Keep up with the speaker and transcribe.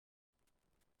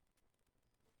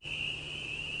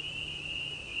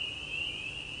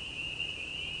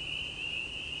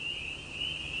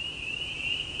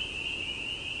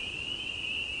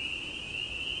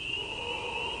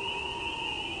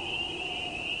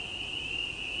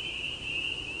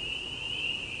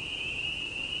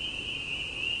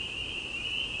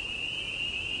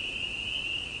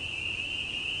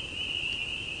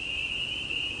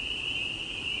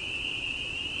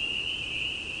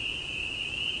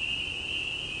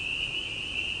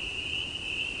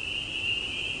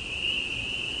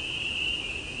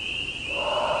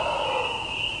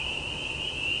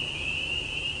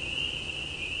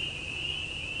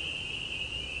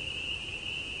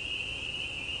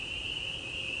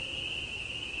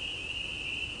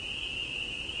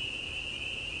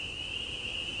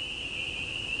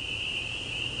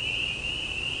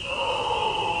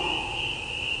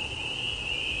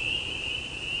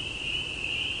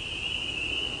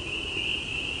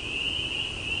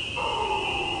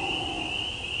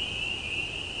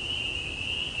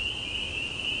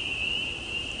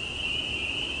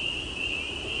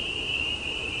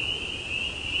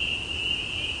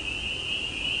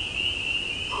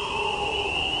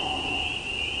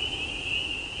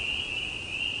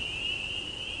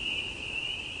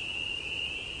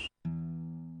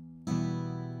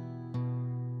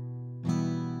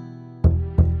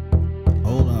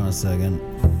second.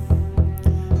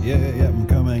 Yeah, I'm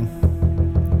coming.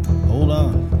 Hold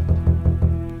on.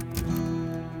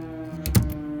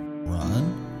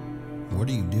 Ron? What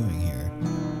are you doing here?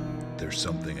 There's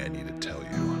something I need to tell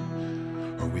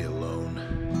you. Are we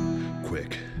alone?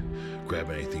 Quick, grab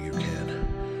anything you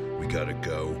can. We gotta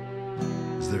go.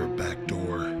 Is there a back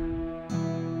door?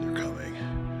 They're coming.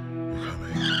 They're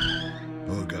coming.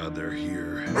 Oh God, they're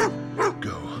here.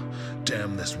 Go.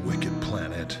 Damn this wicked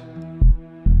planet.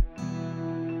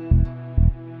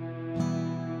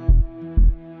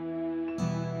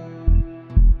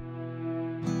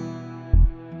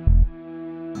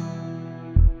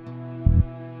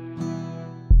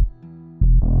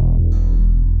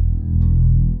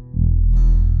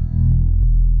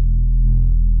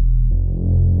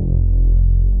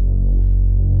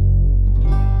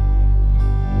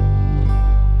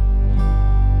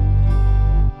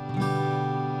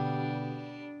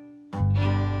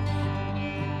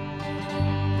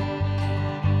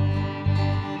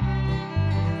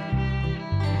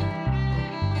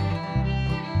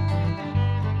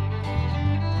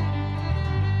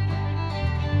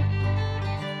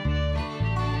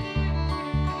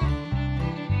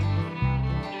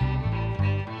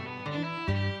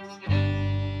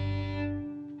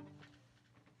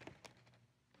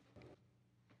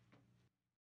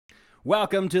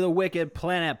 Welcome to the Wicked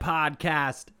Planet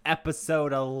Podcast,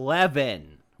 episode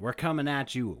 11. We're coming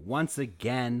at you once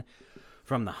again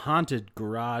from the haunted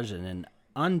garage in an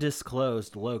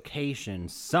undisclosed location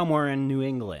somewhere in New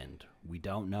England. We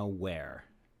don't know where.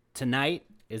 Tonight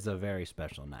is a very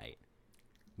special night.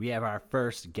 We have our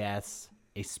first guest,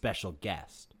 a special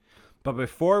guest. But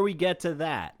before we get to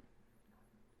that,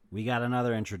 we got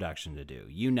another introduction to do.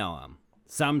 You know him.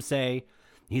 Some say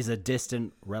he's a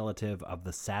distant relative of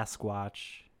the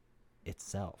Sasquatch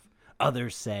itself.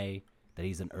 Others say that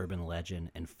he's an urban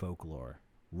legend and folklore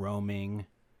roaming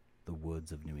the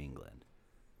woods of New England.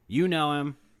 You know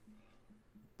him.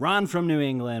 Ron from New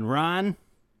England. Ron,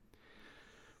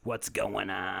 what's going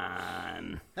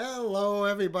on? Hello,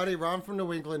 everybody. Ron from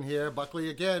New England here. Buckley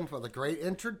again for the great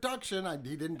introduction.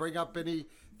 He didn't bring up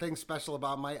anything special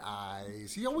about my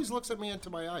eyes. He always looks at me into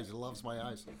my eyes. He loves my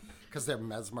eyes because they're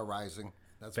mesmerizing.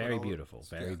 That's Very beautiful.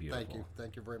 Very beautiful. Thank you.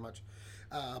 Thank you very much.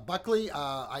 Buckley,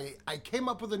 I came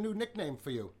up with a new nickname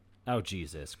for you. Oh,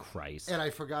 Jesus Christ. And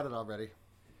I forgot it already.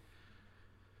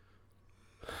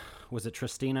 Was it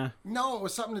Tristina? No, it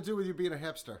was something to do with you being a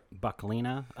hipster.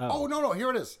 Bucklina? Oh, no.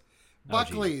 Here it is.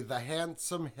 Buckley, geez. the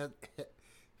handsome...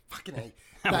 fucking A.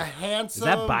 The handsome...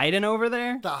 Is that Biden over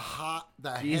there? The hot...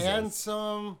 The Jesus.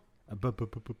 handsome...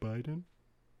 Biden?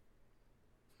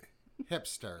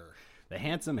 hipster. The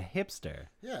handsome hipster.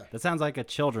 Yeah. That sounds like a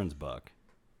children's book.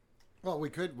 Well, we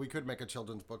could make a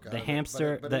children's book out The of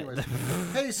hamster. it. But anyways.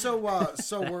 Hey, so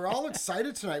we're all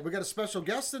excited tonight. We got a special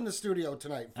guest in the studio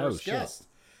tonight. First guest.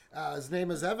 His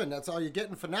name is Evan. That's all you're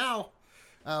getting for now.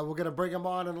 We're gonna bring him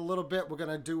on in a little bit. We're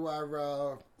gonna do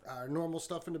our normal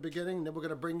stuff in the beginning. Then we're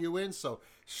gonna bring you in. So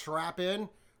strap in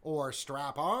or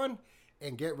strap on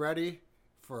and get ready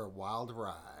for a wild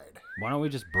ride. Why don't we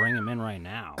just bring him in right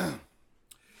now?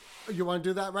 You want to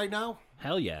do that right now?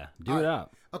 Hell yeah. Do it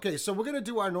up. Okay, so we're going to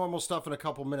do our normal stuff in a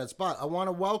couple minutes, but I want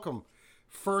to welcome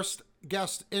first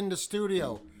guest in the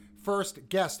studio, first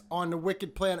guest on the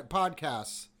Wicked Planet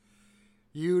podcast.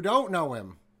 You don't know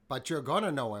him, but you're going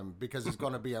to know him because he's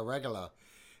going to be a regular.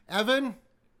 Evan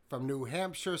from New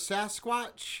Hampshire,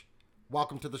 Sasquatch,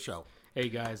 welcome to the show. Hey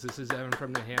guys, this is Evan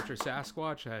from New Hampshire,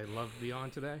 Sasquatch. I love to be on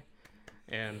today.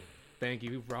 And thank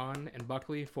you, Ron and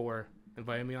Buckley, for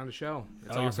inviting me on the show.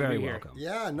 It's You're awesome very to be welcome.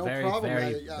 Yeah, no very, problem.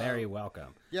 Very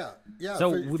welcome. Yeah.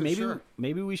 So for sure.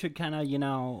 maybe we should kind of,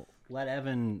 let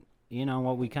Evan,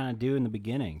 what we kind of do in the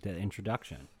beginning, the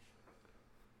introduction.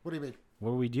 What do you mean?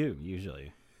 What do we do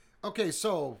usually? Okay,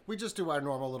 so we just do our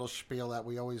normal little spiel that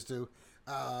we always do.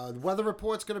 The weather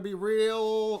report's going to be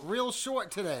real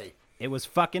short today. It was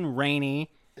fucking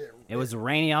rainy. It was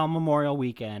rainy on Memorial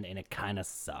Weekend, and it kind of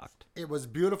sucked. It was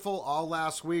beautiful all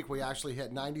last week. We actually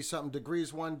hit 90-something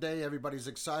degrees one day. Everybody's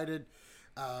excited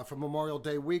for Memorial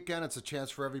Day weekend. It's a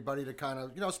chance for everybody to kind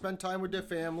of, spend time with their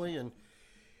family and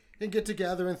get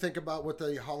together and think about what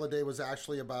the holiday was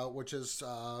actually about, which is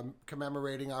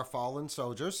commemorating our fallen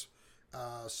soldiers.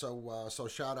 So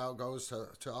shout out goes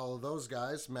to all of those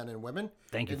guys, men and women.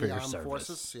 Thank you in for the your armed service.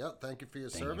 forces. Yeah, thank you for your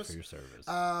service. Thank you for your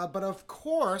service. But of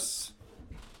course,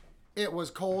 it was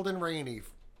cold and rainy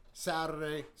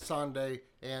Saturday, Sunday,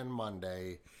 and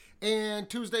Monday. And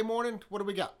Tuesday morning, what do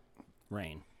we got?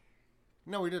 Rain.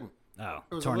 No, we didn't. Oh,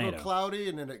 It was tornado. a little cloudy,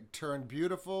 and then it turned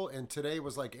beautiful. And today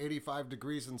was like 85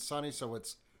 degrees and sunny, so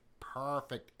it's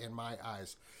perfect in my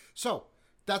eyes. So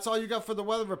That's all you got for the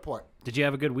weather report. Did you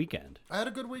have a good weekend? I had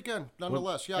a good weekend,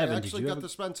 nonetheless. Yeah, Evan, I did actually you got have to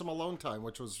spend some alone time,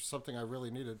 which was something I really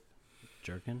needed.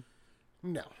 Jerkin?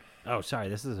 No. Oh, sorry.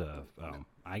 This is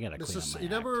I gotta This clean is, up you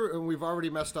my act. never, and we've already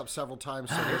messed up several times,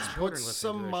 so let's put children listening to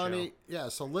some this money. Yeah,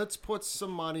 so let's put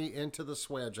some money into the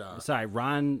swear jar. Sorry,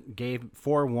 Ron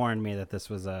forewarned me that this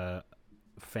was a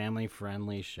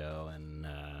family-friendly show, and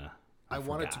I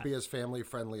want it to forgot. be as family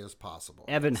friendly as possible.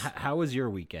 Evan, how was your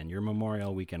weekend? Your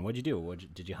Memorial weekend? What'd you do?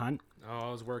 Did you hunt? Oh,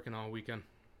 I was working all weekend.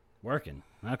 Working.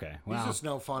 Okay. He's Wow. just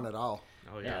no fun at all.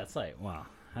 Oh Yeah, yeah. it's like wow.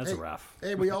 That's Hey, rough.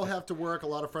 Hey, we all have to work. A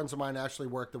lot of friends of mine actually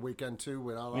work the weekend too.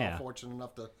 We're all Yeah. fortunate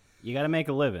enough to You got to make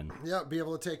a living. be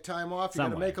able to take time off. You got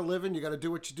Some to way. make a living. You got to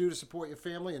do what you do to support your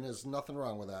family, and there's nothing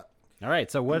wrong with that. All right,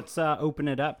 so let's open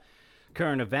it up.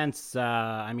 Current events.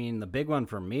 I mean, the big one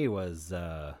for me was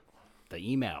the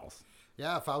emails.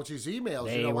 Yeah, Fauci's emails.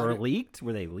 They you know, were leaked.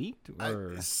 Were they leaked?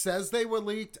 Or... says they were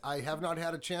leaked. I have not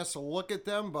had a chance to look at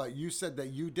them, but you said that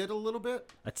you did a little bit.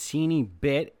 A teeny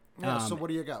bit. Yeah, so what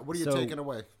do you got? What are you so taking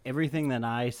away? Everything that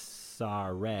I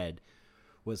read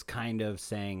was kind of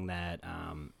saying that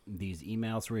these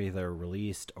emails were either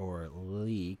released or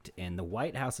leaked, and the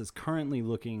White House is currently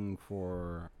looking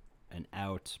for an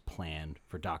out plan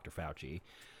for Dr. Fauci.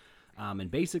 And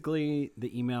basically, the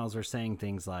emails are saying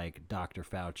things like Dr.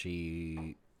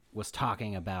 Fauci was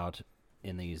talking about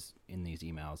in these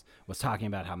emails was talking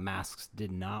about how masks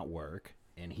did not work,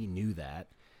 and he knew that,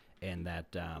 and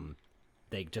that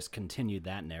they just continued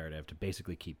that narrative to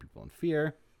basically keep people in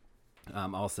fear.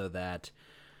 Also, that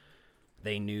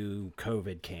they knew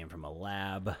COVID came from a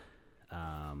lab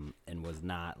and was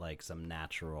not like some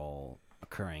natural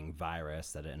occurring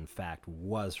virus, that it in fact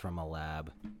was from a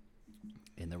lab.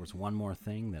 And there was one more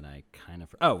thing that I kind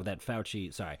of... Oh, that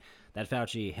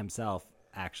Fauci himself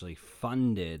actually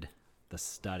funded the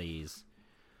studies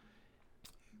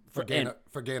For gain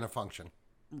of function.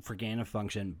 for gain of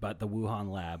function, but the Wuhan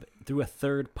lab through a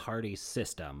third-party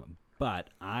system. But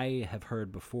I have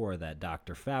heard before that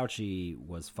Dr. Fauci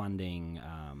was funding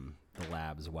the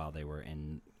labs while they were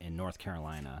in North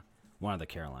Carolina, one of the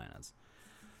Carolinas,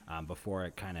 before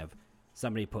it kind of...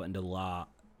 Somebody put into law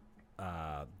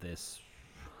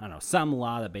some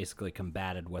law that basically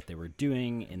combated what they were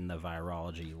doing in the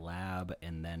virology lab,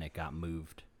 and then it got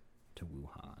moved to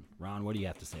Wuhan. Ron, what do you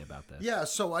have to say about this? Yeah,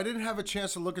 so I didn't have a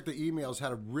chance to look at the emails.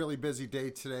 Had a really busy day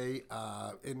today,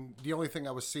 and the only thing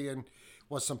I was seeing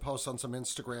was some posts on some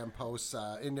Instagram posts,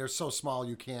 and they're so small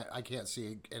I can't see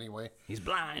it anyway. He's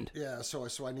blind. Yeah, so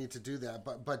I need to do that.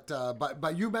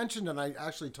 But you mentioned, and I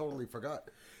actually totally forgot,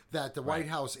 that the White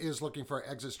House is looking for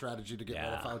an exit strategy to get rid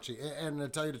of Fauci. And to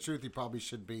tell you the truth, he probably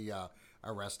should be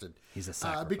arrested. He's a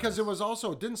sacrifice. Because it was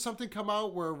also, didn't something come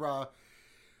out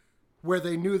where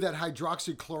they knew that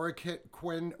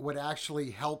hydroxychloroquine would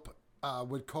actually help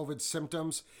with COVID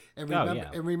symptoms? And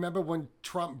remember when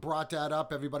Trump brought that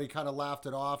up, everybody kind of laughed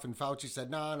it off, and Fauci said,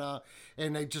 no,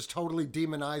 and they just totally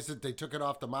demonized it. They took it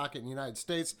off the market in the United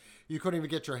States. You couldn't even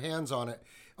get your hands on it.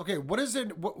 Okay, what is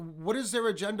it? What is their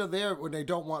agenda there when they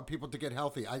don't want people to get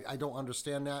healthy? I don't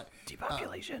understand that.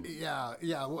 Depopulation. Yeah.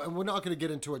 We're not going to get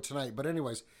into it tonight, but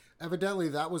anyways, evidently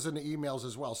that was in the emails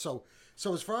as well. So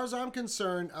as far as I'm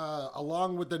concerned,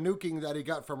 along with the nuking that he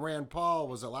got from Rand Paul,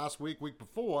 was it last week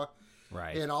before?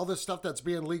 Right. And all this stuff that's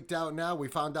being leaked out now, we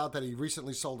found out that he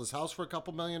recently sold his house for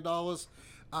 $2 million.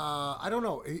 I don't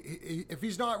know. If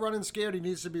he's not running scared, he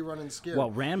needs to be running scared.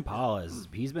 Well, Rand Paul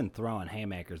he's been throwing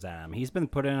haymakers at him. He's been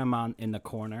putting him in the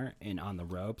corner and on the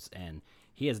ropes, and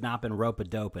he has not been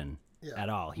rope-a-doping at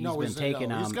all. He's been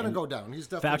taking he's going to go down. He's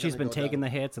definitely Fauci's been go taking down.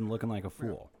 the hits and looking like a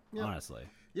fool, honestly.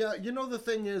 Yeah, the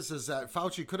thing is that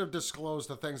Fauci could have disclosed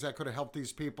the things that could have helped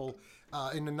these people,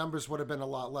 and the numbers would have been a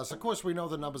lot less. Of course, we know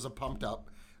the numbers are pumped up.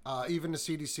 Even the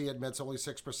CDC admits only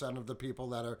 6% of the people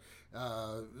that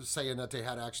are saying that they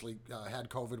had actually had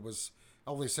COVID was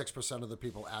only 6% of the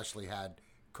people actually had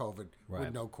COVID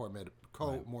with no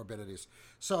comorbidities.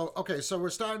 So, okay, so we're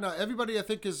starting. Everybody, I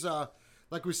think, is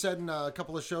like we said in a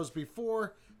couple of shows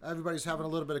before. Everybody's having a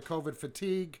little bit of COVID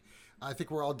fatigue. I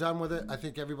think we're all done with it. I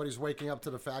think everybody's waking up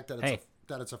to the fact that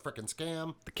it's a freaking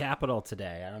scam. The Capitol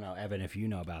today, I don't know, Evan, if you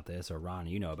know about this, or Ron,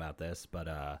 you know about this,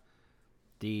 but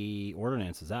the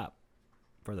ordinance is up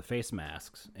for the face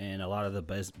masks, and a lot of the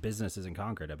businesses in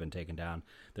Concord have been taking down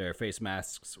their face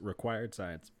masks required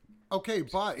signs. Okay,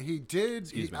 but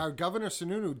our Governor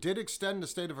Sununu did extend the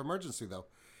state of emergency, though.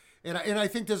 And I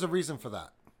think there's a reason for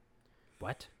that.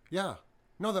 What? Yeah.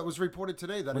 No, that was reported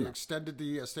today that he extended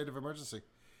the state of emergency.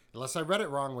 Unless I read it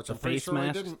wrong, which I'm pretty face sure I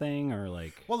mask didn't. thing, or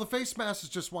like... Well, the face mask is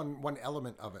just one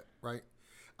element of it, right?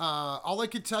 All I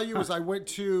could tell you is I went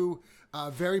to a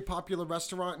very popular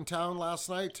restaurant in town last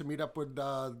night to meet up with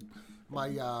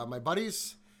my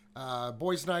buddies.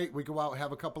 Boys' night. We go out,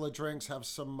 have a couple of drinks, have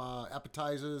some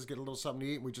appetizers, get a little something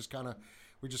to eat. We just kind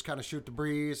of shoot the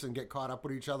breeze and get caught up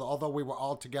with each other. Although we were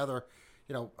all together,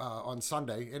 on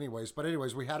Sunday, anyways. But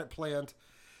anyways, we had it planned.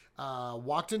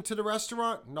 Walked into the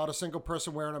restaurant, not a single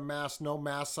person wearing a mask, no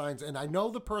mask signs. And I know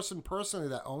the person personally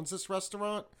that owns this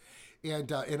restaurant,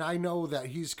 and I know that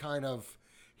he's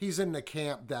in the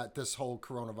camp that this whole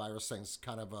coronavirus thing's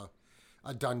kind of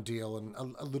a done deal and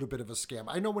a little bit of a scam.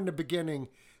 I know in the beginning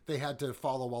they had to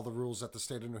follow all the rules that the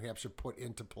state of New Hampshire put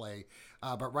into play,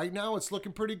 but right now it's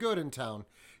looking pretty good in town.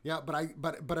 Yeah,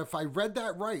 but if I read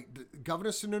that right,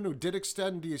 Governor Sununu did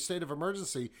extend the state of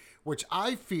emergency, which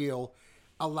I feel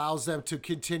allows them to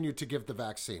continue to give the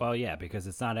vaccine. Well, yeah, because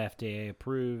it's not FDA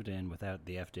approved, and without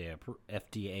the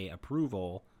FDA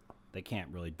approval, they can't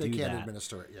really do that. They can't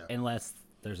administer it, yeah. Unless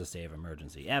there's a state of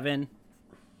emergency. Evan,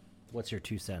 what's your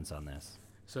 2 cents on this?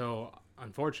 So,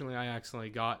 unfortunately, I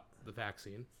accidentally got the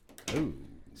vaccine. Ooh.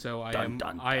 So I Dun, am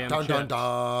dun, I am Dun, dun, chipped.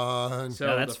 dun. So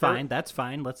No, that's the fir- fine. That's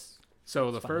fine.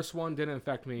 So the first one didn't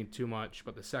affect me too much,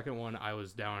 but the second one I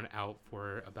was down and out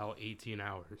for about 18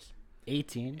 hours.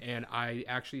 18. And I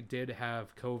actually did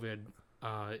have COVID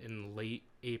in late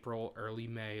April, early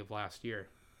May of last year.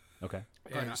 Okay.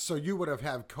 And Right, so you would have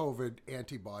had COVID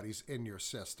antibodies in your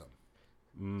system.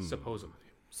 supposedly.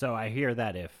 So I hear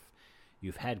that if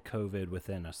you've had COVID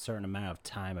within a certain amount of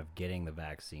time of getting the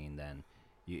vaccine, then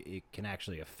it can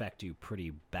actually affect you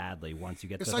pretty badly once you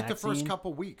get It's the like vaccine. the first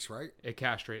couple weeks, right? It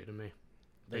castrated me,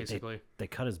 basically. They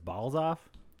cut his balls off?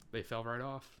 They fell right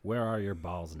off. Where are your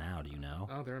balls now? Do you know?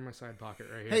 Oh, they're in my side pocket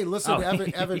right here. Hey, listen, Oh.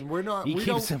 Evan, we're not. He we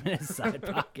keeps don't. them in his side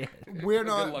pocket. We're Good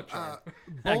not. luck charm.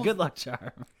 Good luck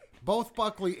charm. Both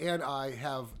Buckley and I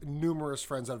have numerous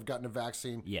friends that have gotten a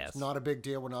vaccine. Yes. It's not a big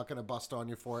deal. We're not going to bust on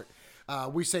you for it.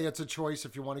 We say it's a choice.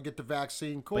 If you want to get the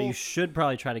vaccine, cool. But you should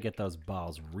probably try to get those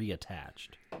balls reattached.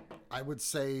 I would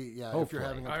say, yeah, if Hopefully. you're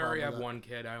having a I problem already have with one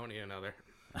kid. I don't need another.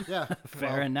 that. Yeah. Fair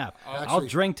well, enough. I'll actually-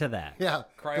 drink to that. Yeah.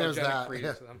 There's Cryogenic that. freeze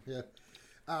Yeah. them.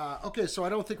 Yeah. Okay, so I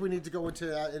don't think we need to go into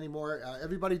that anymore.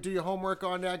 Everybody do your homework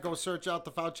on that. Go search out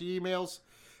the Fauci emails.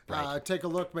 Right. Take a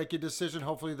look, make your decision.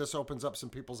 Hopefully this opens up some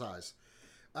people's eyes.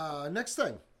 Next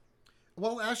thing.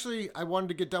 Well, actually, I wanted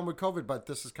to get done with COVID, but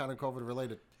this is kind of COVID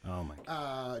related. Oh, my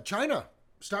God. China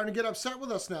starting to get upset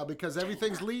with us now because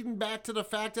everything's leading back to the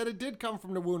fact that it did come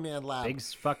from the Wuhan lab. Big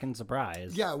fucking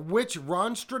surprise. Yeah, which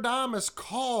Ron Stradamus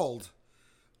called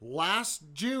last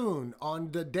June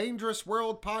on the Dangerous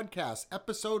World podcast,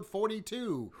 episode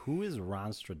 42. Who is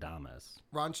Ron Stradamus?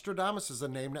 Ron Stradamus is a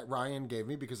name that Ryan gave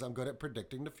me because I'm good at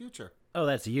predicting the future. Oh,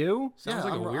 that's you? Sounds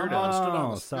like a I'm weirdo. Ron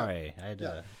Oh, Stradamus. sorry. I had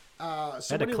to, So had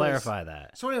to anyways- clarify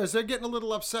that. So anyways, they're getting a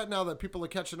little upset now that people are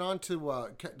catching on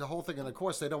to the whole thing. And of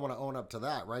course, they don't want to own up to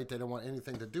that, right? They don't want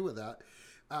anything to do with that.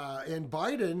 And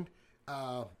Biden,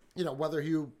 whether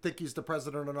you think he's the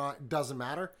president or not, doesn't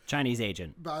matter. Chinese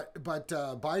agent. But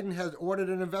Biden has ordered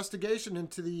an investigation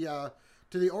into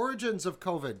the origins of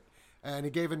COVID, and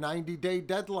he gave a 90-day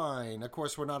deadline. Of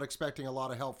course, we're not expecting a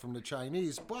lot of help from the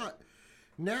Chinese, but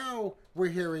now we're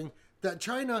hearing that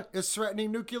China is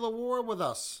threatening nuclear war with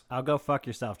us. I'll go fuck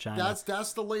yourself, China.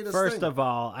 That's the latest First thing. of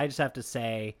all, I just have to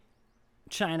say,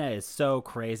 China is so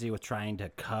crazy with trying to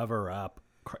cover up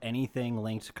anything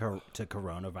linked to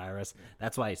coronavirus.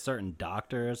 That's why certain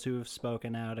doctors who have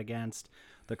spoken out against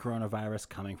the coronavirus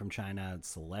coming from China,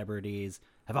 celebrities,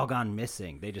 have all gone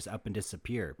missing. They just up and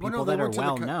disappear. Well, People no, they that are went to the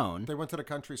well known, They went to the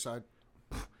countryside.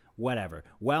 whatever,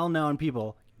 well-known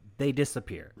people, they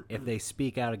disappear. If they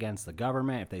speak out against the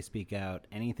government, if they speak out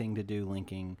anything to do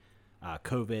linking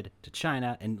COVID to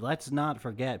China, and let's not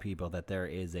forget, people, that there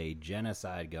is a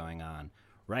genocide going on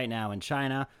right now in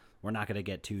China. We're not going to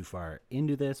get too far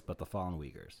into this, but the fallen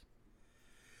Uyghurs.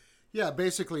 Yeah,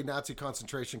 basically Nazi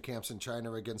concentration camps in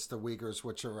China against the Uyghurs,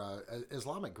 which are an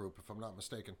Islamic group, if I'm not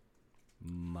mistaken.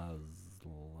 Muslim.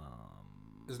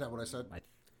 Isn't that what I said?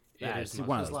 Yeah, is it's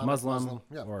one of those, Islamic, Muslim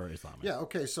yeah. or Islamic. Yeah,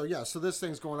 okay, so this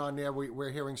thing's going on there. We're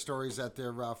hearing stories that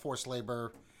they're forced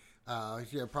labor.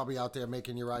 You're probably out there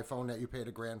making your iPhone that you paid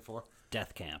 $1,000 for.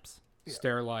 Death camps.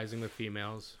 Sterilizing the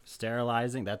females.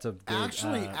 Sterilizing, that's a good,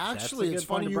 Actually, that's a good it's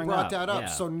point funny to you bring brought that up. Yeah.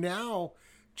 So now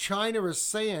China is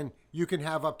saying you can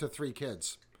have up to 3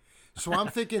 kids. So I'm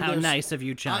thinking How there's- nice of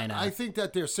you, China. I think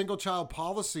that their single child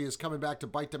policy is coming back to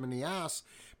bite them in the ass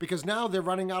because now they're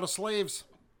running out of slaves.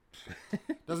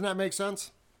 Doesn't that make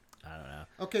sense? I don't know.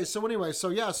 Okay, so anyway, so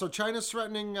China's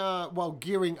threatening,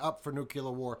 gearing up for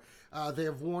nuclear war. They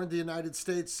have warned the United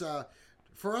States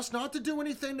for us not to do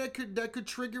anything that could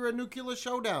trigger a nuclear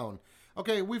showdown.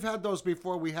 Okay, we've had those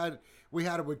before. We had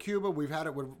it with Cuba. We had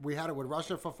it with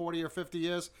Russia for 40 or 50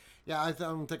 years. Yeah, I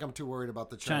don't think I'm too worried about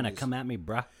the Chinese. China, come at me,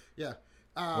 bruh. Yeah.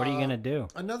 What are you gonna do?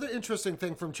 Another interesting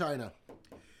thing from China.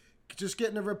 Just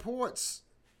getting the reports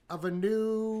of a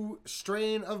new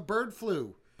strain of bird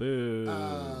flu. Boo.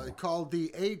 Called the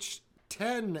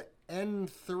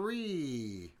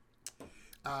H10N3.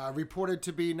 Reported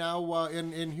to be now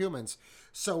in humans.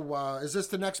 So is this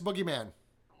the next boogeyman?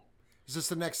 Is this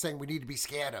the next thing we need to be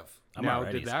scared of? Now,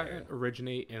 did that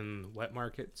originate in wet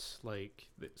markets like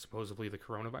supposedly the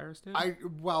coronavirus did?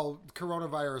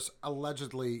 Coronavirus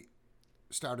allegedly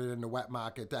started in the wet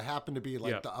market. That happened to be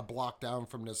like a block down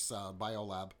from this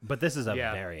biolab. But this is a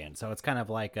variant, so it's kind of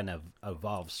like an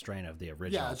evolved strain of the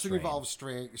original. Yeah, it's an evolved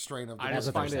strain of the. I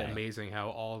just find it amazing how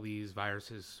all these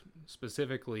viruses,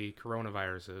 specifically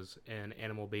coronaviruses and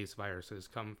animal-based viruses,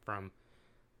 come from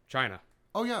China.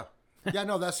 Oh yeah, yeah.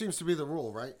 No, that seems to be the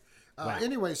rule, right? Wow.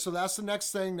 Anyway, so that's the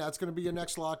next thing. That's going to be your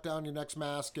next lockdown, your next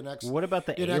mask, your next. What about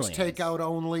the your aliens? next takeout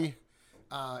only,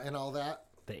 and all that.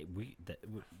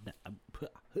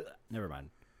 Never mind.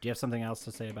 Do you have something else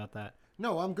to say about that?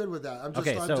 No, I'm good with that. I'm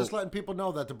just letting people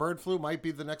know that the bird flu might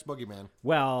be the next boogeyman.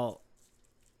 Well,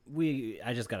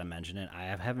 I just got to mention it. I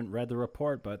haven't read the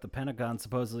report, but the Pentagon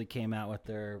supposedly came out with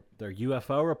their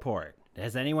UFO report.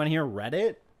 Has anyone here read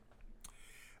it?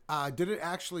 Did it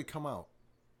actually come out?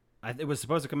 It was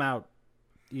supposed to come out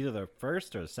either the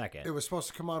 1st or the 2nd. It was supposed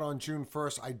to come out on June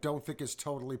 1st. I don't think it's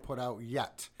totally put out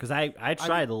yet. Because I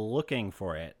tried looking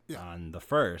for it on the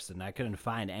 1st, and I couldn't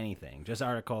find anything. Just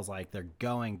articles like they're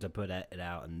going to put it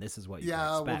out, and this is what you can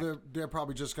expect. Well, they're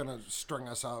probably just going to string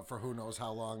us out for who knows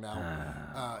how long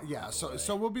now.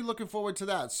 So we'll be looking forward to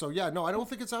that. So, I don't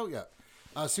think it's out yet.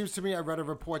 Seems to me I read a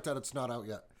report that it's not out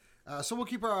yet. So we'll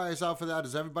keep our eyes out for that.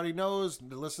 As everybody knows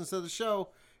that listens to the show,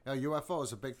 UFO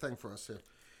is a big thing for us here.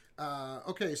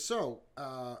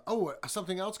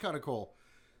 Something else kind of cool.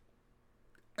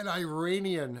 An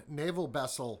Iranian naval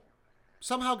vessel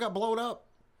somehow got blown up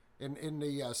in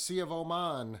the Sea of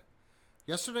Oman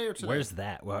yesterday or today. Where's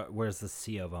that? Where's the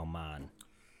Sea of Oman?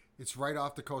 It's right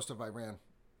off the coast of Iran.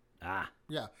 Ah.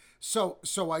 Yeah. So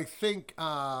I think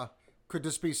could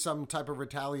this be some type of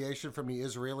retaliation from the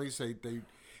Israelis? They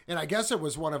and I guess it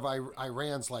was one of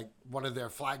Iran's, like one of their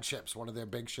flagships, one of their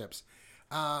big ships.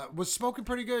 Was smoking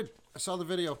pretty good. I saw the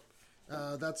video.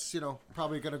 That's,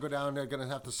 probably going to go down. They're going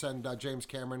to have to send James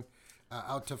Cameron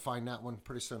out to find that one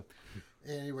pretty soon.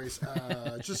 Anyways,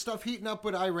 just stuff heating up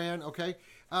with Iran, okay?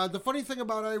 The funny thing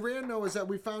about Iran, though, is that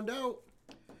we found out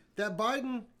that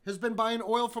Biden has been buying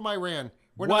oil from Iran.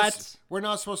 We're not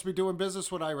supposed to be doing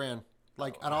business with Iran,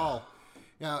 at all.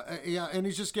 Yeah, and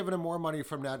he's just giving him more money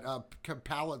from that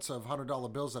pallets of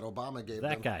 $100 bills that Obama gave them.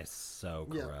 That guy's so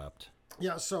corrupt.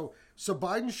 Yeah, so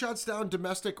Biden shuts down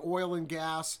domestic oil and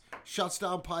gas, shuts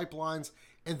down pipelines,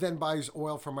 and then buys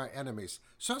oil from our enemies.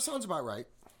 So that sounds about right.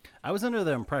 I was under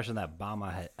the impression that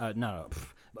Biden.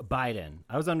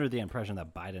 I was under the impression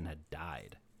that Biden had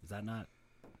died. Is that not?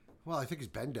 Well, I think he's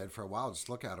been dead for a while. Just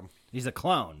look at him. He's a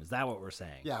clone. Is that what we're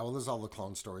saying? Yeah, well, there's all the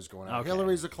clone stories going on. Okay.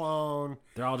 Hillary's a clone.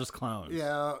 They're all just clones.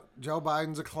 Yeah, Joe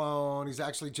Biden's a clone. He's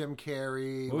actually Jim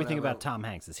Carrey. What do we think about Tom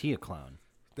Hanks? Is he a clone?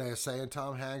 They're saying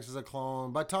Tom Hanks is a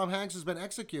clone, but Tom Hanks has been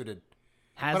executed.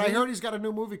 Has but he? I heard he's got a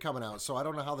new movie coming out, so I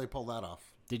don't know how they pull that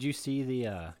off. Did you see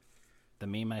the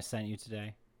meme I sent you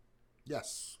today?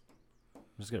 Yes. I'm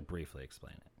just going to briefly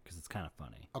explain it because it's kind of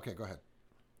funny. Okay, go ahead.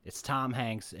 It's Tom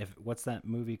Hanks. What's that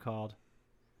movie called?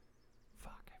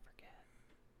 Fuck, I forget.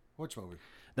 Which movie?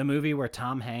 The movie where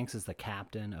Tom Hanks is the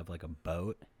captain of like a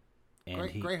boat.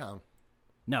 And Greyhound.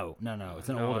 No. It's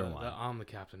an older one. I'm the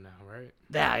captain now, right?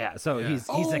 Yeah. So he's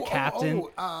a captain.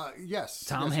 Yes.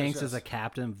 Tom Hanks is a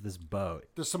captain of this boat.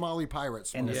 The Somali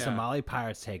pirates. And the Somali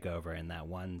pirates take over, and that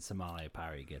one Somali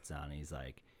pirate gets on. And he's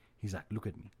like, look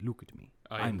at me.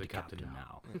 I'm the captain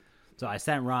now. So I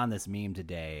sent Ron this meme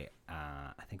today.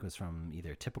 I think it was from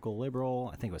either Typical Liberal.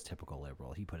 I think it was Typical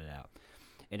Liberal. He put it out,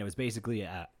 and it was basically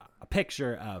a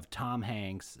picture of Tom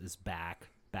Hanks' back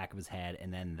of his head,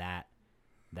 and then that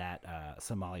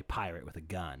Somali pirate with a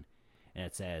gun, and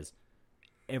it says,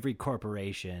 "Every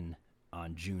corporation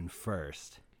on June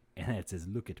 1st," and it says,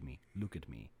 look at me,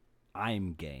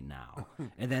 I'm gay now."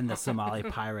 And then the Somali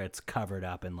pirates covered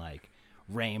up in like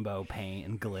rainbow paint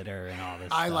and glitter and all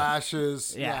this eyelashes,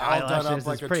 stuff. all done up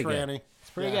like a tranny. Good. It's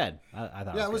pretty good. I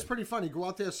thought. Yeah, it was pretty funny. Go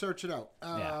out there, search it out.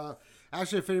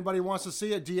 Actually, if anybody wants to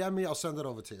see it, DM me. I'll send it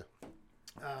over to you.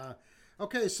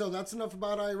 Okay, so that's enough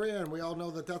about Iran. We all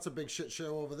know that that's a big shit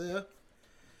show over there.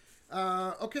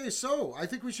 Okay, so I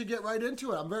think we should get right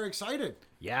into it. I'm very excited.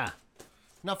 Yeah.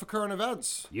 Enough for current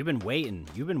events. You've been waiting.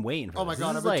 For Oh my this.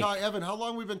 God, This I've is been like Evan, how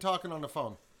long we been talking on the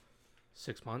phone?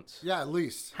 6 months. Yeah, at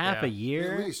least. half a Yeah.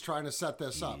 year. At least trying to set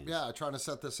this up. Yeah, trying to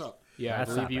set this up. Yeah,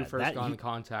 That's I not believe you bad. first That- got you- in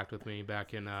contact with me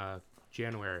back in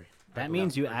January. I That believe,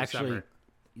 means you or actually. December.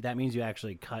 That means you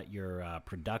actually cut your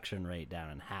production rate down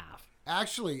in half.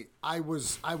 Actually, I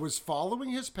was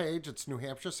following his page. It's New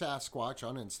Hampshire Sasquatch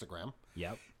on Instagram.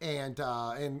 Yep. And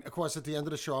of course, at the end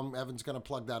of the show, Evan's going to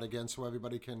plug that again so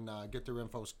everybody can get their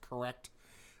infos correct.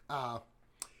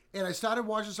 And I started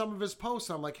watching some of his posts,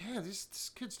 and I'm like, hey, this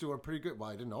kid's doing pretty good. Well,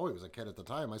 I didn't know he was a kid at the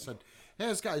time. I said, hey,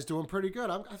 this guy's doing pretty good.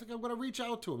 I think I'm going to reach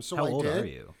out to him. So How I old did. are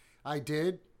you? I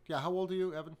did. Yeah, how old are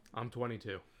you, Evan? I'm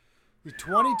 22. He's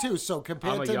 22, so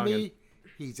compared I'm a to youngin'. me,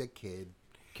 he's a kid.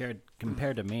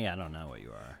 Compared to me, I don't know what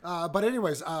you are. But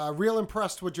anyways, real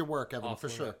impressed with your work, Evan, for Awful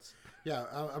sure. nuts. Yeah,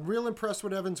 I'm real impressed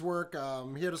with Evan's work.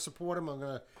 I'm here to support him.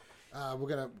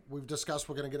 We've discussed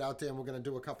we're gonna get out there and we're gonna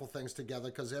do a couple things together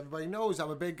because everybody knows I'm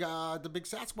a big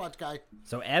Sasquatch guy.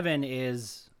 So Evan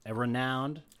is a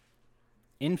renowned,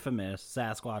 infamous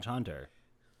Sasquatch hunter.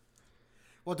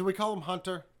 Well, do we call him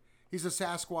hunter? He's a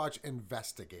Sasquatch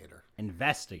investigator.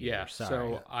 Investigator. Yeah. Sorry.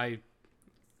 So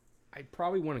I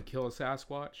probably want to kill a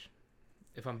Sasquatch,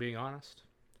 if I'm being honest.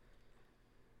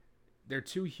 They're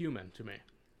too human to me.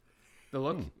 The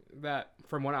look that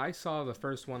from when I saw the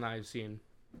first one I've seen,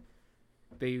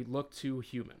 they look too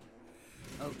human.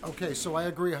 Okay, so I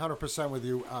agree 100% with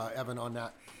you, Evan, on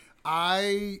that.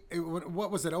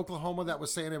 What was it, Oklahoma, that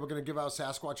was saying they were going to give out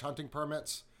Sasquatch hunting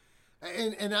permits?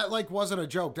 And that, like, wasn't a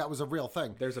joke. That was a real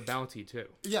thing. There's a bounty too.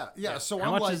 Yeah. So How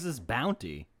I'm much like, is this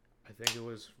bounty? I think it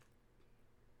was.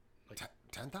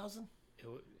 10,000? It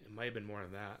might have been more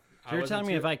than that. So you're telling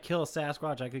me if I kill a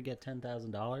Sasquatch, I could get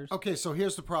 $10,000? Okay, so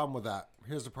here's the problem with that.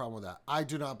 I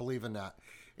do not believe in that.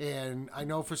 And I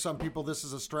know for some people this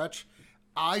is a stretch.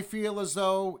 I feel as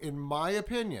though, in my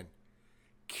opinion,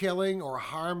 killing or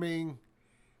harming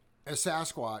a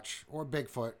Sasquatch or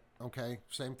Bigfoot, okay,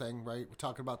 same thing, right? We're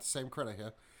talking about the same critter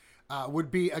here, would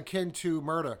be akin to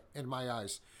murder in my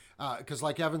eyes. Because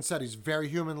like Evan said, he's very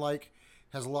human-like,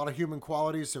 has a lot of human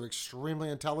qualities. They're extremely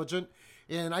intelligent.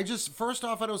 And first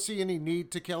off, I don't see any need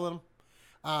to kill him.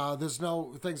 There's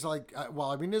no things like,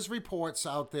 there's reports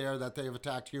out there that they have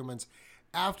attacked humans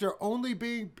after only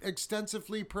being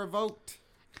extensively provoked.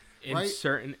 in right?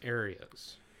 certain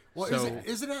areas. Well, So-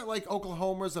 isn't that like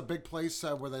Oklahoma's a big place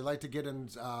where they like to get in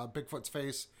Bigfoot's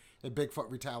face and Bigfoot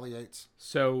retaliates?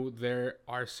 So there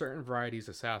are certain varieties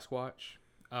of Sasquatch.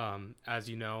 As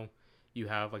you know, you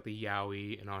have like the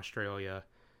Yowie in Australia,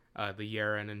 the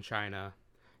Yeren in China.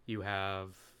 You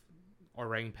have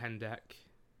Orang Pendek.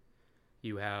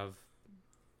 You have,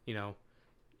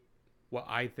 what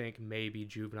I think may be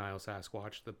juvenile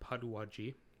Sasquatch, the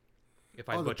Pukwudgie. If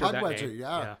I The butchered that Pukwudgie, name,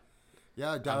 yeah.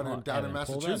 Yeah, down in Evan,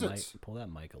 Massachusetts. Pull that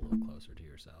mic a little closer to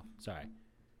yourself. Sorry.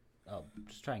 Oh,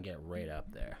 just try and get it right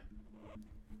up there.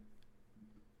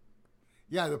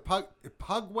 Yeah, the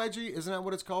Pukwudgie, isn't that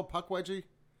what it's called? Pukwudgie?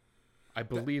 I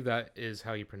believe that is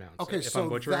how you pronounce Okay, it. If so I'm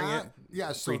butchering that, it,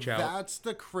 yeah, so reach out. that's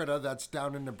the critter that's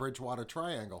down in the Bridgewater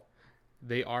Triangle.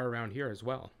 They are around here as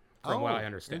well, from what I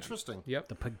understand. Interesting. Yep.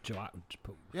 The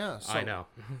Yeah, so, I know.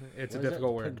 It's a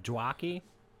difficult word. Pugwaki?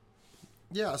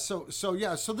 Yeah, so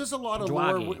there's a lot of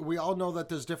Dwaggy. lore. We all know that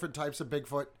there's different types of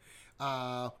Bigfoot.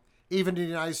 Even in the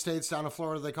United States, down in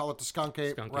Florida, they call it the skunk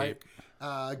ape, Skunk right?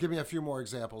 ape. Give me a few more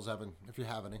examples, Evan, if you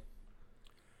have any.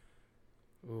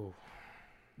 Ooh.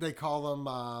 They call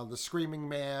them the Screaming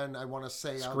Man. I want to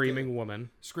say Screaming woman.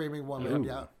 Screaming Woman. Ooh,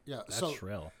 Yeah. That's So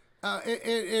shrill.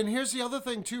 and here's the other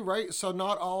thing too, right? So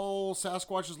not all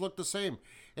Sasquatches look the same,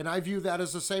 and I view that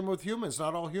as the same with humans.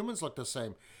 Not all humans look the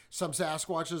same. Some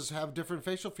Sasquatches have different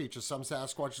facial features. Some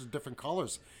Sasquatches have different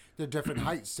colors. They're different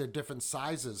heights. They're different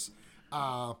sizes.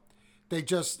 They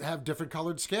just have different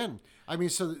colored skin. I mean,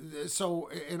 so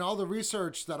in all the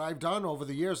research that I've done over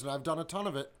the years, and I've done a ton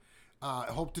of it, I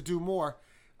hope to do more.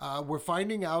 We're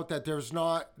finding out that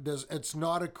it's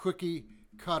not a cookie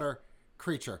cutter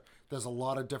creature. There's a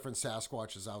lot of different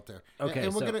Sasquatches out there. Okay,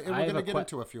 and we're so gonna I have get a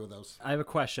into a few of those. I have a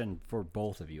question for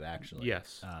both of you, actually.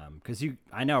 Yes. Because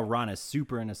I know Ron is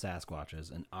super into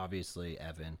Sasquatches, and obviously,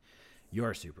 Evan,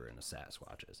 you're super into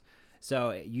Sasquatches.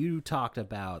 So you talked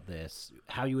about this,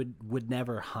 how you would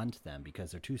never hunt them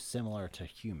because they're too similar to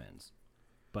humans.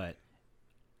 But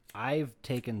I've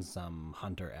taken some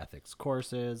hunter ethics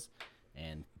courses,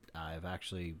 and I've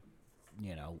actually,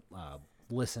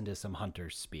 listened to some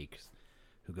hunters speak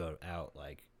who go out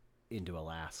like into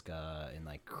Alaska in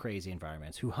like crazy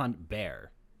environments who hunt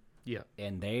bear. Yeah.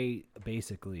 And they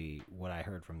basically, what I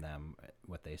heard from them,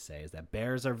 what they say is that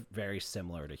bears are very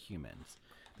similar to humans.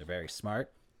 They're very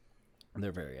smart.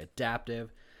 They're very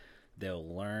adaptive.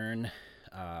 They'll learn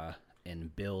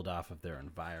and build off of their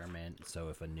environment. So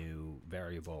if a new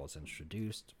variable is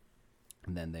introduced,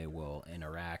 then they will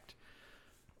interact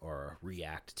or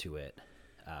react to it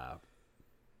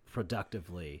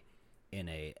productively in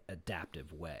a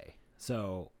adaptive way.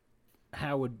 So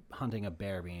how would hunting a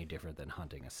bear be any different than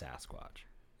hunting a Sasquatch?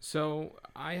 So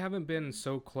I haven't been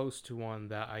so close to one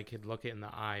that I could look it in the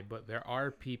eye, but there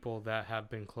are people that have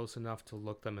been close enough to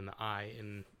look them in the eye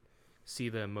and see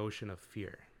the emotion of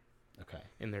fear. Okay.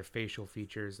 In their facial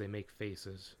features, they make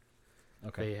faces.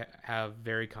 Okay. They have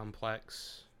very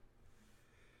complex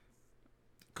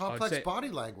Body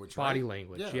language, right? Body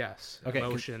language, Yeah. yes. Okay,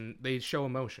 Emotion. They show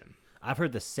emotion. I've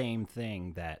heard the same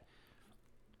thing, that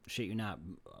shit you not,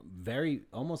 very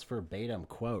almost verbatim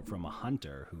quote from a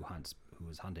hunter who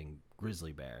was hunting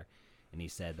grizzly bear, and he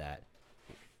said that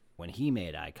when he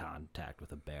made eye contact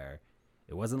with a bear,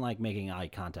 it wasn't like making eye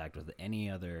contact with any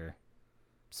other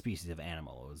species of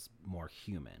animal. It was more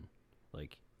human.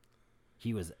 Like,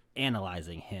 he was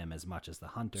analyzing him as much as the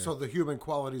hunter. So the human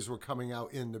qualities were coming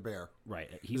out in the bear. Right.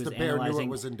 He was The bear knew analyzing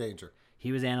it was in danger.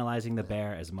 He was analyzing the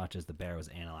bear as much as the bear was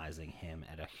analyzing him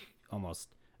at almost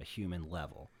a human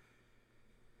level.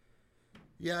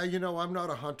 Yeah, I'm not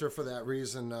a hunter for that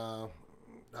reason.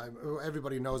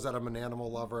 Everybody knows that I'm an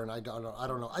animal lover, and I don't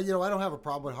know. I don't have a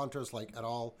problem with hunters at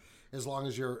all, as long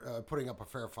as you're putting up a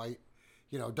fair fight.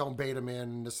 Don't bait them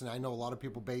in. Listen, I know a lot of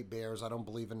people bait bears. I don't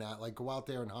believe in that. Go out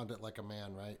there and hunt it like a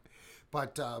man, right?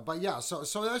 But yeah, so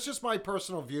that's just my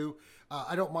personal view.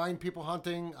 I don't mind people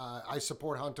hunting. I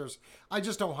support hunters. I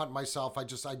just don't hunt myself.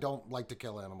 I don't like to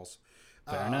kill animals.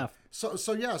 Fair enough. So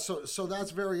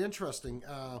that's very interesting.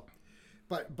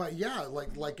 But yeah,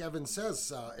 like Evan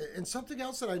says, and something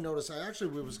else that I noticed,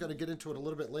 we was going to get into it a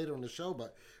little bit later in the show,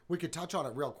 but we could touch on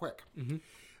it real quick. Mm-hmm.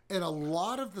 And a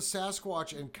lot of the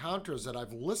Sasquatch encounters that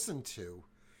I've listened to,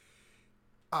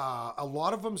 a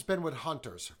lot of them's been with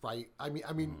hunters, right? I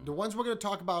mean, the ones we're going to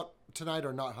talk about tonight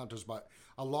are not hunters, but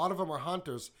a lot of them are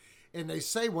hunters, and they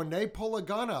say when they pull a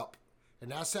gun up,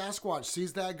 and that Sasquatch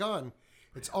sees that gun,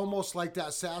 it's almost like that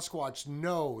Sasquatch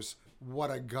knows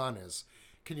what a gun is.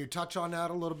 Can you touch on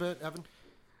that a little bit, Evan?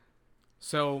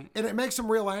 And it makes them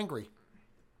real angry.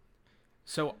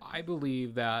 So I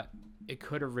believe that it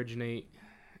could originate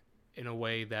in a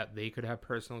way that they could have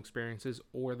personal experiences,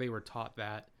 or they were taught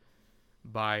that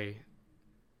by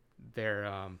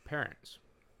their parents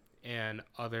and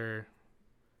other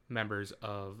members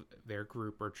of their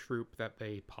group or troop that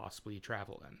they possibly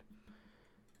travel in.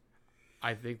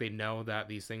 I think they know that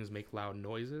these things make loud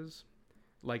noises.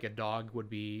 Like a dog would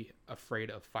be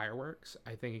afraid of fireworks.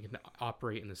 I think it can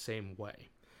operate in the same way.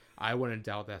 I wouldn't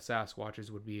doubt that Sasquatches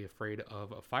would be afraid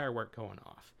of a firework going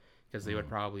off, because they would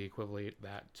probably equate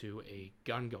that to a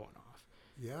gun going off.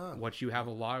 Yeah. What you have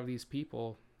a lot of these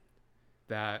people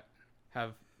that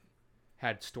have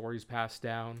had stories passed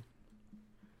down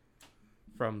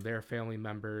from their family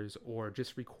members, or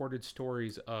just recorded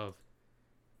stories of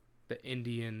the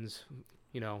Indians,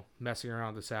 messing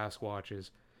around with the Sasquatches.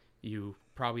 You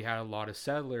probably had a lot of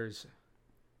settlers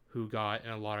who got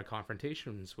in a lot of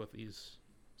confrontations with these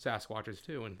Sasquatches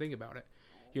too. And think about it.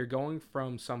 You're going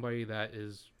from somebody that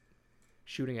is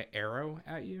shooting an arrow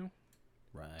at you,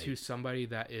 Right. to somebody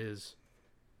that is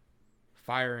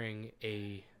firing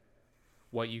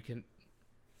what you can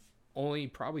only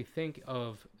probably think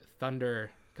of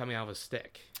thunder coming out of a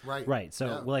stick. Right. Right.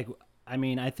 So,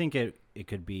 I think it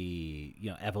could be,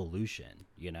 evolution,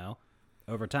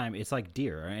 over time. It's like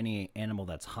deer or any animal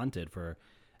that's hunted for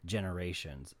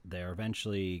generations. They're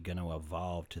eventually going to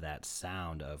evolve to that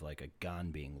sound of like a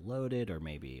gun being loaded, or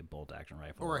maybe a bolt action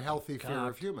rifle. Or a healthy fear of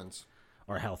cocked. humans.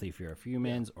 Or healthy fear of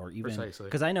humans, or even Precisely.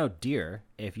 because I know deer,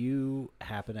 if you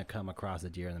happen to come across a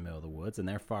deer in the middle of the woods and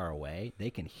they're far away, they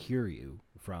can hear you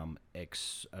from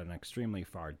an extremely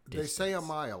far distance. They say a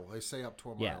mile. They say up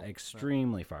to a mile. Yeah,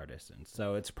 extremely far distance.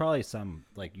 So it's probably some,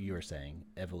 like you were saying,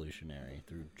 evolutionary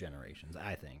through generations,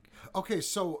 I think. Okay,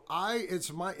 so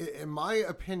in my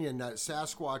opinion that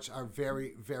Sasquatch are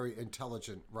very, very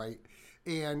intelligent, right?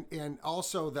 And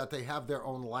also that they have their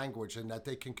own language and that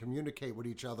they can communicate with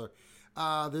each other.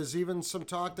 There's even some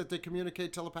talk that they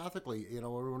communicate telepathically.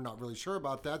 We're not really sure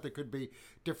about that. There could be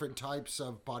different types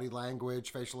of body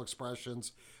language, facial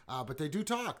expressions, but they do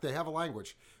talk. They have a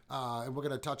language, and we're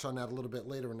going to touch on that a little bit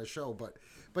later in the show.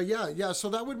 But yeah. So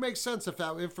that would make sense if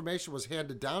that information was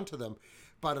handed down to them.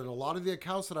 But in a lot of the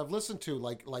accounts that I've listened to,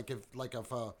 like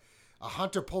if a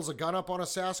hunter pulls a gun up on a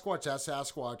Sasquatch, that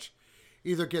Sasquatch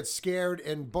either gets scared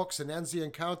and books and ends the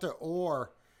encounter,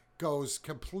 or goes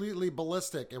completely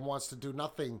ballistic and wants to do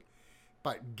nothing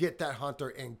but get that hunter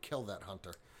and kill that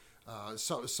hunter.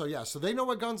 So they know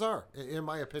what guns are, in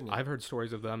my opinion. I've heard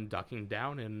stories of them ducking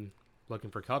down and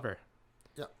looking for cover.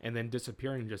 Yeah. And then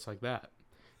disappearing just like that.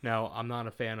 Now, I'm not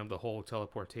a fan of the whole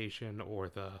teleportation or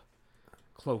the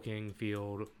cloaking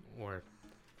field or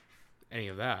any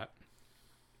of that.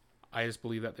 I just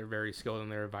believe that they're very skilled in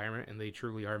their environment and they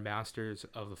truly are masters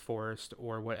of the forest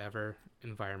or whatever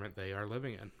environment they are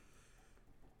living in.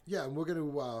 Yeah, and we're going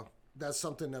to... that's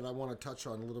something that I want to touch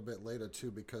on a little bit later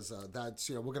too, because that's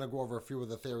we're going to go over a few of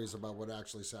the theories about what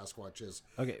actually Sasquatch is.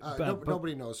 Okay, but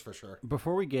nobody knows for sure.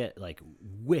 Before we get like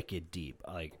wicked deep,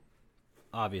 like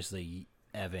obviously,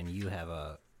 Evan, you have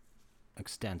a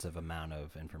extensive amount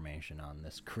of information on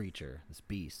this creature, this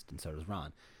beast, and so does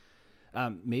Ron.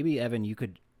 Maybe Evan, you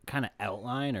could kind of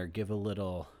outline or give a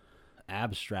little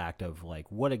abstract of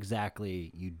like what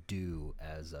exactly you do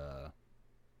as a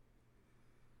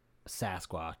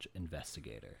Sasquatch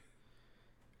investigator.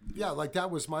 Yeah, like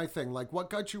that was my thing. Like, what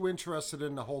got you interested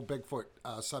in the whole Bigfoot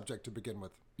subject to begin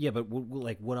with? Yeah, but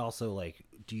what also like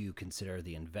do you consider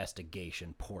the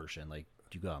investigation portion? Like,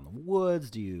 do you go out in the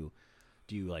woods? Do you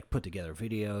like put together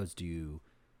videos? Do you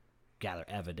gather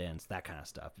evidence? That kind of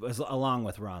stuff. Along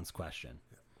with Ron's question.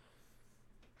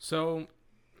 So,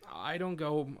 I don't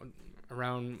go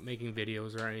around making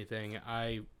videos or anything.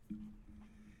 I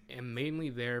am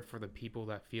mainly there for the people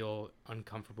that feel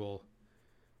uncomfortable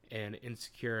and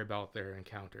insecure about their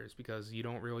encounters, because you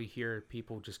don't really hear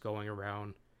people just going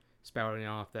around spouting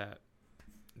off that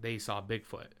they saw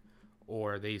Bigfoot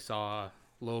or they saw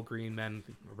little green men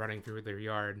running through their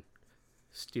yard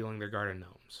stealing their garden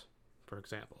gnomes, for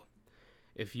example.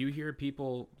 If you hear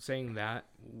people saying that,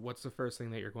 what's the first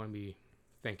thing that you're going to be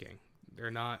thinking? They're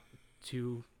not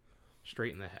too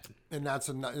straight in the head. And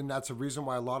that's a reason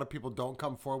why a lot of people don't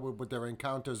come forward with their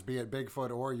encounters, be it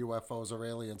Bigfoot or UFOs or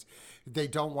aliens. They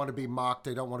don't want to be mocked.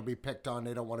 They don't want to be picked on.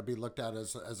 They don't want to be looked at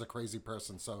as a crazy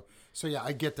person. So yeah,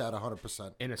 I get that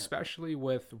 100%. And especially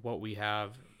with what we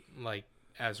have, like,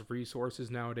 as resources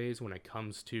nowadays when it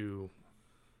comes to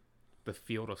the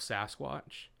field of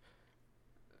Sasquatch,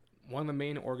 one of the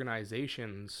main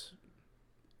organizations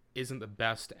isn't the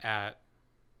best at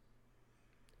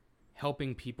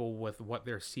helping people with what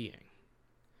they're seeing.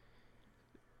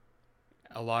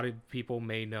 A lot of people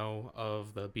may know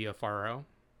of the BFRO.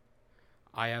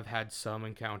 I have had some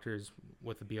encounters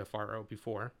with the BFRO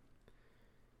before,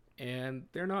 and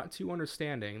they're not too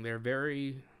understanding. They're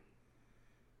very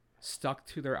stuck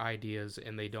to their ideas,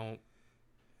 and they don't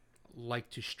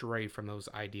like to stray from those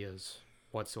ideas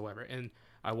whatsoever. And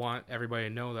I want everybody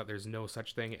to know that there's no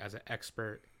such thing as an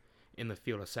expert in the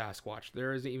field of Sasquatch.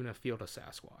 There isn't even a field of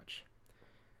Sasquatch.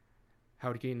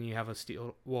 How can you have a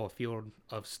field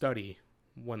of study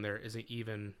when there isn't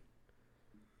even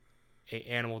an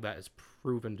animal that is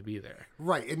proven to be there?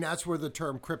 Right, and that's where the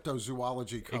term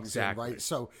cryptozoology comes in, right?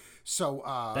 So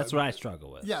that's what I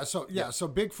struggle with. Yeah, so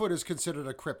Bigfoot is considered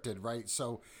a cryptid, right?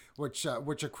 So which a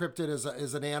cryptid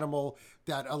is an animal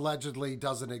that allegedly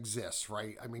doesn't exist,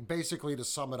 right? I mean, basically, to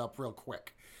sum it up real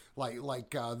quick.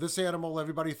 Like this animal,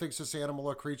 everybody thinks this animal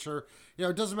or creature.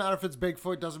 It doesn't matter if it's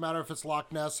Bigfoot, doesn't matter if it's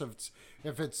Loch Ness,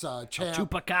 if it's Champ,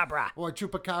 Chupacabra, or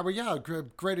Chupacabra. Yeah,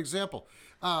 great example.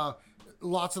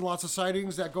 Lots and lots of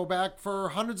sightings that go back for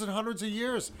hundreds and hundreds of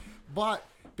years, but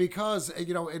because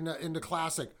in the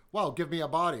classic, well, give me a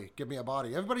body.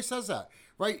 Everybody says that,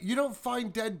 right? You don't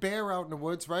find dead bear out in the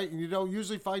woods, right? And you don't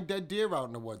usually find dead deer out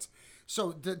in the woods.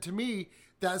 So to me,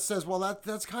 that says, well,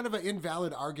 that's kind of an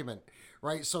invalid argument.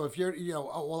 Right, so if you're,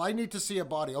 I need to see a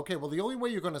body. Okay, well, the only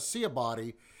way you're going to see a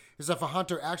body is if a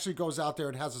hunter actually goes out there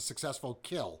and has a successful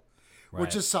kill, right,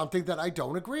 which is something that I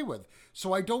don't agree with.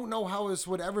 So I don't know how this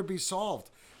would ever be solved.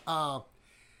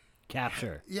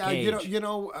 Capture. Yeah, cage.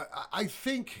 I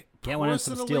think Get one of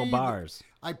some steel bars.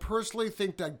 I personally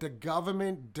think that the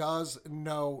government does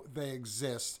know they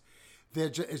exist.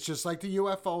 It's just like the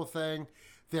UFO thing.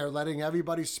 They're letting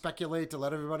everybody speculate, to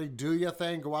let everybody do your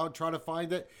thing, go out and try to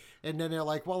find it. And then they're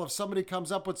like, well, if somebody comes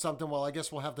up with something, well, I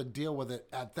guess we'll have to deal with it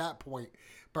at that point.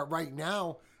 But right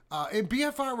now, and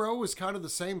BFRO is kind of the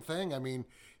same thing. I mean,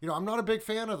 I'm not a big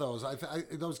fan of those.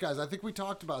 Those guys. I think we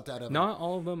talked about that. Evan. Not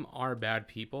all of them are bad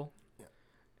people. Yeah.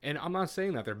 And I'm not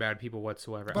saying that they're bad people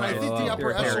whatsoever. But I think the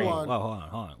upper echelon... Well,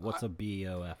 hold on. What's a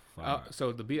BOFRO?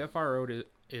 So the BFRO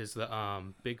is the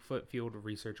Bigfoot Field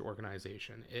Research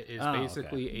Organization. It is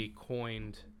basically a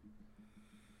coined...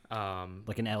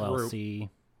 like an LLC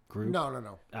group?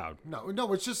 No. Oh.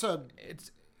 No, it's just a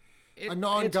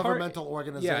non-governmental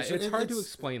organization. Yeah, it's hard to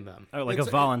explain them. Oh, like a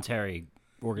voluntary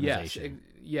organization.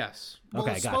 Yes. Well,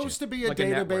 Okay, it's gotcha. supposed to be a Like a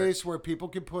network. database where people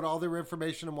can put all their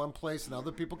information in one place and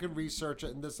other people can research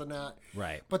it and this and that.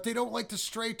 Right. But they don't like to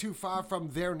stray too far from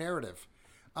their narrative.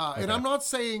 And I'm not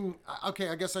saying, okay,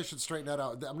 I guess I should straighten that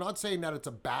out. I'm not saying that it's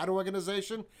a bad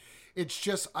organization. It's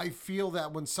just I feel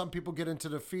that when some people get into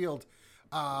the field,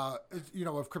 of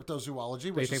cryptozoology,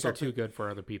 They which think is they're something, too good for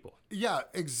other people. yeah,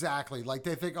 exactly. Like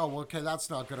they think, oh, well, okay, that's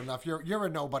not good enough. You're a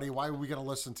nobody. Why are we going to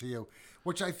listen to you?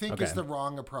 Which I think is Okay. the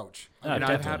wrong approach. And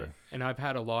definitely. I've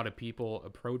had a lot of people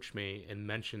approach me and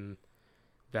mention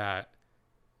that,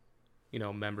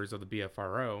 members of the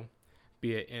BFRO,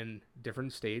 be it in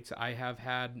different states, I have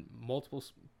had multiple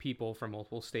people from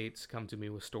multiple states come to me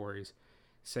with stories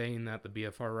saying that the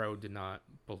BFRO did not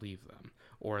believe them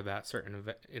or that certain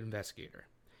investigator,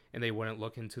 and they wouldn't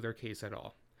look into their case at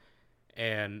all.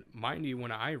 And mind you,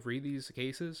 when I read these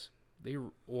cases,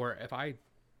 or if I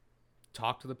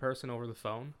talk to the person over the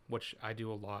phone, which I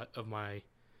do a lot of my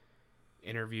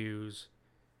interviews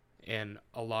and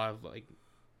a lot of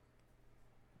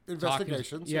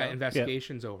Investigations.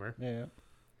 investigations over. Yeah.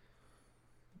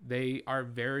 They are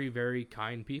very, very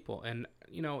kind people. And,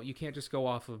 you can't just go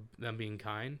off of them being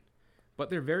kind, but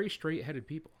they're very straight-headed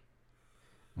people.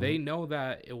 They know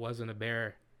that it wasn't a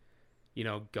bear,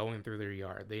 going through their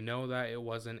yard. They know that it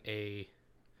wasn't a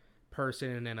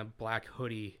person in a black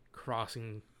hoodie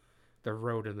crossing the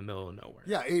road in the middle of nowhere.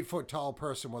 Yeah, 8-foot tall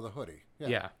person with a hoodie.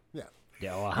 Yeah. Yeah.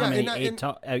 Yeah. Well, how Yeah, many and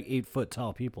 8-foot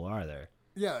tall people are there?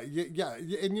 Yeah,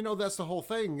 and that's the whole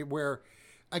thing. Where,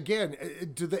 again,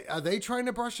 are they trying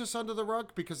to brush us under the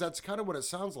rug? Because that's kind of what it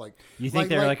sounds like. You think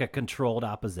they're like a controlled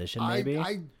opposition, maybe?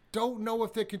 I don't know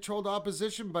if they're controlled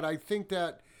opposition, but I think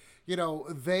that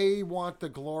they want the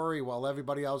glory while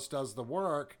everybody else does the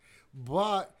work,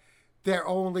 but they're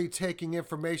only taking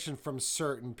information from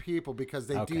certain people because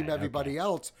they deem everybody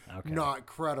else not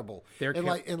credible.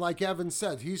 And like Evan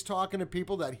said, he's talking to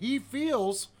people that he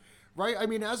feels. Right? I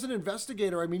mean, as an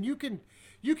investigator, you can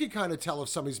kind of tell if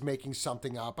somebody's making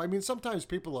something up. I mean, sometimes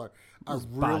people are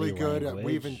really good at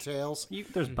weaving tales.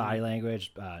 There's body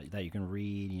language that you can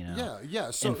read,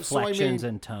 Yeah. inflections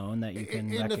and tone that you can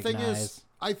recognize. And the thing is,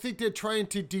 I think they're trying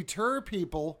to deter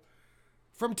people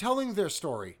from telling their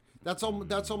story. That's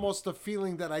almost the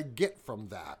feeling that I get from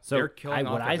that. So they're killing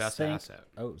off their best asset.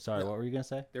 Oh, sorry. What were you going to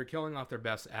say? They're killing off their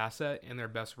best asset and their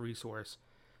best resource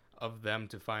of them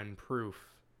to find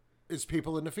proof It's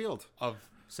people in the field of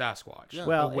Sasquatch. Yeah.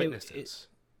 Well, the witnesses.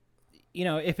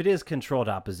 If it is controlled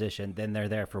opposition, then they're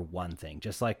there for one thing.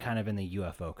 Just like kind of in the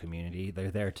UFO community,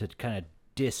 they're there to kind of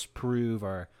disprove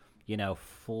or,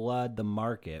 flood the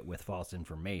market with false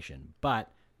information. But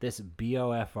this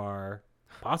BOFR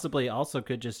possibly also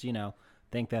could just,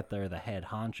 think that they're the head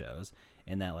honchos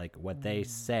and that like what they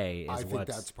say is I think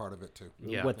that's part of it too.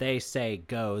 Yeah. what they say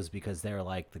goes because they're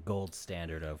like the gold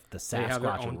standard of the have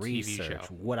their Sasquatch own TV research.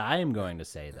 show. What I am going to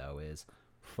say though is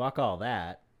fuck all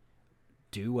that.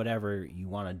 Do whatever you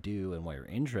want to do and what you're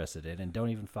interested in, and don't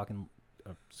even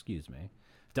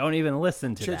don't even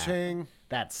listen to Cha-ching.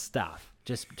 that stuff.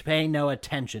 Just pay no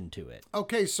attention to it.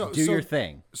 Okay, so Do your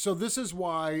thing. So this is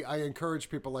why I encourage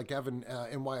people like Evan,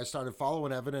 and why I started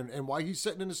following Evan, and why he's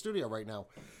sitting in the studio right now.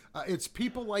 It's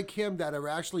people like him that are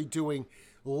actually doing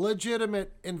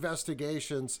legitimate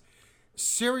investigations,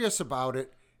 serious about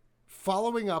it,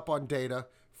 following up on data,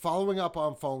 following up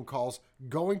on phone calls,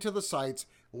 going to the sites,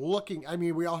 looking. I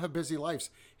mean, we all have busy lives.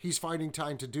 He's finding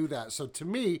time to do that. So to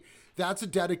me, that's a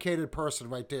dedicated person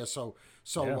right there. So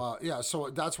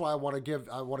that's why I want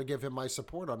to give him my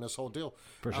support on this whole deal.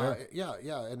 For sure.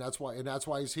 And that's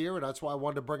why he's here, and that's why I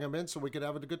wanted to bring him in so we could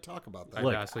have a good talk about that. I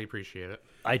Look, vastly appreciate it.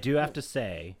 I do have to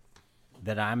say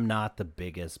that I'm not the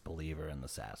biggest believer in the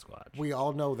Sasquatch. We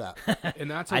all know that.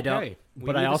 And that's okay. I don't, We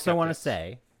but need I the also want to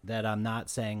skeptics. say that I'm not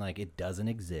saying like it doesn't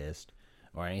exist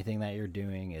or anything that you're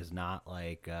doing is not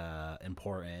like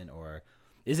important or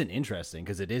isn't interesting,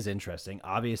 because it is interesting.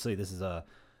 Obviously, this is a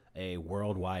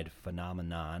worldwide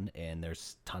phenomenon, and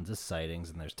there's tons of sightings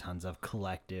and there's tons of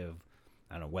collective,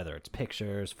 I don't know, whether it's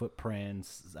pictures,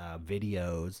 footprints,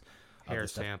 videos, hair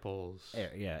samples.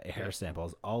 hair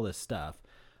samples, all this stuff.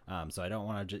 So I don't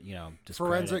want to just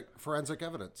forensic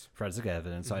evidence. Forensic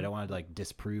evidence. So I don't want to like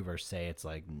disprove or say it's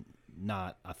like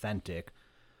not authentic.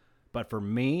 But for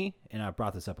me, and I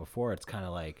brought this up before, it's kind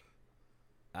of like,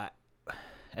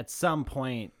 at some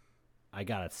point, I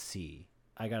gotta see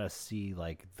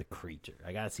like the creature.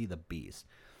 I gotta see the beast.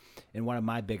 And one of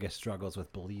my biggest struggles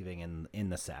with believing in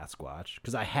the Sasquatch,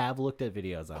 because I have looked at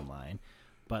videos online,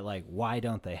 but like, why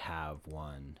don't they have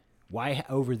one Why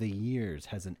over the years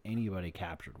hasn't anybody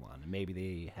captured one? Maybe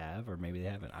they have, or maybe they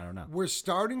haven't. I don't know. We're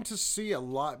starting to see a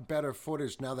lot better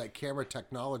footage now that camera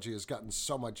technology has gotten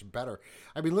so much better.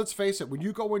 I mean, let's face it, when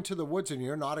you go into the woods and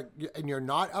you're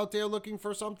not out there looking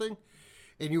for something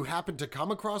and you happen to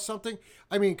come across something,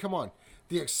 I mean, come on.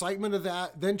 The excitement of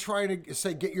that, then trying to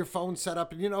say get your phone set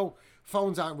up, and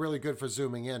phones aren't really good for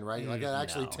zooming in, right? Like it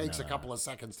actually takes a couple of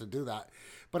seconds to do that.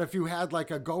 But if you had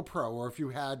like a GoPro, or if you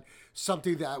had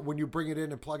something that when you bring it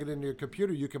in and plug it into your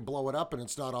computer, you can blow it up and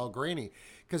it's not all grainy.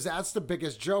 Because that's the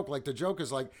biggest joke. Like the joke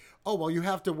is like, oh, well, you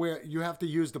have to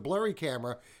use the blurry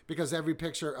camera because every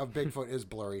picture of Bigfoot is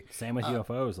blurry. Same with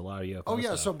UFOs, a lot of UFOs. Oh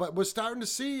yeah, stuff. but we're starting to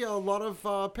see a lot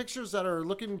of pictures that are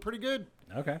looking pretty good.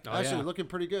 Okay. Actually, looking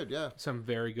pretty good, yeah. Some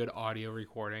very good audio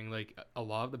recording. Like a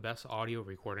lot of the best audio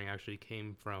recording actually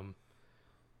came from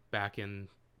back in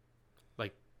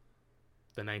like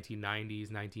the 1990s,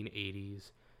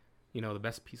 1980s. The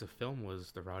best piece of film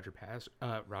was the Roger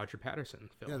Patterson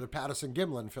film. Yeah, the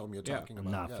Patterson-Gimlin film you're talking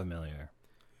about. Not familiar.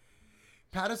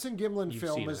 Patterson-Gimlin You've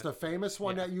film seen is it. the famous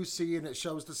one that you see, and it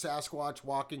shows the Sasquatch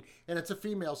walking, and it's a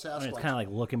female Sasquatch. I mean, it's kind of like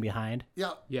looking behind.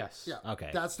 Yeah. Yes. Yeah. Okay.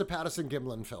 That's the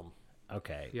Patterson-Gimlin film.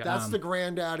 Okay. Yeah. That's the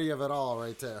granddaddy of it all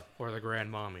right there. Or the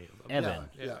grandmommy. Evan.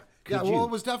 Yeah. Could Well, you- it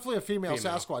was definitely a female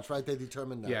Female. Sasquatch, right? They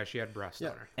determined that. Yeah, she had breasts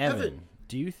on her. Evan,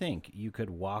 do you think you could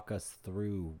walk us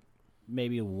through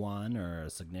maybe one or a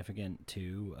significant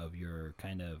two of your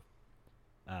kind of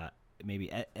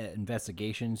maybe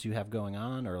investigations you have going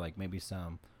on, or like maybe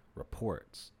some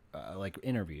reports, like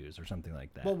interviews or something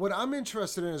like that? Well, what I'm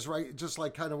interested in is, right, just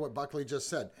like kind of what Buckley just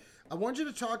said. I want you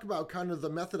to talk about kind of the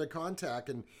method of contact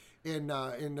and in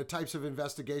the types of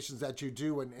investigations that you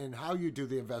do and how you do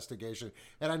the investigation.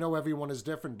 And I know everyone is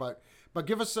different, but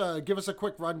give us a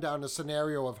quick rundown, a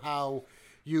scenario of how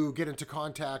you get into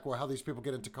contact, or how these people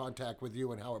get into contact with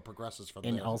you, and how it progresses from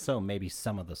and there. also maybe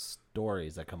some of the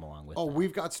stories that come along with Oh, that.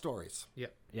 we've got stories.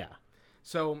 Yep. Yeah.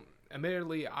 So,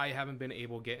 admittedly, I haven't been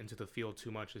able to get into the field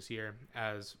too much this year.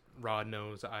 As Rod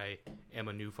knows, I am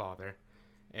a new father,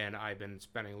 and I've been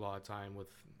spending a lot of time with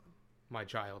my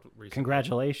child recently.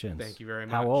 Congratulations. Thank you very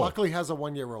much. How old? Buckley has a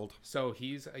 1-year-old. So,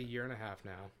 he's a year and a half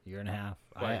now. Year and a half.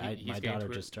 But My he's getting daughter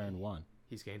to it. just turned 1.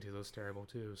 He's getting to those terrible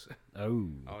twos. Oh.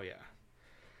 Oh, yeah.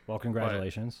 Well,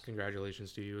 congratulations.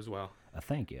 Congratulations to you as well.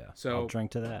 Thank you. So- I'll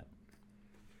drink to that.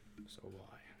 So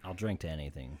why? I'll drink to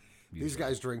anything. These usually.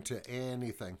 guys drink to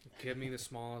anything. Give me the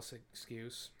smallest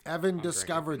excuse. Evan I'm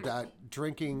discovered that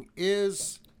drinking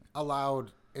is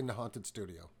allowed in the haunted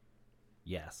studio.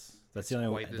 Yes. That's the only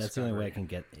way. quite That's the only way I discovery.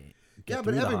 can get Yeah, but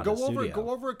through the Evan, haunted go studio.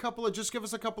 over a couple of, just give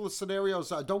us a couple of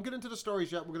scenarios. Don't get into the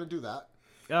stories yet. We're going to do that.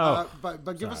 Oh, But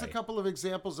give us a sorry. couple of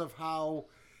examples of how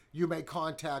you make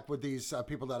contact with these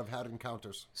people that have had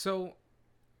encounters. So,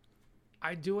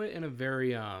 I do it in a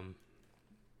very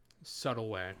subtle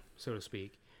way, so to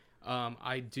speak.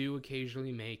 I do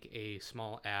occasionally make a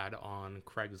small ad on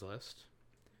Craigslist,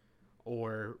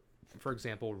 or, for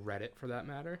example, Reddit for that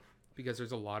matter, because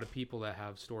there's a lot of people that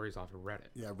have stories off of Reddit.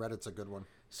 Yeah, Reddit's a good one.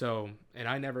 So, and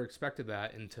I never expected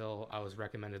that until I was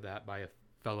recommended that by a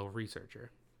fellow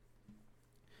researcher.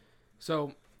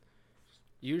 So,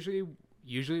 usually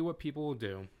what people will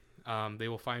do, they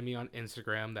will find me on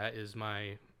Instagram. That is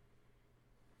my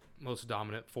most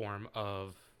dominant form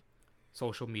of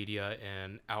social media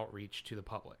and outreach to the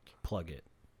public. Plug it.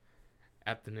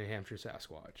 At the New Hampshire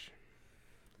Sasquatch.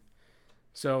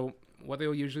 So, what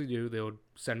they'll usually do, they'll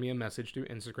send me a message through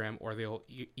Instagram, or they'll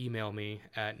email me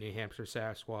at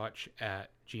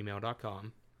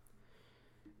newhampshiresasquatch@gmail.com.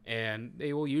 And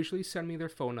they will usually send me their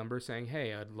phone number saying,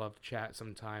 hey, I'd love to chat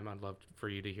sometime. I'd love for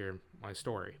you to hear my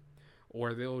story.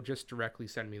 Or they'll just directly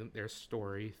send me their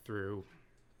story through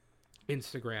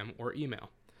Instagram or email.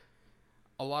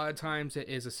 A lot of times it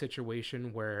is a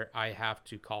situation where I have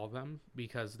to call them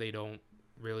because they don't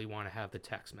really want to have the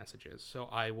text messages. So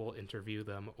I will interview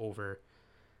them over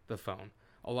the phone.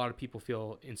 A lot of people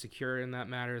feel insecure in that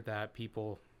matter, that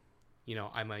people,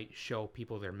 I might show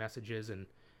people their messages and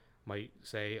might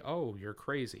say, oh, you're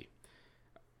crazy.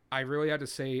 I really had to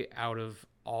say, out of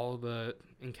all the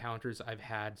encounters I've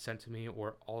had sent to me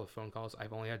or all the phone calls,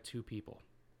 I've only had 2 people.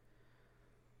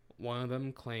 One of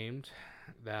them claimed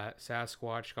that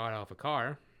Sasquatch got out of a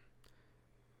car.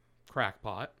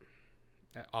 Crackpot,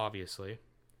 obviously.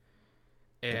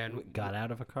 And Got out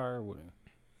of a car?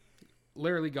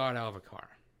 literally got out of a car.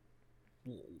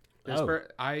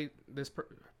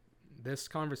 This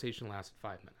conversation lasted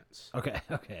 5 minutes.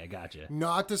 Okay, I gotcha.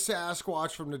 Not the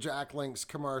Sasquatch from the Jack Link's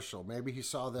commercial. Maybe he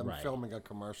saw them Right. filming a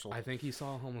commercial. I think he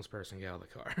saw a homeless person get out of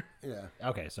the car. Yeah.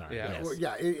 Okay, sorry. Yeah. Yes. Well,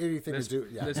 yeah, anything This- to do.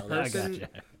 Yeah, this no, I person- gotcha.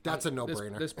 that's a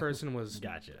no-brainer. This person was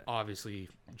Gotcha. obviously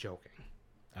joking.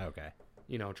 Okay.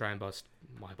 Try and bust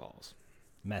my balls.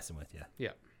 Messing with you.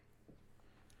 Yeah.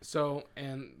 So,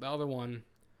 and the other one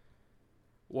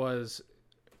was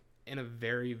in a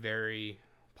very, very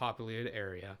populated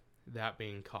area, that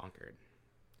being Concord,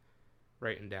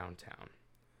 right in downtown.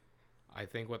 I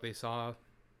think what they saw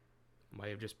might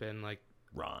have just been like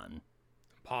Ron.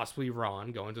 possibly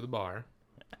Ron going to the bar,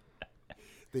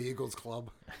 The Eagles Club.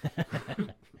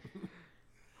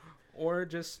 or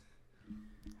just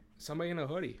somebody in a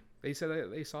hoodie. They said that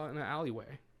they saw it in an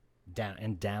alleyway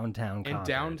In downtown Concord. in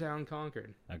downtown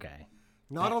Concord. Okay.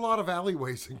 Not a lot of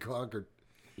alleyways in Concord.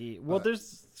 Well,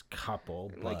 there's a couple,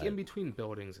 but Like in between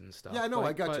buildings and stuff. Yeah, I know. I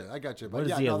Like, got but you. I got you. what But is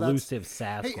yeah, the no, that's- elusive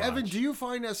Sasquatch? Hey, Evan, do you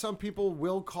find that some people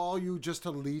will call you just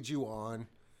to lead you on?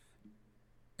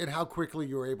 And how quickly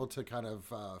you're able to kind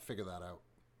of figure that out?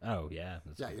 Oh, yeah.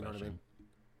 That's a Yeah, good you know what I question. mean?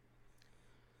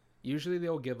 Usually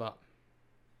they'll give up.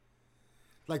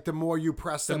 Like the more you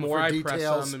press The them more for I details,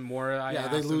 press them and more I yeah,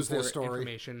 ask they them lose their for story.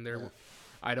 information. Yeah.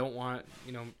 I don't want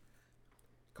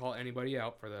call anybody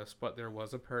out for this, but there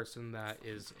was a person that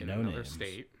is in No another names.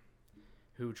 state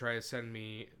who tried to send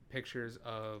me pictures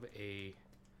of a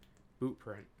boot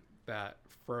print that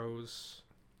froze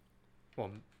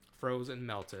and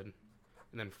melted,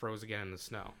 and then froze again in the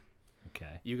snow.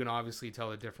 Okay. You can obviously tell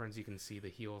the difference. You can see the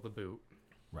heel of the boot,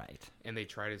 Right. and they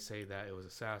try to say that it was a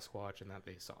Sasquatch and that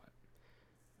they saw it.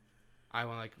 I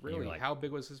went like, you were really? like- How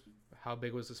big was this? How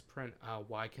big was this print?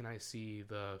 Why can I see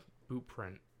the boot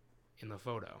print in the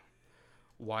photo?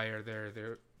 Why are there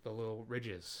the little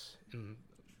ridges in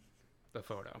the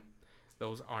photo?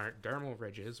 Those aren't dermal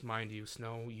ridges, mind you.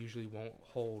 Snow usually won't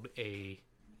hold a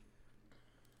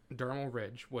dermal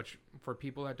ridge, which for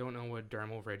people that don't know what a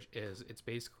dermal ridge is, it's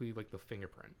basically like the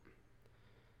fingerprint,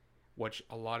 which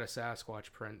a lot of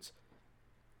Sasquatch prints,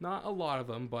 not a lot of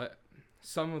them, but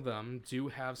some of them do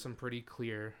have some pretty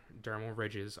clear dermal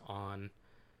ridges on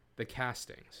the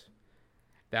castings.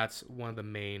 That's one of the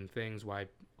main things why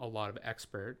a lot of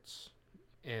experts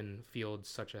in fields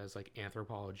such as like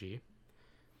anthropology,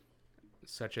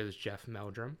 such as Jeff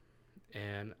Meldrum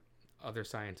and other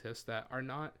scientists that are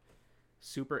not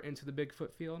super into the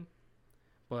Bigfoot field,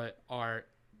 but are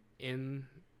in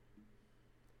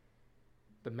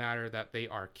the matter that they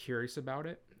are curious about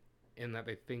it and that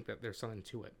they think that there's something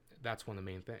to it. That's one of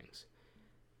the main things.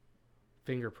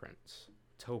 Fingerprints,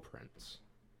 toe prints,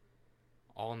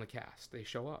 all in the cast. They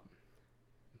show up.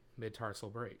 Mid-tarsal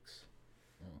breaks.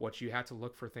 What you have to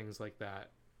look for things like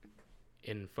that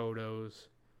in photos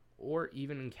or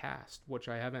even in cast, which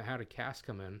I haven't had a cast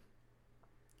come in.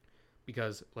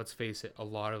 Because, let's face it, a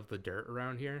lot of the dirt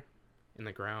around here, in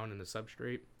the ground and the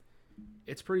substrate,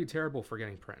 it's pretty terrible for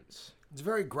getting prints. it's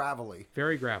very gravelly.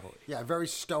 Very gravelly. Yeah, very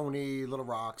stony, little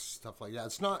rocks, stuff like that.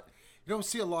 It's not. You don't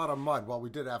see a lot of mud. Well, we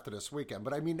did after this weekend,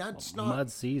 but I mean that's not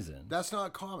Mud season. That's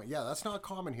not common. Yeah, that's not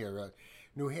common here.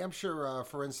 New Hampshire,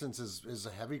 for instance, is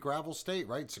a heavy gravel state,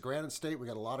 right? It's a granite state. We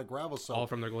got a lot of gravel. So All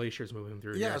from the glaciers moving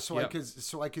through yeah, here. so Yep.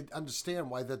 I could understand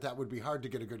why that would be hard to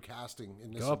get a good casting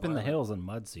in this. Go up in the environment. hills in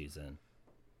mud season.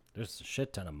 There's a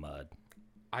shit ton of mud.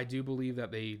 I do believe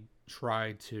that they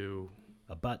try to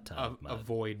A butt ton of mud.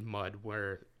 avoid mud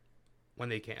when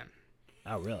they can.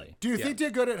 Oh, really? Do you Yeah. think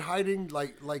they're good at hiding,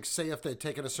 like say if they're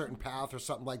taking a certain path or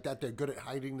something like that, they're good at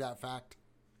hiding that fact?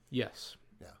 Yes.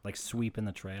 Like sweeping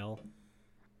the trail?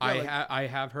 I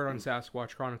have heard on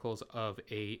Sasquatch Chronicles of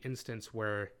a instance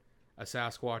where a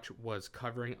Sasquatch was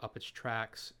covering up its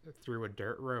tracks through a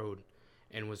dirt road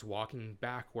and was walking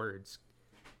backwards,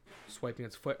 swiping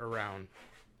its foot around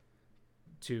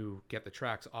to get the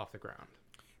tracks off the ground.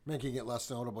 Making it less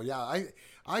notable. Yeah,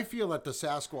 I feel that the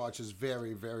Sasquatch is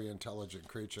very, very intelligent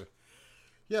creature.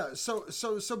 Yeah, so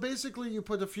basically you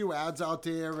put a few ads out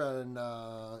there and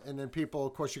then people,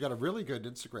 of course, you got a really good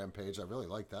Instagram page. I really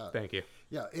like that. Thank you.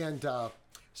 Yeah, and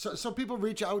so people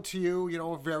reach out to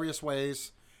you, various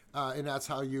ways, and that's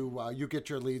how you get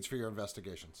your leads for your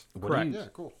investigations. Correct. Yeah,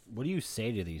 cool. What do you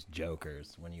say to these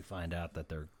jokers when you find out that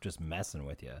they're just messing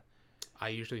with you? I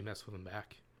usually mess with them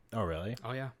back. Oh, really?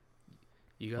 Oh, yeah.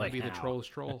 You gotta Like be the how? troll's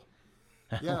troll.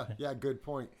 Yeah, good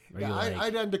point. Are Yeah, you like-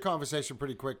 I'd end the conversation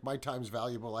pretty quick. My time's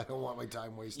valuable. I don't want my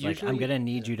time wasted. Like, I'm Usually- going to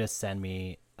need you to send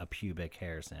me a pubic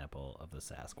hair sample of the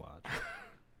Sasquatch.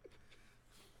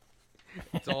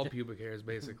 It's all pubic hairs,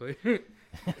 basically.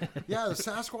 Yeah, the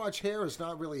Sasquatch hair is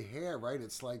not really hair, right?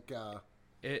 It's like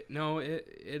It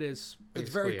is. it's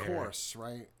very basically hair. coarse,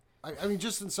 right? I mean,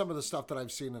 just in some of the stuff that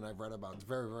I've seen and I've read about, it's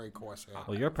very, very coarse hair.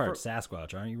 Well, you're part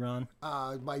Sasquatch, aren't you, Ron?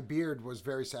 My beard was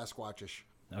very Sasquatchish.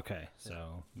 Okay,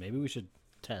 so maybe we should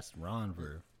test Ron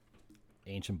for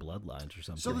ancient bloodlines or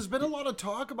something. So there's been a lot of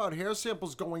talk about hair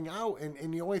samples going out,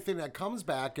 and the only thing that comes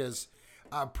back is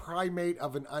a primate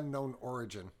of an unknown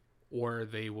origin. Or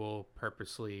they will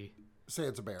purposely Say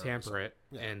it's a bear. tamper it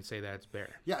and say that it's bear.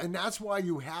 Yeah, and that's why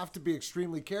you have to be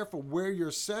extremely careful where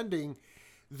you're sending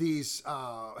these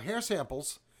hair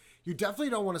samples. You definitely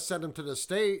don't want to send them to the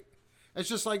state. It's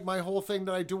just like my whole thing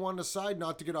that I do on the side,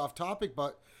 not to get off topic,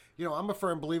 but I'm a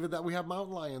firm believer that we have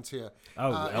mountain lions here.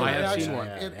 I have seen one.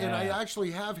 And I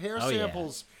actually have hair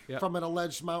samples from an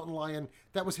alleged mountain lion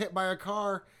that was hit by a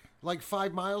car like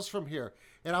 5 miles from here.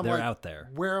 And I'm They're like, out there.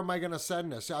 Where am I going to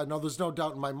send this? I know there's no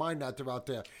doubt in my mind that they're out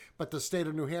there. But the state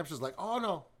of New Hampshire is like, oh,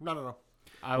 no.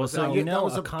 I was so out- that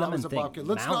was a a common that was a thing. bucket.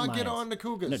 Let's Mountain not get lions. on the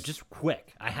cougars. No, just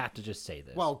quick. I have to just say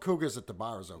this. Well, cougars at the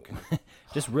bar is okay.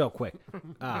 Just real quick.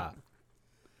 A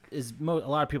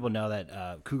lot of people know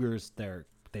that cougars,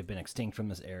 they've been extinct from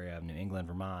this area of New England,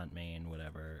 Vermont, Maine,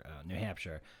 whatever, New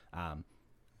Hampshire.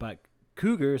 But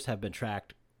cougars have been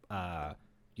tracked,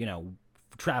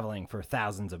 traveling for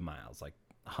thousands of miles, like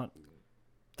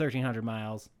 1,300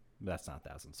 miles. That's not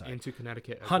thousands, sorry. into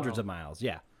Connecticut. As Hundreds well. of miles,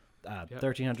 yeah.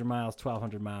 1,300 miles,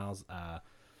 1,200 miles.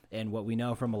 And what we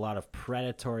know from a lot of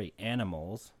predatory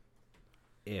animals,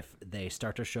 if they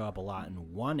start to show up a lot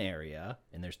in one area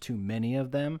and there's too many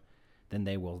of them, then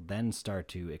they will then start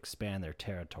to expand their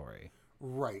territory.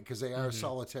 Right, because they are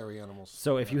solitary animals.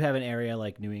 So if you have an area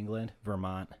like New England,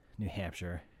 Vermont, New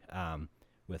Hampshire,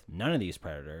 with none of these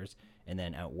predators, and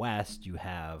then out west you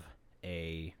have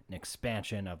an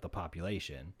expansion of the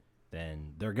population,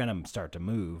 then they're going to start to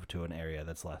move to an area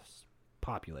that's less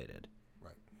populated.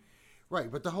 Right,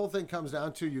 but the whole thing comes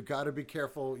down to you got to be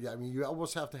careful. Yeah, I mean, you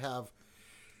almost have to have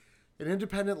an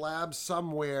independent lab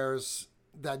somewheres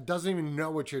that doesn't even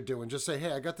know what you're doing. Just say,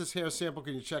 hey, I got this hair sample.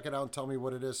 Can you check it out and tell me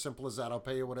what it is? Simple as that. I'll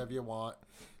pay you whatever you want.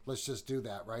 Let's just do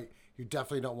that, right? You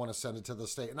definitely don't want to send it to the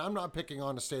state. And I'm not picking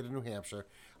on the state of New Hampshire.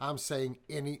 I'm saying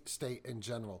any state in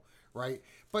general, right?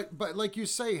 But like you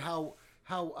say, how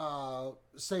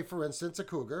say, for instance, a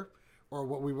cougar, or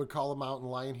what we would call a mountain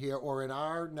lion here, or in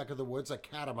our neck of the woods, a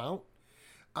catamount,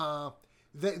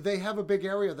 they have a big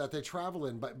area that they travel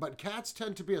in, but cats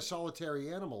tend to be a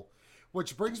solitary animal,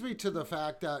 which brings me to the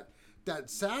fact that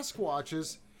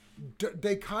Sasquatches,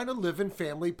 they kind of live in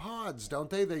family pods, don't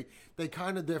they? They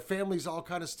kind of, their families all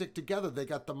kind of stick together. They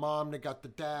got the mom, they got the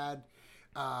dad,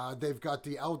 they've got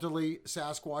the elderly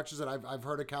Sasquatches, and I've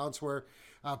heard accounts where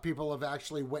people have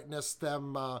actually witnessed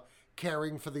them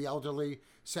caring for the elderly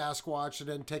Sasquatch and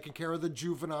then taking care of the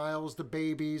juveniles, the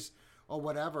babies, or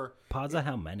whatever. Pods of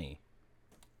how many?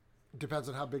 Depends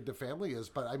on how big the family is,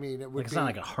 but I mean, it would It's be not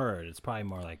like a herd. It's probably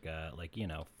more like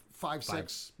 5,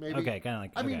 6, maybe. Okay, kind of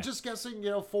like. I mean, okay. just guessing,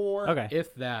 4. Okay.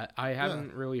 If that, I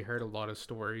haven't really heard a lot of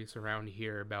stories around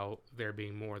here about there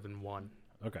being more than one.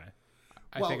 Okay.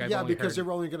 I think I've yeah, only because heard,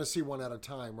 you're only going to see one at a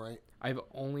time, right? I've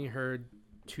only heard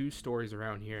 2 stories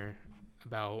around here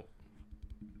about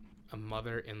a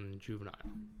mother and juvenile.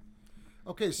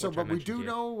 Okay, so Which I but we mentioned do to you.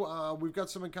 know we've got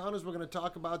some encounters we're going to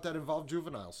talk about that involve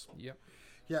juveniles. Yep.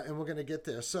 Yeah, and we're going to get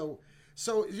there. So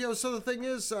the thing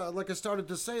is, like I started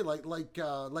to say,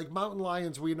 like mountain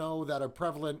lions, we know that are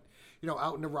prevalent,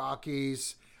 out in the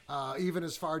Rockies, even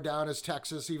as far down as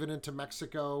Texas, even into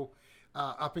Mexico,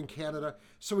 up in Canada.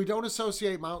 So we don't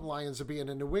associate mountain lions as being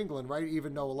in New England, right?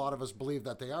 Even though a lot of us believe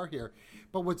that they are here.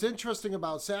 But what's interesting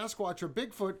about Sasquatch or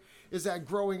Bigfoot is that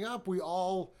growing up, we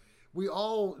all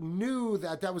knew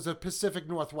that was a Pacific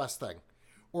Northwest thing.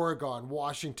 Oregon,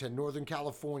 Washington, Northern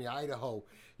California, Idaho,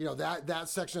 that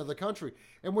section of the country.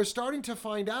 And we're starting to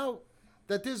find out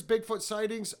that there's Bigfoot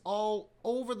sightings all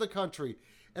over the country.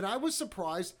 And I was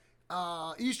surprised.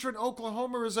 Eastern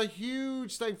Oklahoma is a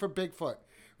huge thing for Bigfoot,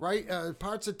 right?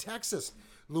 Parts of Texas,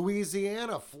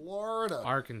 Louisiana, Florida,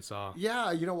 Arkansas.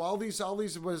 yeah, all these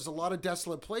was a lot of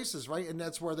desolate places, right? And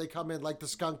that's where they come in, like the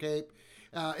skunk ape.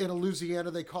 In Louisiana,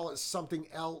 they call it something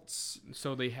else.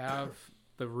 So they have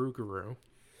the rougarou.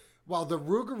 Well, the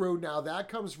rougarou, now that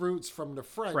comes roots from the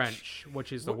French.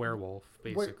 Which is the werewolf,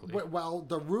 basically. Well,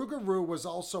 the rougarou was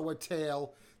also a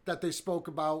tale that they spoke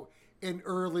about in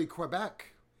early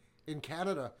Quebec, in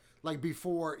Canada, like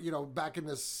before, back in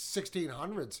the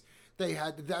 1600s. They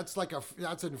had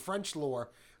that's in French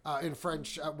lore. In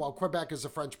French, Quebec is a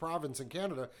French province in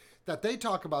Canada. that they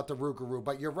talk about the rougarou,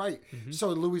 but you're right. Mm-hmm. So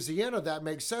Louisiana, that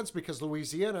makes sense because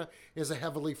Louisiana is a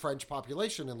heavily French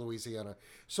population in Louisiana.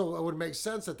 So it would make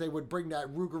sense that they would bring that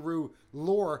rougarou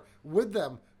lore with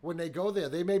them when they go there.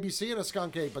 They may be seeing a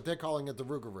skunk ape, but they're calling it the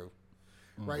rougarou.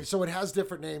 Right, so it has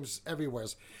different names everywhere.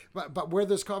 But where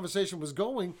this conversation was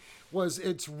going was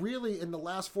it's really in the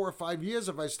last 4 or 5 years,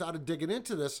 if I started digging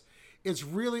into this, it's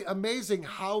really amazing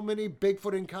how many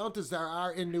Bigfoot encounters there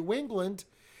are in New England,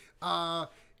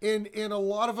 in a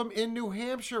lot of them in New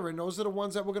Hampshire, and those are the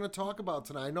ones that we're going to talk about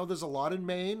tonight. I know there's a lot in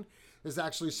Maine. There's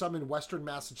actually some in Western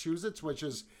Massachusetts, which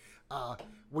is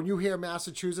when you hear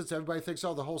Massachusetts, everybody thinks,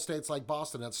 oh, the whole state's like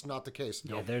Boston. That's not the case.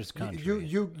 Yeah, there's country.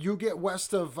 You get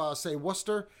west of say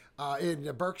Worcester, in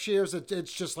the Berkshires,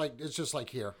 it's just like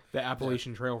here. The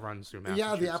Appalachian Trail runs through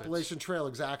Massachusetts. Yeah, the Appalachian Trail,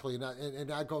 exactly, and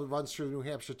that runs through New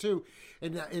Hampshire too.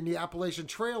 And the Appalachian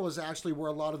Trail is actually where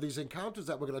a lot of these encounters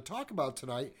that we're going to talk about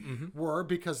tonight were,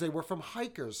 because they were from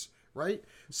hikers, right?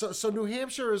 So New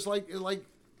Hampshire is like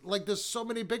there's so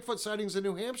many Bigfoot sightings in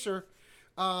New Hampshire.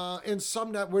 And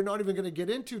some that we're not even going to get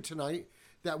into tonight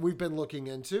that we've been looking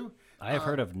into. I have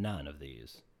heard of none of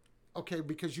these. Okay,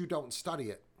 because you don't study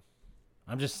it.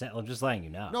 I'm just letting you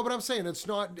know. No, but I'm saying it's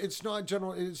not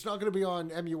general. It's not going to be on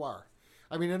MUR.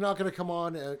 I mean, they're not going to come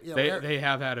on. They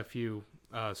have had a few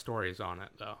stories on it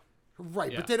though.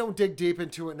 Right, Yeah. but they don't dig deep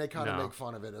into it, and they kind of No. make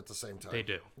fun of it at the same time. They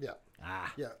do. Yeah.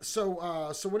 Ah, Yeah. So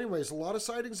anyways, a lot of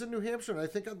sightings in New Hampshire, and I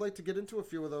think I'd like to get into a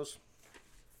few of those.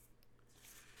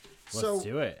 let's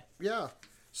do it. Yeah.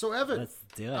 So Evan, Let's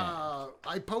do it.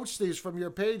 I poached these from your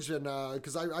page, and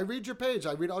because I read your page,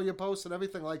 I read all your posts and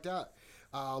everything like that.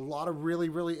 A lot of really,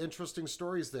 really interesting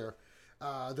stories there.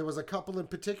 There was a couple in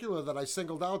particular that I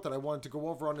singled out that I wanted to go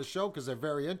over on the show because they're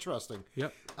very interesting.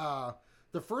 Yep.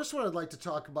 The first one I'd like to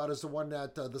talk about is the one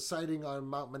that the sighting on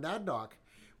Mount Monadnock,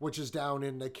 which is down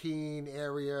in the Keene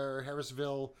area,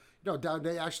 Harrisville. Down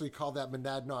they actually call that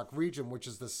Monadnock region, which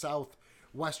is the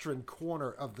southwestern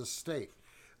corner of the state.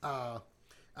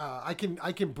 I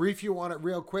can brief you on it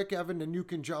real quick, Evan, and you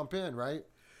can jump in, right?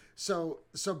 So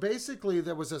basically,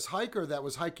 there was this hiker that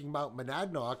was hiking Mount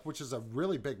Monadnock, which is a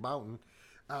really big mountain.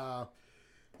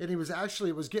 And it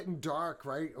was getting dark,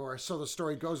 right? Or so the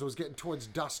story goes. It was getting towards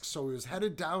dusk, so he was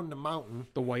headed down the mountain.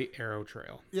 The White Arrow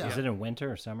Trail. Yeah. Is it in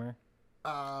winter or summer?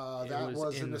 That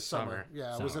was in the summer.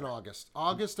 Yeah, it was in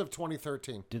August of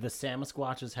 2013. Do the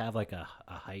Sasquatches have like a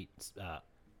height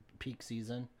peak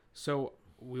season? So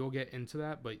we will get into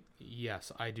that, but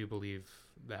yes, I do believe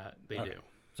that they do.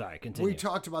 Sorry, continue. We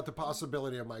talked about the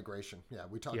possibility of migration. Yeah,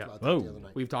 we talked about that Oh. the other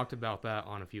night. We've talked about that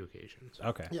on a few occasions.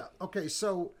 Okay. Yeah. Okay.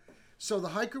 So the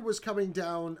hiker was coming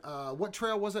down. What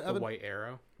trail was it, The Evan? White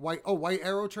Arrow. White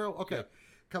Arrow Trail. Okay. Yeah.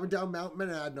 Coming down Mount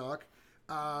Monadnock.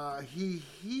 He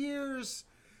hears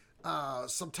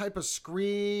some type of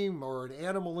scream or an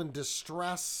animal in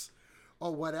distress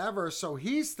or whatever. So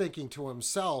he's thinking to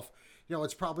himself,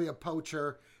 it's probably a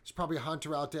poacher. It's probably a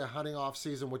hunter out there hunting off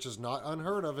season, which is not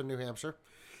unheard of in New Hampshire.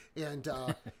 And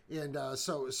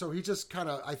so he just kind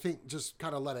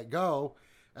of let it go.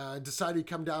 Decided he'd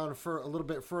come down for a little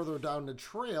bit further down the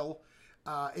trail,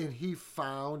 and he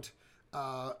found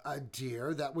a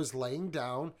deer that was laying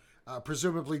down,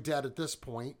 presumably dead at this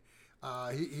point.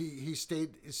 He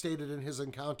stated in his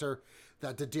encounter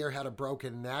that the deer had a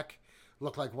broken neck,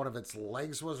 looked like one of its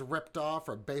legs was ripped off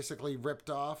or basically ripped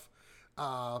off.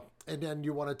 And then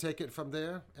you want to take it from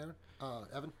there,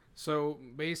 Evan? So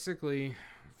basically,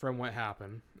 from what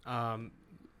happened,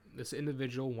 this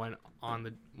individual went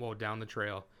down the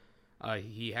trail.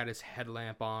 He had his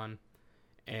headlamp on,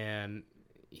 and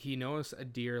he noticed a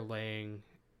deer laying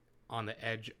on the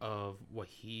edge of what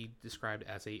he described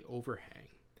as a overhang.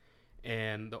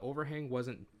 And the overhang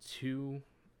wasn't too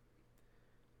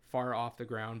far off the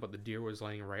ground, but the deer was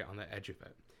laying right on the edge of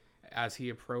it. As he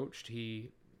approached,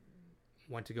 he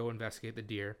went to go investigate the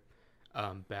deer.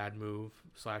 Bad move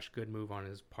 / good move on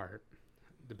his part,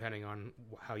 depending on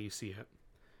how you see it.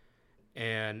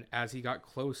 And as he got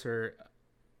closer,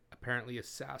 apparently a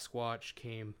Sasquatch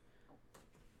came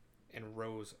and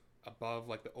rose above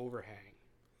like the overhang.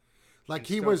 Like And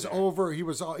he stood was there. over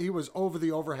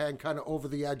the overhang, kind of over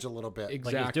the edge a little bit.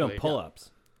 Exactly. Like he's doing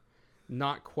pull-ups.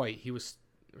 Not quite. He was.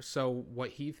 So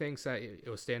what he thinks that it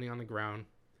was standing on the ground.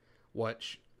 What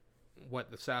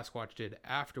the Sasquatch did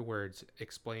afterwards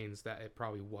explains that it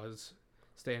probably was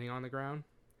standing on the ground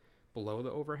below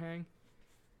the overhang.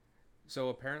 So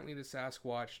apparently the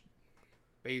Sasquatch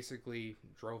basically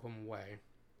drove him away.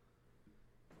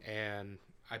 And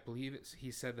I believe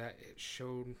he said that it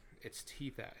showed its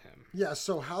teeth at him. Yeah,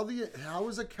 so how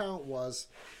his account was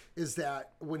is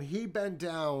that when he bent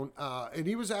down, and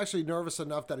he was actually nervous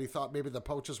enough that he thought maybe the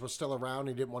poachers were still around.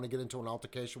 He didn't want to get into an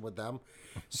altercation with them,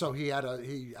 so he had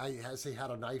he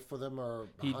had a knife with him, or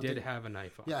He did have a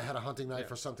knife on. yeah, had a hunting knife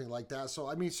or something like that. So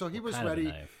I mean, so he was kind of ready,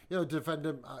 knife? to defend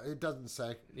him. It doesn't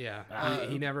say. Yeah,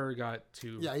 he never got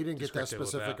too. Yeah, he didn't get that descriptive with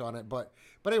specific that. on it, but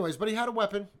anyways, but he had a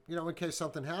weapon, in case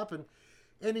something happened,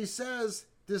 and he says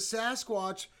this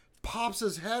Sasquatch pops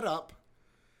his head up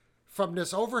from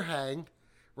this overhang.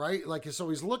 Right, like so,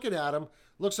 he's looking at him,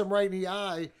 looks him right in the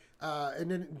eye, and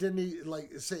then didn't he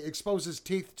expose his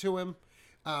teeth to him,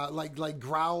 like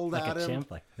growled Like at a him.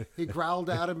 chimp, like- He growled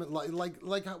at him,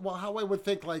 like how I would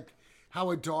think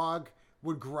how a dog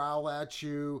would growl at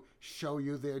you, show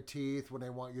you their teeth when they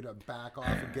want you to back off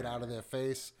and get out of their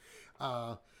face.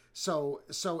 So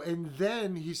and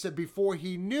then he said before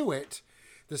he knew it,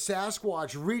 the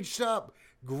Sasquatch reached up,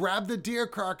 grabbed the deer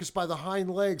carcass by the hind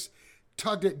legs,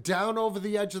 tugged it down over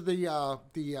the edge of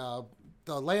the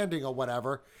landing or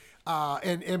whatever,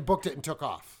 and booked it and took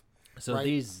off. So Right.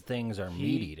 these things are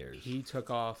meat eaters. He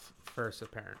took off first,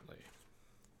 apparently.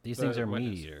 These things the are meat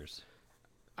witness. eaters.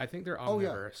 I think they're Oh yeah,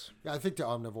 omnivorous. yeah. I think they're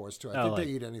omnivores too. I Oh, think like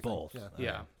they eat anything. both. Yeah.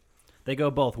 Yeah, They go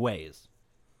both ways.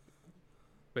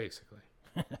 basically.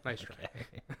 Nice try.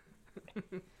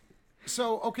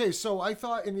 So I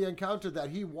thought in the encounter that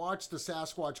he watched the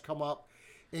Sasquatch come up,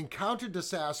 encountered the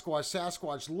Sasquatch.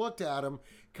 Sasquatch looked at him,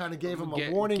 kind of gave him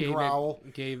a warning growl.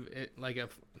 Gave it like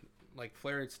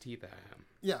flared its teeth at him.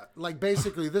 Yeah, like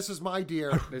basically, this is my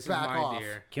deer. This back is my off.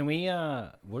 deer. Can we?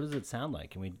 What does it sound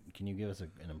like? Can you give us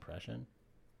an impression?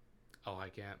 Oh, I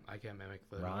can't mimic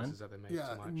the Ron? noises that they make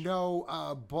Yeah, so much.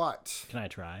 no, but Can I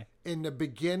try? in the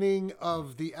beginning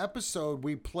of the episode,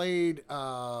 we played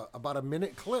about a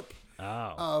minute clip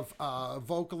Oh, of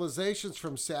vocalizations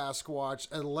from Sasquatch,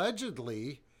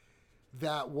 allegedly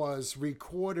that was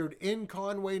recorded in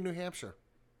Conway, New Hampshire.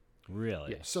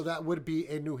 really? Yes. So that would be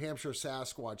a New Hampshire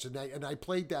Sasquatch, and I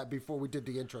played that before we did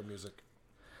the intro music.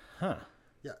 Huh.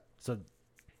 Yeah. So,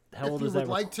 how If old you is would that?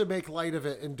 like to make light of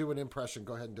it and do an impression,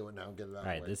 go ahead and do it now and get it out All of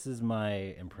right, the way. this is my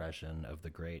impression of the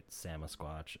great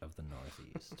Sasquatch of the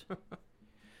Northeast.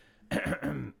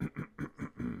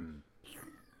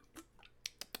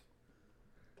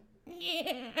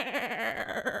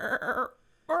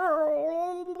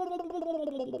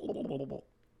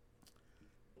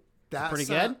 That pretty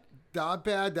sound- good? Not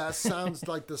bad. That sounds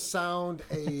like the sound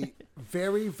a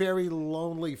very, very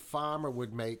lonely farmer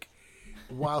would make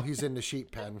while he's in the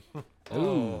sheep pen.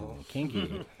 Ooh,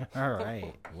 kinky. All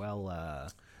right. Well,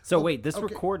 so wait, this okay.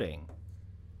 recording.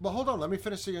 Well, hold on. Let me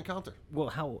finish the encounter. Well,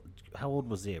 how old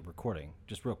was the recording?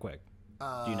 Just real quick.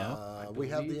 Do you know? We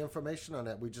have the information on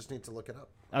that. We just need to look it up.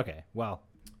 Okay. Well,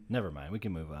 never mind. We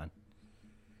can move on.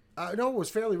 No, it was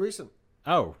fairly recent.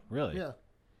 Oh, really? Yeah.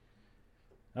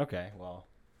 Okay. Well,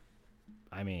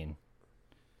 I mean,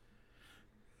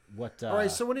 what? All right.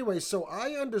 So anyway, so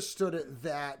I understood it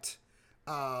that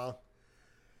It was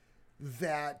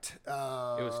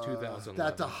 2011.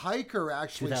 that the hiker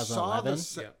actually saw 2011?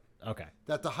 the Yep. Okay.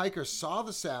 that the hiker saw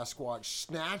the Sasquatch,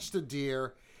 snatched the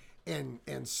deer, and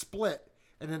split,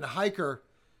 and then the hiker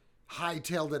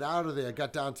hightailed it out of there,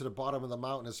 got down to the bottom of the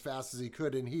mountain as fast as he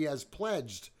could, and he has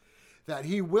pledged that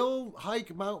he will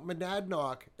hike Mount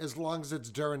Monadnock as long as it's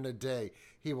during the day.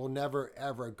 He will never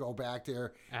ever go back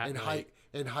there At and night.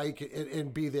 hike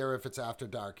and be there if it's after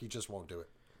dark. He just won't do it.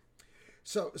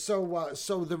 So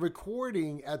the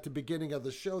recording at the beginning of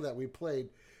the show that we played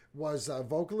was a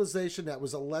vocalization that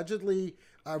was allegedly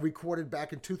recorded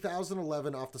back in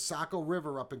 2011 off the Saco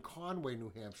River up in Conway,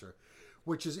 New Hampshire,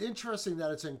 which is interesting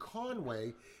that it's in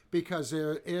Conway because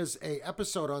there is a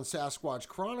episode on Sasquatch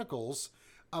Chronicles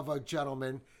of a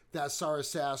gentleman that saw a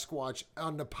Sasquatch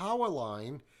on the power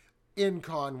line in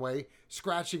Conway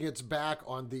scratching its back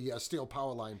on the steel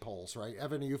power line poles, right?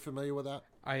 Evan, are you familiar with that?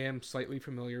 I am slightly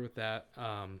familiar with that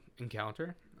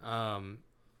encounter.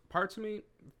 Parts of me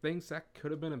thinks that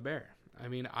could have been a bear. I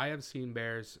mean, I have seen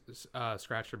bears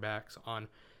scratch their backs on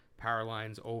power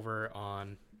lines over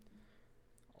on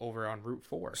Route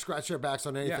 4. Scratch their backs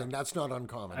on anything. Yeah. That's not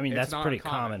uncommon. I mean, It's that's not pretty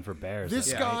common. common for bears.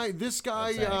 This I think.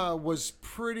 guy was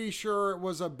pretty sure it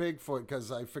was a Bigfoot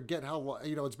because I forget how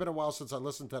it's been a while since I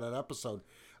listened to that episode.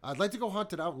 I'd like to go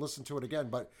hunt it out and listen to it again,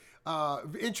 but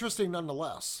interesting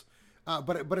nonetheless.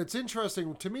 But it's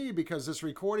interesting to me because this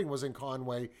recording was in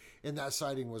Conway and that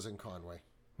sighting was in Conway.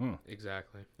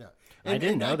 Exactly. Yeah, I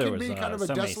didn't know that there can was be kind of a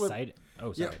so many desolate. sight.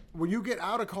 Oh, Yeah, sorry. when you get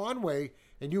out of Conway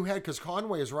and because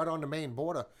Conway is right on the Maine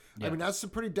border. I Yeah. mean, that's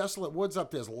some pretty desolate woods up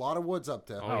there. There's a lot of woods up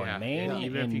there. Oh, yeah. Maine And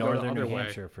even and if you go the northern New other way,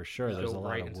 Hampshire for sure. You There's go a lot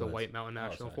right of into woods. the White Mountain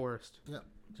National sorry. Forest. Yeah.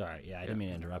 Sorry, yeah, I didn't mean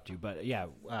to interrupt you, but yeah,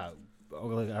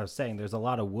 like I was saying, there's a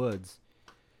lot of woods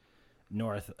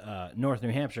north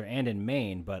New Hampshire and in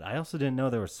Maine, but I also didn't know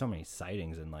there were so many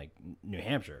sightings in like New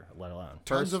Hampshire, let alone.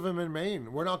 Tons of them in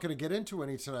Maine. We're not going to get into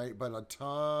any tonight, but a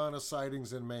ton of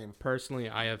sightings in Maine. Personally,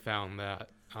 I have found that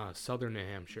southern New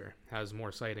Hampshire has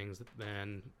more sightings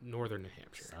than northern New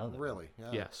Hampshire. Southern. Really?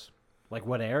 Yeah. Yes. Like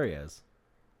what areas?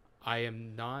 I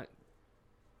am not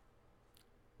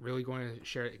really going to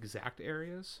share exact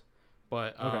areas,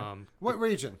 but What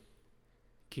region?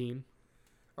 Keene.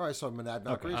 All right, so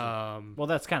Monadnock region. Well,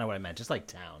 that's kind of what I meant, just like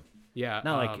town. Yeah.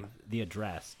 Not like the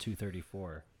address,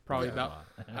 234. probably Yeah.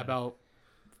 about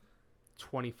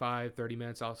 25, 30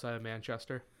 minutes outside of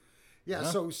Manchester. Yeah,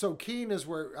 so Keene is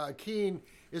where Keene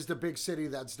is the big city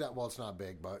that's down. Well, it's not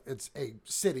big, but it's a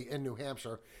city in New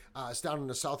Hampshire. It's down in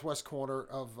the southwest corner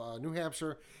of New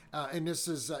Hampshire, and this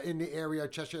is in the area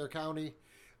of Cheshire County.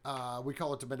 We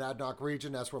call it the Monadnock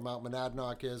region. That's where Mount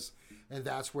Monadnock is, and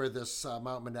that's where this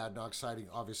Mount Monadnock sighting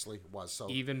obviously was. So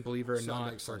Even, believe it or so that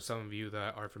not, makes for sense. some of you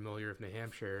that are familiar with New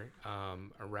Hampshire,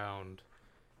 around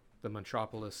the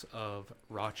metropolis of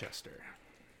Rochester.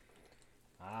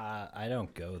 I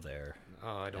don't go there.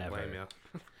 Oh, I don't blame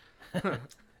Ever.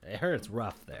 you. I heard it's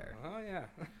rough there. Oh yeah.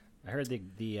 I heard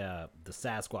the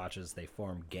Sasquatches, they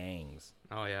form gangs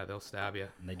Oh yeah, they'll stab you.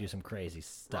 and they do some crazy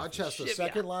stuff. Rochester, Shit,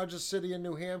 second largest city in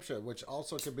New Hampshire, which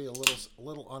also could be a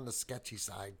little on the sketchy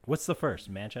side. What's the first?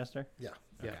 Manchester? Yeah.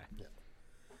 Yeah.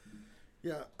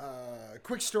 Yeah.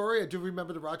 Quick story. I do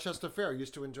remember the Rochester Fair. I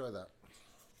used to enjoy that.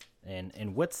 And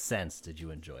in what sense did you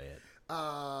enjoy it?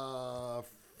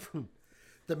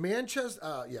 The Manchester,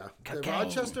 the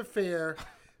Rochester Fair,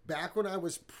 back when I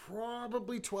was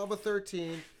probably 12 or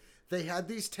 13, they had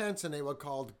these tents and they were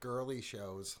called girly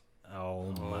shows.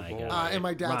 Oh my boy. god! And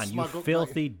my dad Ron, you smuggled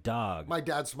filthy dog. My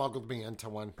dad smuggled me into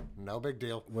one. No big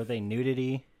deal. Were they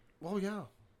nudity? Oh yeah.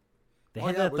 They Oh,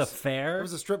 had yeah, that it at the was- fair. It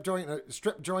was a strip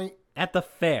joint At the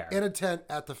fair. in a tent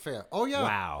at the fair. Oh yeah.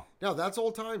 Wow. No, that's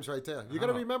old times right there. You got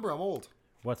to remember, I'm old.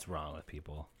 What's wrong with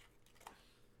people?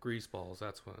 Grease balls.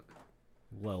 That's what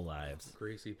Low lives.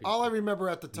 greasy people. All I remember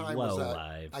at the time was Low that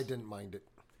lives. I didn't mind it.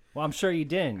 Well, I'm sure you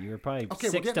didn't. You were probably Okay,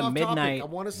 we're 6 getting to off midnight, topic. I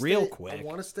want to real stay, quick. I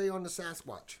want to stay on the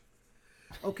Sasquatch.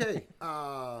 Okay,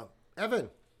 Evan.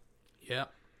 Yeah.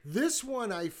 This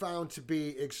one I found to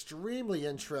be extremely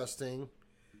interesting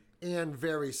and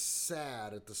very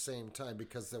sad at the same time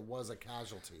because there was a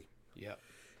casualty. Yep.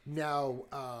 Now,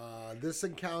 this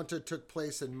encounter took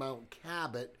place in Mount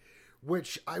Cabot,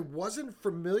 which I wasn't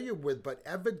familiar with, but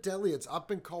evidently it's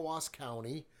up in Coos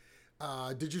County.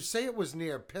 Did you say it was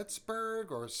near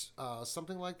Pittsburgh or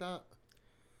something like that?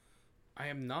 I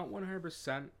am not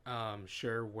 100%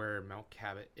 sure where Mount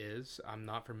Cabot is. I'm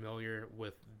not familiar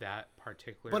with that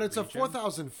particular But it's region. a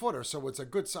 4,000 footer, so it's a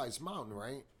good-sized mountain,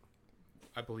 right?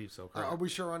 I believe so, Are correct. we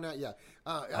sure on that? Yeah.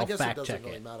 I I'll guess it fact doesn't check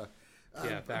really it. matter.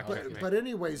 Yeah, fact check me. But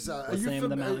anyways, are What's you the name of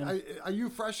the mountain? are you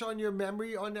fresh on your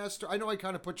memory on that story? I know I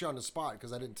kind of put you on the spot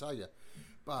because I didn't tell you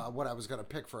what I was going to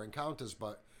pick for encounters,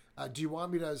 but do you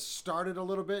want me to start it a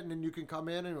little bit and then you can come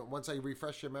in and once I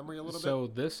refresh your memory a little bit? So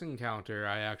this encounter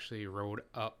I actually wrote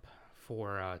up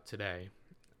for today.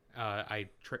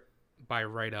 By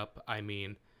write up, I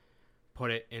mean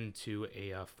put it into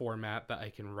a format that I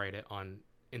can write it on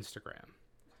Instagram.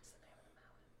 What's the name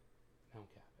of the Mount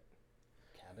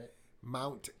Cabot. Cabot?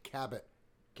 Mount Cabot.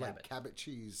 Like Cabot. Cabot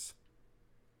cheese.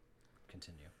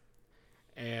 Continue.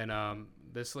 And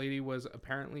this lady was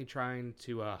apparently trying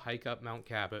to hike up Mount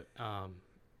Cabot. I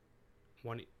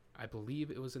believe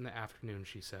it was in the afternoon,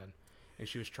 she said. And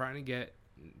she was trying to get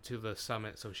to the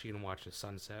summit so she can watch the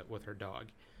sunset with her dog.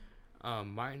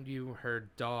 Mind you, her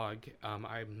dog,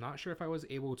 I'm not sure if I was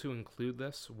able to include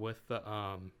this with the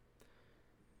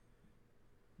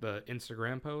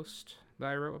Instagram post that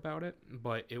I wrote about it,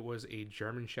 but it was a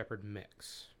German Shepherd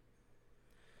mix.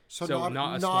 So, So not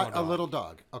not a small a dog. little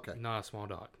dog. Okay. Not a small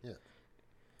dog. Yeah.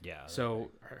 Yeah.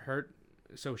 So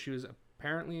so she was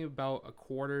apparently about a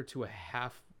quarter to a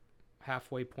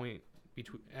halfway point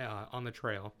between on the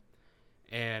trail,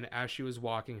 and as she was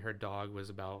walking, her dog was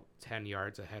about 10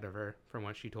 yards ahead of her, from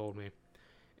what she told me,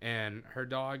 and her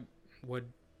dog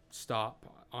would stop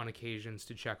on occasions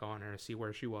to check on her, see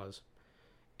where she was,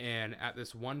 and at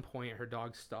this one point, her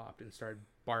dog stopped and started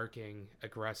barking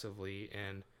aggressively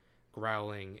and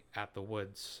growling at the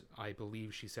woods. I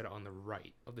believe she said on the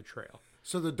right of the trail.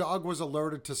 So the dog was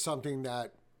alerted to something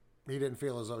that he didn't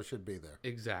feel as though should be there.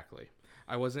 Exactly.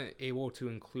 I wasn't able to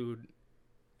include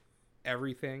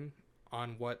everything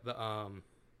on what the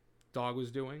dog was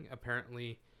doing.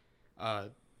 Apparently,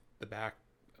 the back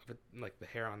of it, like the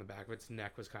hair on the back of its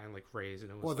neck was kind of like raised,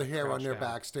 and it was Well, the like, hair on crouched their down.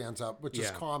 back stands up, which is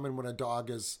Yeah. common when a dog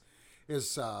is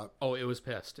is Oh, it was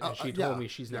pissed. And she yeah, told me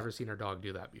she's never seen her dog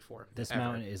do that before. This ever.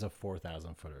 mountain is a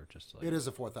 4,000 footer. Just like it is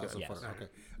a 4,000 Yes. foot. Okay.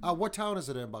 What town is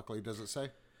it in, Buckley? Does it say?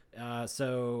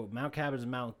 So Mount Cabot is a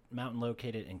mountain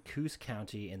located in Coos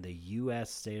County in the U.S.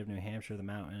 state of New Hampshire. The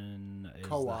mountain is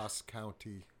Coos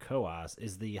County. Coos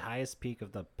is the highest peak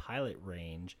of the Pilot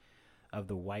Range of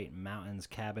the White Mountains.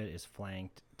 Cabot is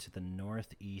flanked to the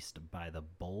northeast by the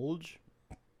Bulge,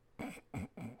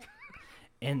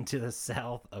 and to the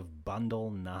south of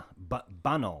Bunnell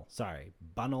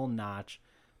Notch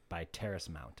by Terrace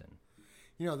Mountain.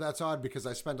 You know, that's odd because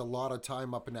I spend a lot of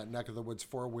time up in that neck of the woods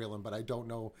four-wheeling, but I don't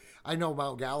know. I know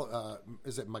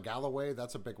is it Magalloway?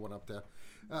 That's a big one up there.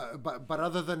 But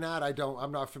other than that,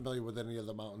 I'm not familiar with any of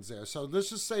the mountains there. So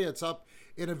let's just say it's up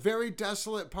in a very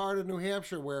desolate part of New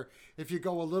Hampshire where if you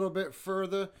go a little bit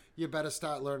further, you better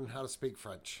start learning how to speak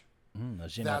French.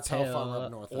 That's how far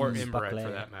up north. Or inbred,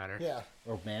 for that matter. Yeah.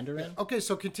 Or Mandarin? Okay,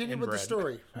 so continue with the Inbred.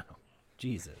 story.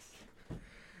 Jesus.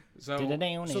 So So,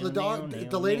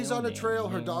 the lady's on the trail.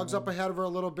 Her dog's up ahead of her a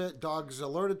little bit. Dog's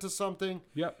alerted to something.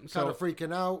 Yep. Kind of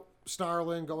freaking out,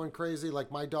 snarling, going crazy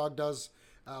like my dog does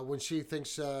when she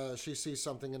thinks she sees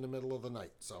something in the middle of the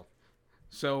night.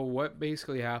 So what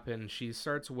basically happened, she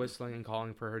starts whistling and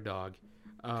calling for her dog.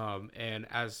 And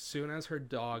as soon as her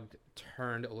dog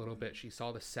turned a little bit, she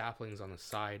saw the saplings on the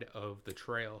side of the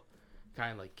trail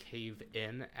kind of like cave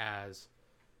in as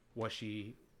what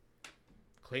she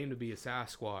claimed to be a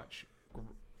Sasquatch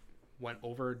went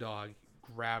over her dog,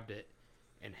 grabbed it,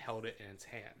 and held it in its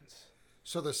hands.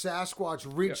 So the Sasquatch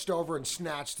reached over and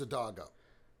snatched the dog up.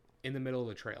 In the middle of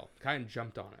the trail. Kind of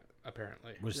jumped on it,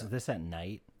 apparently. Was this at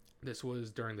night? This was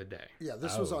during the day. Yeah,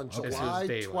 this was on okay. July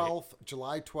This is 12th,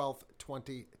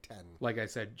 2010. Like I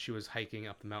said, she was hiking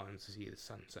up the mountains to see the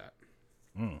sunset.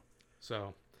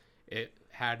 So it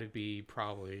had to be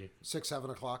probably 6, 7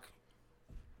 o'clock,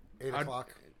 8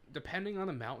 o'clock. Depending on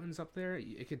the mountains up there,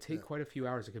 it could take quite a few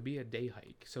hours. It could be a day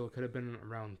hike. So it could have been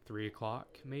around 3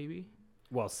 o'clock, maybe.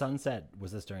 Well, sunset,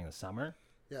 was this during the summer?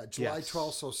 Yeah, July Yes.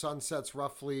 12th, so sunset's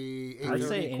roughly I'd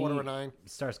say 8:30, quarter of 9. It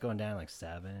starts going down like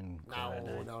 7. quarter of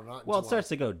 9. No, not in Well, it July. starts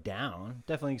to go down.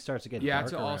 Definitely starts to get You have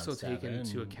darker to around also take 7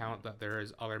 into and account that there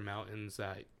is other mountains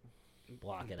that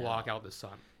block it block out. out the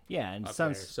sun. Yeah, and up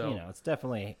sun's, there, so- you know, it's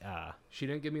definitely She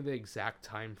didn't give me the exact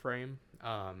time frame.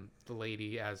 The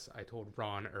lady, as I told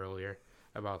Ron earlier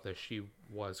about this, she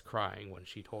was crying when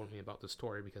she told me about the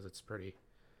story because it's pretty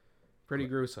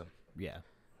gruesome. yeah.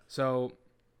 So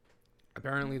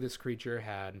apparently this creature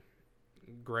had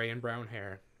gray and brown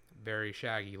hair, very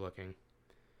shaggy looking,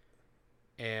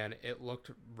 and it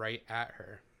looked right at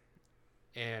her,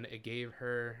 and it gave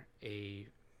her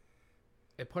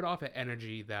it put off an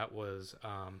energy that was,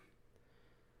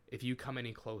 if you come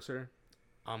any closer,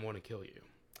 I'm going to kill you.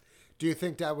 Do you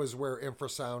think that was where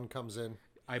infrasound comes in?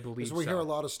 I believe Because we so. hear a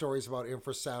lot of stories about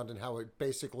infrasound and how it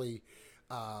basically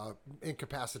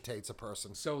incapacitates a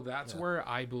person. So that's where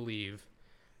I believe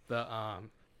the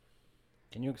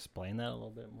Can you explain that a little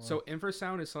bit more? so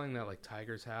infrasound is something that like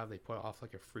tigers have. They put off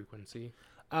like a frequency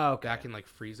oh, okay. that can like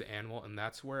freeze the animal, and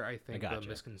that's where I think the gotcha.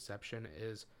 misconception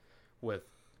is with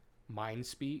mind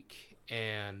speak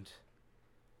and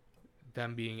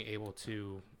them being able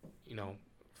to,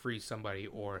 freeze somebody,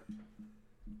 or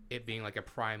it being like a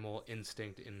primal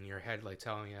instinct in your head, like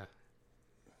telling you,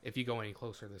 if you go any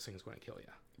closer, this thing's going to kill you.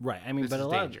 Right. I mean, This but is a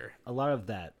lot danger. of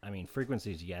that, I mean,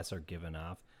 frequencies, yes, are given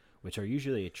off, which are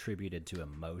usually attributed to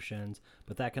emotions,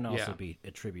 but that can also Yeah. be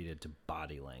attributed to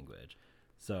body language.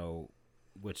 So,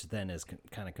 which then is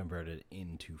kind of converted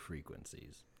into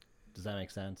frequencies. Does that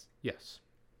make sense? Yes.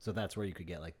 So that's where you could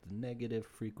get like the negative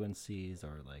frequencies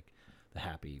or like the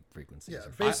happy frequencies.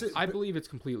 Yeah, or I believe it's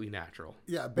completely natural.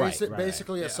 Yeah, right.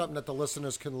 basically it's Yeah. something that the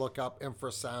listeners can look up,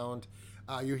 infrasound.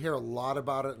 You hear a lot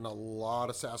about it in a lot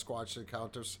of Sasquatch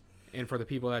encounters. And for the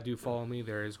people that do follow me,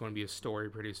 there is going to be a story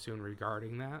pretty soon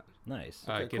regarding that. Nice.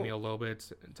 Give me cool. a little bit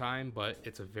of time, but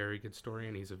it's a very good story,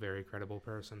 and he's a very credible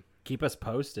person. Keep us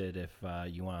posted if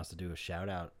you want us to do a shout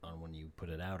out on when you put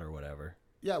it out or whatever.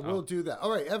 Yeah, we'll do that.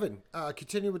 All right, Evan,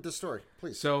 continue with the story,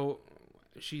 please. So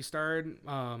she started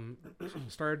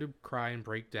to cry and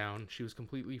break down. She was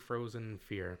completely frozen in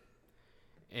fear.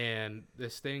 And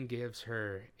this thing gives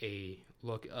her a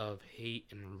look of hate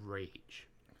and rage.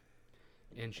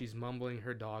 And she's mumbling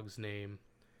her dog's name,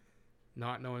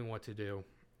 not knowing what to do.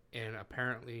 And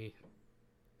apparently,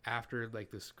 after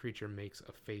like this creature makes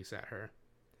a face at her,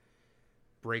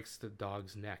 breaks the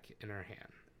dog's neck in her hand.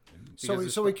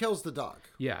 So he kills the dog.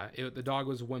 Yeah, the dog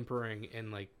was whimpering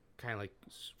and like kind of like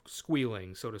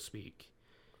squealing, so to speak,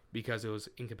 because it was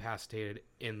incapacitated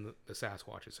in the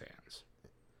Sasquatch's hands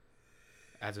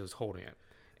as it was holding it.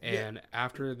 And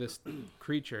after this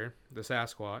creature, the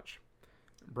Sasquatch,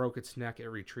 broke its neck, it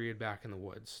retreated back in the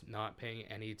woods, not paying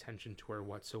any attention to her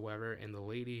whatsoever. And the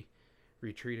lady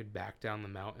retreated back down the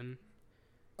mountain.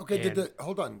 Okay, And-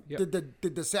 hold on. Yep.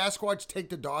 Did the Sasquatch take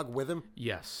the dog with him?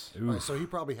 Yes. All right, so he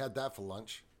probably had that for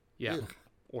lunch. Yeah. Ew.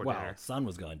 Or Well, dinner. sun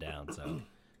was going down, so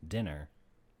dinner.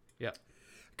 Yep.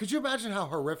 Could you imagine how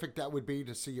horrific that would be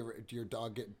to see your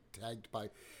dog get tagged by,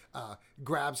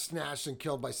 grabbed, snatched, and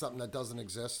killed by something that doesn't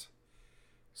exist?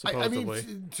 I mean,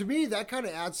 Supposedly. to me, that kind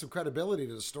of adds some credibility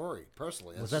to the story.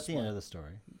 Personally, Was that the end of the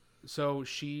story? So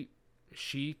she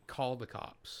called the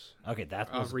cops Okay,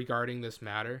 that was. regarding this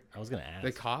matter. I was gonna ask.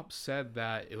 The cops said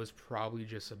that it was probably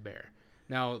just a bear.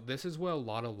 Now, this is where a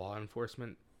lot of law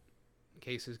enforcement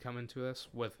cases come into this.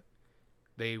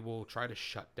 They will try to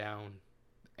shut down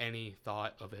any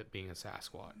thought of it being a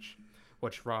Sasquatch,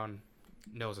 which Ron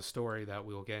knows a story that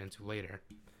we will get into later,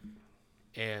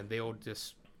 and they will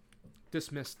just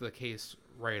dismiss the case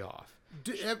right off.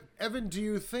 Evan, do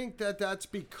you think that that's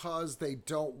because they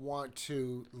don't want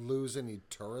to lose any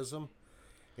tourism,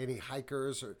 any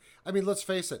hikers? Or I mean, let's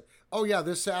face it. Oh yeah,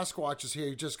 this Sasquatch is here.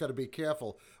 You just got to be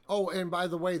careful. Oh, and by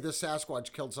the way, this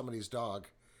Sasquatch killed somebody's dog.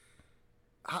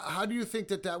 How do you think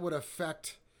that would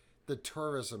affect the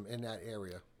tourism in that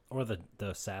area? Or the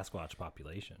Sasquatch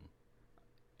population.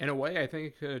 In a way, I think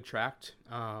it could attract,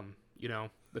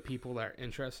 the people that are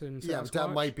interested in Sasquatch. Yeah, but that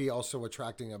might be also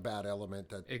attracting a bad element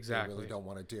that they Exactly. really don't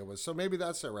want to deal with. So maybe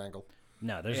that's their angle.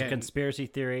 No, there's a And- conspiracy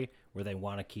theory where they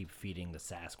want to keep feeding the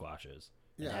Sasquatches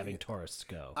and Yeah, having yeah. tourists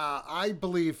go. I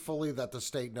believe fully that the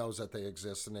state knows that they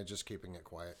exist and they're just keeping it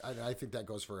quiet. I think that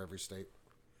goes for every state.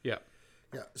 Yeah.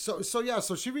 Yeah. So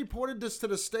she reported this to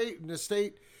the state, and the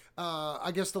state,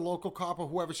 I guess the local cop or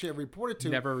whoever she had reported to,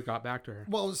 Never got back to her.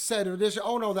 well, said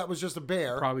oh no, that was just a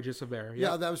bear. Probably just a bear.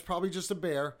 Yeah, Yeah. that was probably just a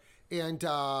bear. And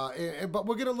but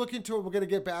we're gonna look into it. We're gonna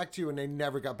get back to you, and they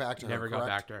never got back to her. Never got correct?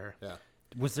 back to her. Yeah.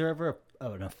 Was there ever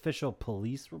an official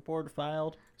police report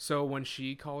filed? So when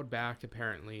she called back,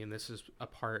 apparently, and this is a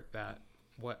part that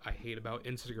what I hate about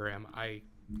Instagram,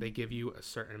 they give you a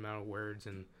certain amount of words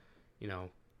and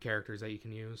characters that you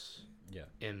can use Yeah.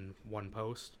 in one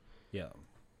post. Yeah.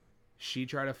 She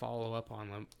tried to follow up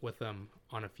with them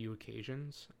on a few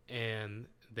occasions, and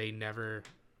they never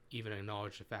even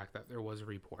acknowledged the fact that there was a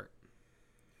report.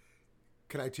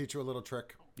 Can I teach you a little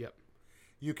trick? Yep.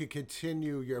 You can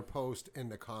continue your post in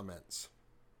the comments.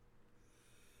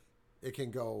 It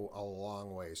can go a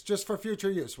long ways, just for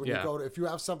future use. When you Yeah. go to, if you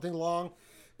have something long,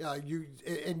 you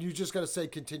just got to say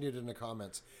continued in the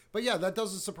comments. But yeah, that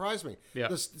doesn't surprise me.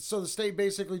 Yeah. So the state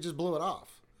basically just blew it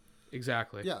off.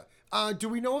 Exactly. Yeah. Do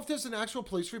we know if there's an actual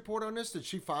police report on this? Did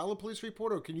she file a police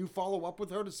report, or can you follow up with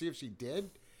her to see if she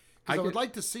did? Because I would could-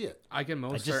 like to see it. I can I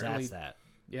most just certainly. asked that.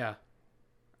 Yeah.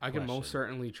 I can most Question.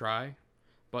 certainly try,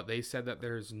 but they said that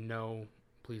there's no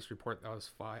police report that was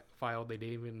filed. They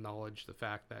didn't even acknowledge the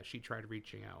fact that she tried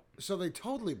reaching out. So they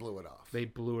totally blew it off. They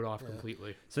blew it off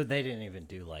completely. So they didn't even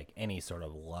do like any sort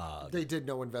of log, They did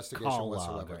no investigation call log,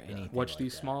 whatsoever. or Yeah. anything. Watch like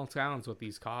these that. small towns with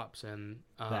these cops and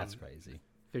That's crazy.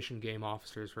 fish and game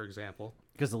officers, for example.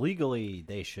 Because legally,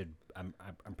 they should. I'm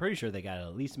pretty sure they got to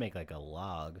at least make like a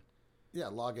log, Yeah,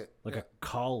 log it. like Yeah. a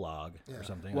call log Yeah. or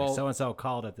something. Well- like so and so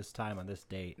called at this time on this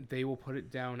date. They will put it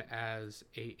down as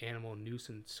a animal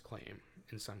nuisance claim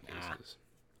in some cases.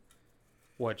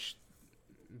 Which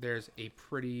there's a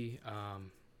pretty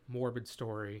morbid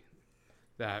story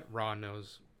that Ron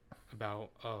knows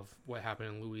about of what happened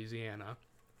in Louisiana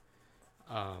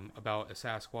about a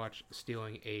Sasquatch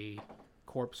stealing a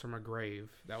corpse from a grave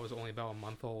that was only about a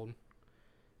month old,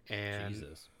 and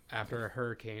Jesus. after a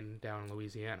hurricane down in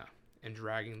Louisiana, and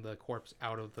dragging the corpse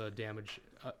out of the damaged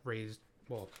raised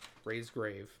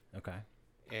grave, Okay.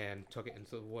 and took it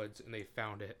into the woods, and they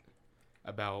found it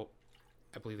about,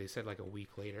 I believe they said like a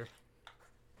week later,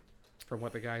 from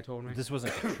what the guy told me. This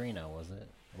wasn't Katrina, was it?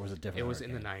 Or was it different? It was in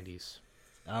the hurricane? 90s.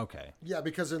 Okay. Yeah,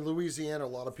 because in Louisiana, a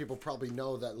lot of people probably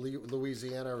know that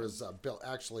Louisiana is built,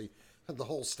 actually, the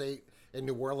whole state, in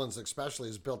New Orleans especially,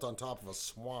 is built on top of a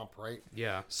swamp, right?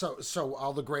 Yeah. So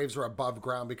all the graves are above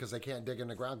ground because they can't dig in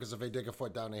the ground, because if they dig a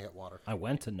foot down, they hit water. I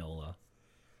went to NOLA,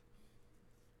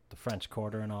 the French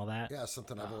Quarter, and all that. Yeah,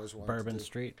 something I've always wanted Bourbon to do.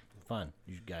 Street, fun.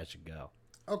 You guys should go.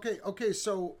 Okay,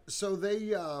 so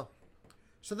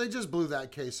they just blew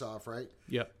that case off, right?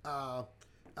 Yep.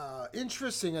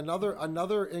 Interesting.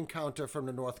 Another encounter from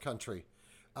the North Country.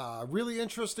 Really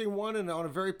interesting one, and on a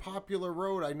very popular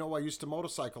road. I know I used to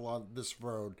motorcycle on this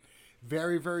road.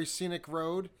 Very, very scenic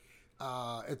road.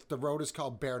 The road is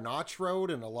called Bear Notch Road,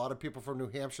 and a lot of people from New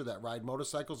Hampshire that ride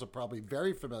motorcycles are probably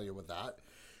very familiar with that.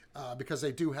 because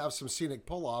they do have some scenic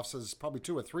pull-offs. There's probably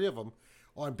 2 or 3 of them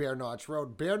on Bear Notch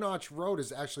Road. Bear Notch Road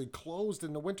is actually closed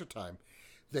in the wintertime.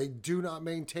 They do not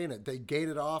maintain it. They gate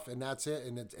it off, and that's it,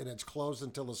 and it's closed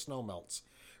until the snow melts,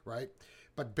 right?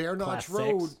 But Bear Notch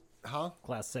Road,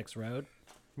 Class 6 road?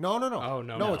 No. Oh,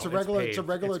 no. It's a regular. It's a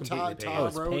regular It's tar completely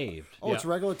paved. road. Oh, it's paved. Oh, it's a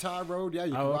regular tar road. Yeah,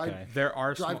 you can ride. Okay. There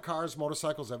are Drive cars,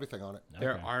 motorcycles, everything on it.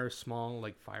 There are small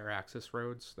like fire access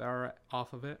roads that are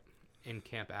off of it, and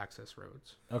camp access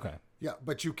roads. Okay. Yeah,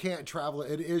 but you can't travel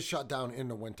it. It is shut down in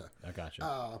the winter. I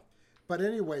gotcha. But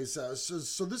anyways,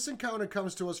 so this encounter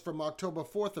comes to us from October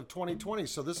 4th of 2020.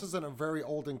 So this isn't a very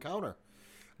old encounter.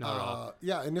 Not at all.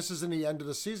 Yeah, and this is in the end of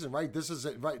the season, right? This is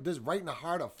right. This is right in the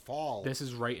heart of fall. This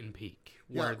is right in peak.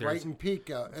 Yeah, right in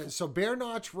peak. So Bear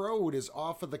Notch Road is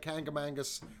off of the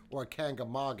Kangamangas or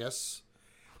Kangamangas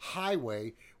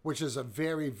Highway, which is a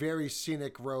very, very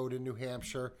scenic road in New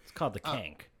Hampshire. It's called the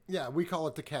Kank. Yeah, we call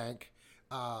it the Kank.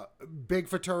 Big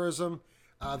for tourism.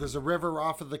 There's a river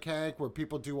off of the Kank where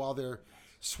people do all their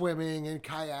swimming and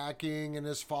kayaking, and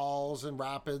there's falls and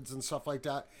rapids and stuff like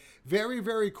that. Very,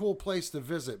 very cool place to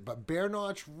visit. But Bear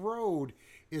Notch Road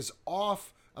is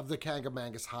off of the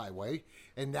Kangamangas Highway,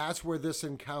 and that's where this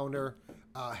encounter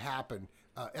happened.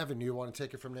 Evan, you want to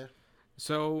take it from there?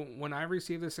 So when I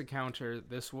received this encounter,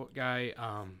 this guy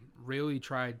really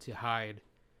tried to hide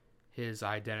his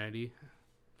identity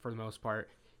for the most part.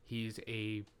 He's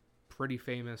a pretty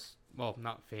famous, well,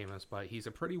 not famous, but he's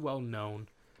a pretty well-known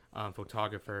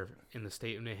photographer in the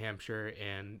state of New Hampshire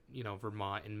and,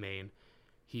 Vermont and Maine.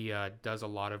 He does a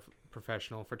lot of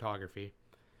professional photography.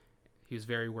 He was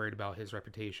very worried about his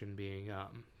reputation being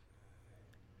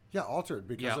altered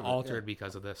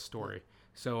because of this story.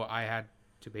 So I had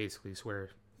to basically swear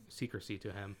secrecy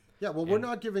to him. Yeah, well, we're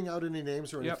not giving out any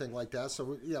names or anything like that,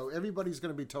 so everybody's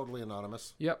going to be totally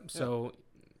anonymous. Yep. So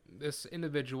this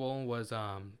individual was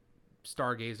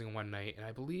stargazing one night, and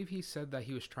I believe he said that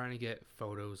he was trying to get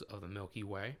photos of the Milky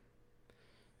Way,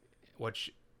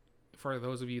 which, for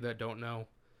those of you that don't know,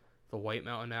 the White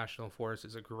Mountain National Forest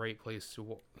is a great place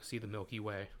to see the Milky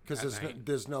Way because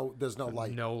there's no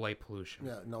light, no light pollution.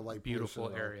 Yeah, no light. Beautiful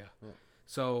pollution area. Yeah.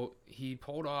 So he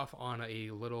pulled off on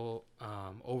a little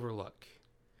overlook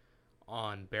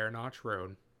on Bear Notch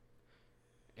Road,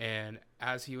 and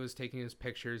as he was taking his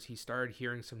pictures, he started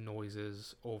hearing some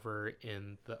noises over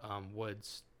in the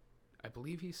woods. I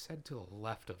believe he said to the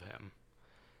left of him.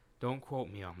 Don't quote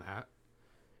me on that.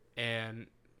 And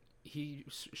he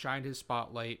shined his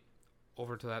spotlight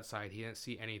over to that side. He didn't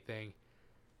see anything.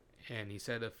 And he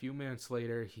said a few minutes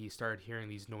later, he started hearing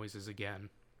these noises again.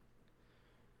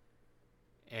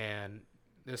 And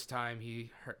this time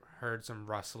he heard some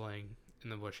rustling in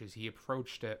the bushes. He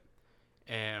approached it,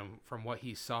 and from what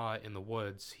he saw in the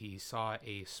woods, he saw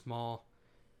a small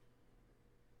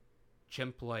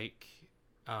chimp-like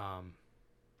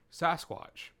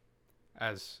Sasquatch,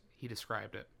 as he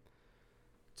described it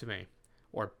to me,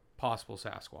 or possible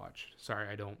Sasquatch. Sorry,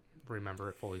 I don't remember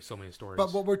it fully. So many stories.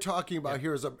 But what we're talking about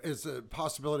here is a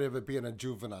possibility of it being a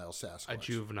juvenile Sasquatch. A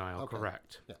juvenile, Okay.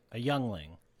 correct. Yeah. A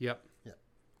youngling. Yep. Yeah.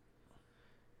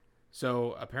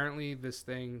 So apparently this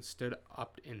thing stood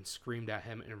up and screamed at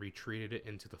him and retreated it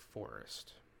into the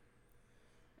forest.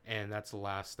 And that's the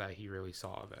last that he really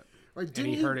saw of it. Right, and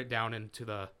he heard it down into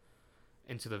the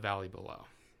valley below.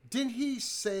 Didn't he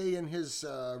say in his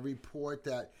report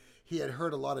that he had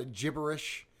heard a lot of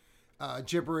gibberish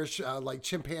like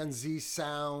chimpanzee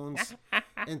sounds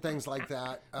and things like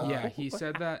that? Yeah, he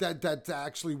said that. That's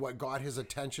actually what got his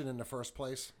attention in the first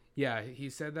place. Yeah, he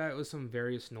said that it was some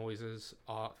various noises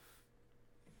off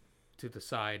to the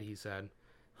side, he said,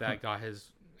 that got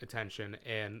his attention,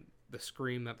 and the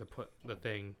scream that the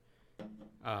thing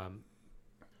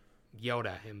yelled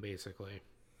at him, basically.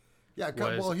 Yeah,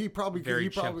 well, he probably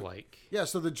chimp-like. Yeah,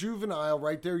 so the juvenile,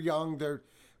 right? They're young. They're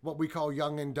what we call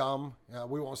young and dumb.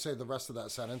 We won't say the rest of that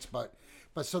sentence, but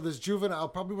so this juvenile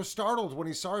probably was startled when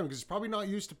he saw him because he's probably not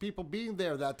used to people being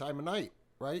there that time of night,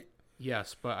 right?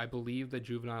 Yes, but I believe the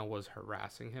juvenile was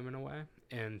harassing him in a way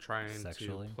and trying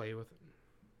Sexually? to play with it.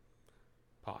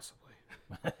 Possibly.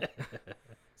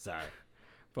 Sorry.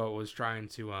 But was trying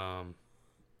to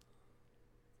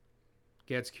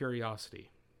get its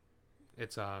curiosity.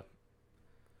 It's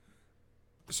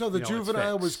So the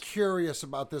juvenile was curious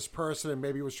about this person and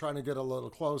maybe was trying to get a little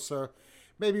closer.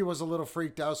 Maybe he was a little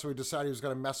freaked out, so he decided he was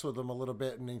going to mess with him a little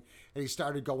bit, and he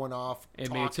started going off,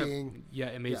 talking.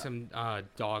 It made some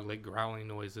dog like growling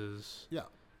noises. Yeah.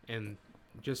 And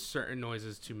just certain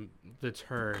noises to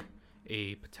deter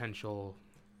a potential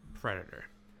predator.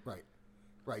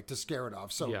 Right, to scare it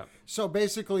off. So Yeah. so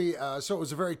basically, so it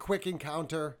was a very quick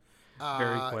encounter.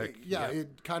 Very quick. Yeah, Yep.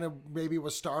 it kind of maybe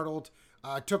was startled,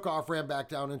 took off, ran back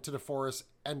down into the forest.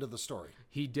 End of the story.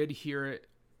 He did hear it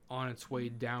on its way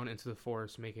down into the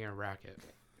forest making a racket.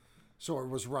 So it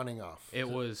was running off. It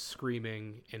was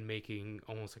screaming and making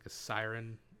almost like a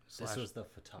siren. This was the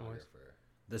photographer.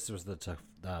 This was the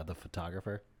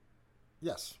photographer.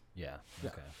 Yes. Yeah.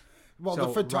 Okay. Well, So,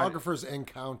 the photographer's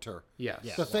encounter.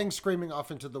 Yes. The thing screaming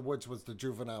off into the woods was the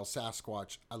juvenile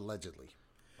Sasquatch, allegedly.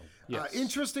 Yes.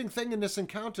 Interesting thing in this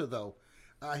encounter, though,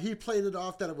 he played it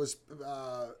off that it was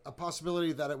a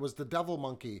possibility that it was the devil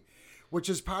monkey, which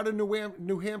is part of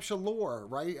New Hampshire lore,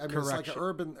 right? I mean, it's like an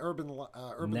urban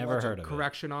Never legend. heard of it.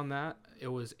 Correction on that. It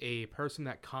was a person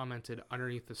that commented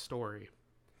underneath the story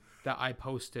that I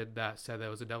posted that said that it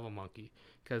was a devil monkey,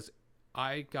 because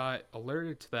I got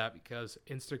alerted to that because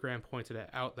Instagram pointed it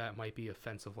out that might be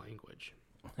offensive language.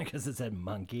 Because it said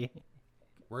monkey.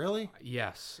 Really?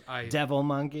 Yes, Devil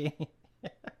monkey.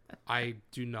 I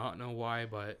do not know why,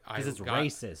 but Because it's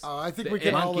racist. I think we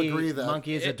can all agree that.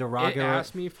 Monkey is a It derogatory.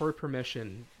 asked me for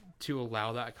permission to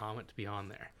allow that comment to be on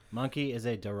there. Monkey is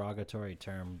a derogatory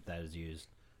term that is used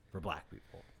for black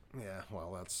people. Yeah,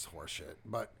 well, that's horseshit.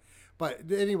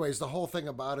 But anyways, the whole thing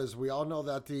about it is we all know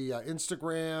that the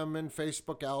Instagram and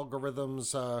Facebook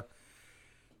algorithms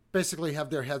basically have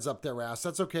their heads up their ass.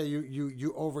 That's okay.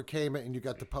 You overcame it and you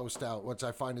got the post out, which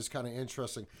I find is kind of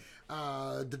interesting.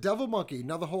 The devil monkey,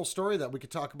 another whole story that we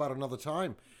could talk about another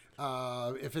time.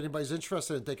 If anybody's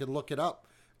interested, they can look it up.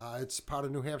 It's part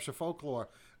of New Hampshire folklore.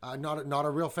 Not a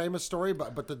real famous story,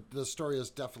 but the story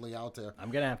is definitely out there. I'm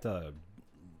gonna have to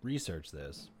research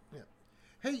this.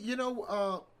 Hey,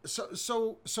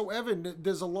 so Evan,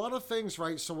 there's a lot of things,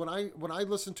 right? So when I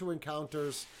listen to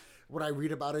encounters, when I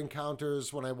read about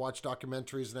encounters, when I watch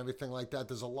documentaries and everything like that,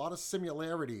 there's a lot of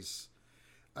similarities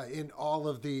in all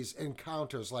of these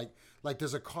encounters. Like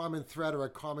there's a common thread or a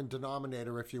common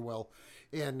denominator, if you will,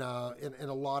 in a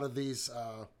lot of these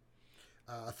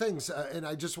things. And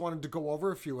I just wanted to go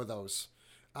over a few of those.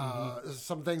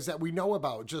 Some things that we know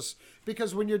about, just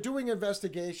because when you're doing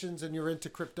investigations and you're into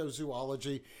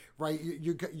cryptozoology, right?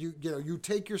 You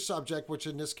take your subject, which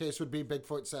in this case would be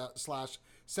Bigfoot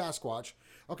 / Sasquatch.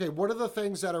 Okay, what are the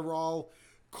things that are all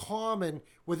common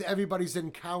with everybody's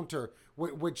encounter,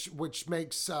 which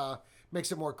makes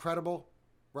it more credible,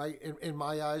 right? In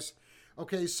my eyes.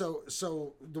 Okay, so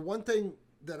the one thing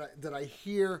that I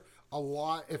hear a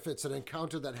lot, if it's an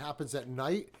encounter that happens at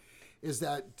night, is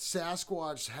that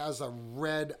Sasquatch has a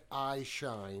red eye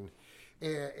shine.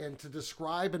 And to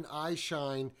describe an eye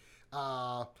shine,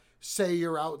 say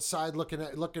you're outside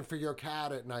looking for your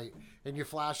cat at night and you're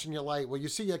flashing your light. Well, you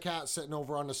see your cat sitting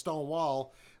over on the stone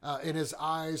wall and his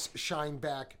eyes shine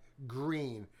back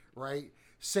green, right?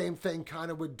 Same thing kind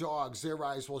of with dogs. Their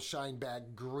eyes will shine back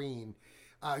green.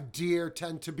 Deer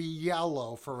tend to be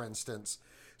yellow, for instance.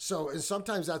 So, and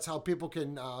sometimes that's how people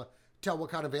can tell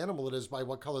what kind of animal it is by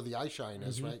what color the eye shine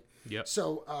is, right? Yep.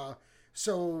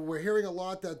 So we're hearing a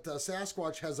lot that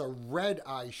Sasquatch has a red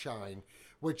eye shine,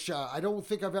 which I don't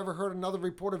think I've ever heard another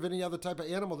report of any other type of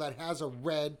animal that has a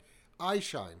red eye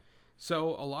shine. So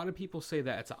a lot of people say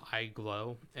that it's an eye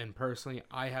glow, and personally,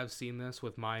 I have seen this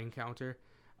with my encounter.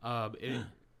 I'm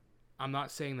not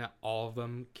saying that all of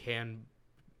them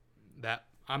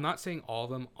I'm not saying all of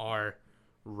them are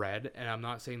red, and I'm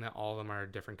not saying that all of them are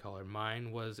a different color.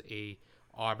 Mine was a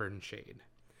auburn shade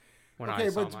when I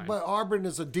saw mine. But auburn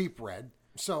is a deep red.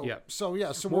 So Yep. so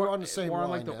more, we're on the same more line.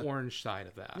 like the there. orange side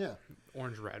of that. Yeah.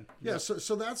 Orange red. Yeah, Yep.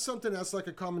 so that's something that's like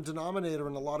a common denominator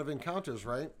in a lot of encounters,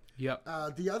 right? Yep.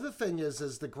 The other thing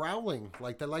is the growling.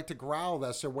 Like they like to growl.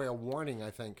 That's their way of warning, I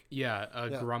think. Yeah,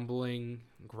 grumbling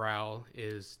growl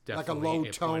is Like a definitely low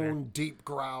pointer. tone, deep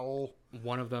growl.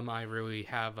 One of them I really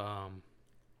have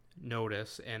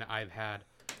noticed, and I've had,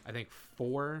 I think,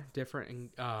 4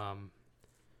 different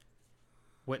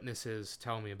witnesses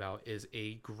tell me about, is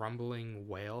a grumbling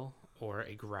wail or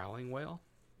a growling wail.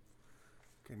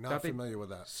 Okay, not familiar with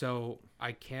that. So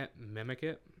I can't mimic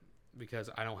it because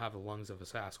I don't have the lungs of a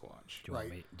Sasquatch.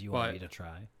 Do you want me to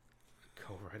try?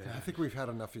 Go right I ahead. think we've had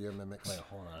enough of your mimics. Wait,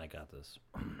 hold on. I got this.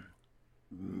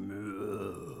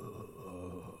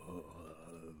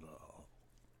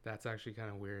 That's actually kind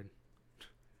of weird.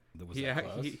 Was that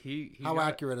close? He How got-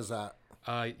 accurate is that?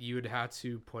 You would have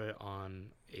to put it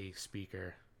on a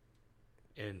speaker,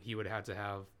 and he would have to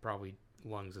have probably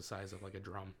lungs the size of like a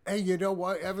drum. Hey, you know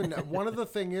what, Evan? One of the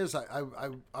thing is,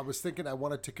 I was thinking I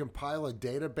wanted to compile a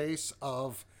database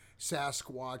of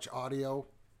Sasquatch audio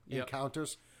Yep.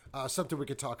 encounters. Something we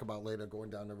could talk about later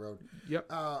going down the road. Yep.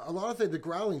 A lot of things, the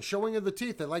growling, showing of the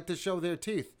teeth. They like to show their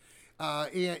teeth.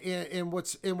 And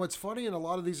what's funny in a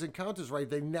lot of these encounters, right?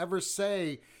 They never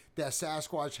say that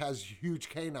Sasquatch has huge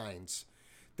canines,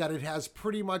 that it has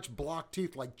pretty much block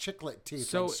teeth, like chiclet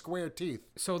teeth, like square teeth.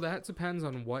 So that depends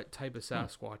on what type of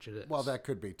Sasquatch it is. Well, that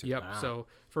could be too. Yep. Wow. So,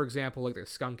 for example, like the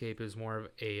skunk ape is more of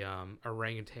a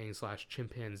orangutan /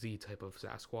 chimpanzee type of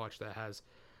Sasquatch that has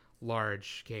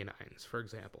large canines, for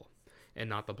example, and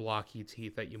not the blocky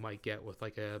teeth that you might get with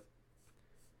like a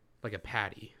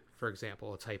patty, for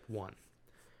example, a type 1.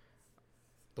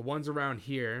 The ones around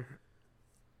here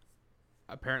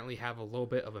apparently have a little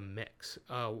bit of a mix.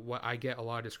 What I get a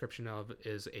lot of description of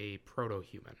is a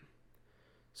proto-human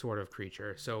sort of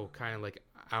creature. So kind of like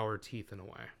our teeth in a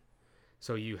way.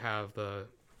 So you have the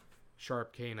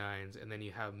sharp canines, and then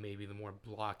you have maybe the more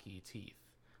blocky teeth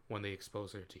when they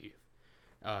expose their teeth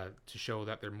to show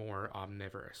that they're more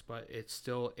omnivorous. But it's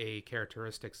still a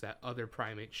characteristics that other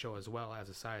primates show as well, as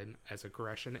a sign as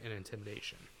aggression and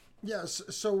intimidation. Yes.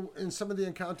 So in some of the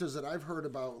encounters that I've heard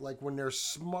about, like when they're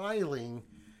smiling,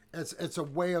 it's a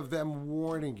way of them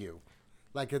warning you.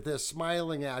 Like if they're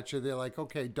smiling at you, they're like,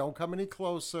 okay, don't come any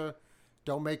closer,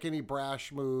 don't make any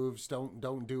brash moves,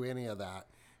 don't do any of that.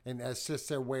 And that's just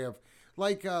their way of,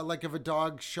 like if a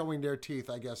dog's showing their teeth,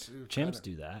 I guess. Chimps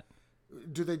do that.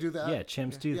 Do they do that? Yeah,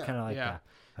 chimps do kind of like that.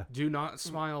 Do not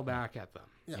smile back at them.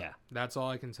 Yeah. That's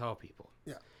all I can tell people.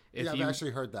 Yeah. I've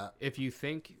actually heard that. If you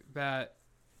think that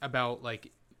about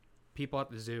like people at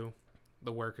the zoo,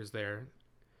 the workers there,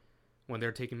 when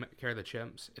they're taking care of the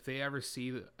chimps, if they ever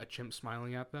see a chimp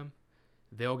smiling at them,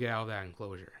 they'll get out of that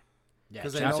enclosure. Yeah,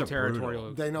 because chimps they know are territorial.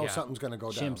 brutal. They know something's going to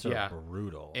go down. Chimps are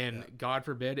brutal. And God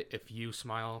forbid if you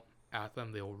smile at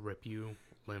them, they'll rip you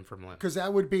limb from limb. Because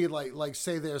that would be like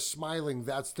say they're smiling,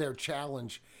 that's their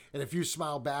challenge, and if you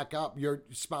smile back at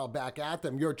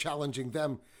them, you're challenging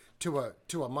them to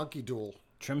a monkey duel.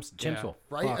 Chimps will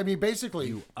right. fuck I mean, basically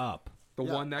you up. The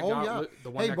one that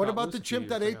hey, what about the chimp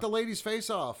that ate the lady's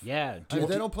face off? Yeah,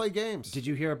 they don't play games. Did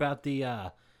you hear about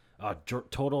the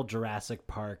total Jurassic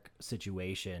Park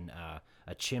situation?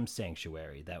 A chimp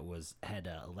sanctuary that had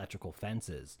electrical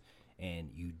fences, and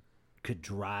you could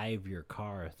drive your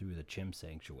car through the chimp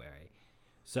sanctuary.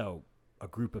 So a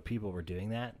group of people were doing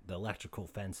that. The electrical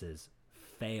fences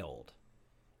failed,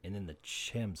 and then the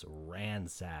chimps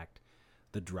ransacked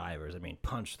the drivers. I mean,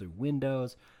 punched through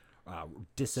windows,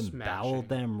 disemboweled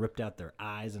them, ripped out their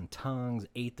eyes and tongues,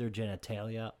 ate their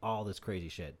genitalia, all this crazy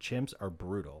shit. Chimps are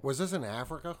brutal. Was this in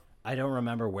Africa? I don't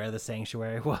remember where the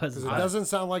sanctuary was. It doesn't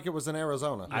sound like it was in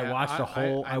Arizona. I watched the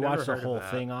whole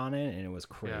thing on it, and it was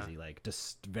crazy, like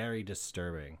just very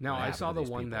disturbing. No, I saw the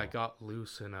one that got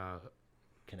loose in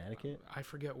Connecticut. I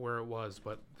forget where it was,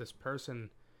 but this person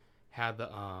had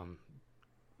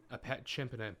a pet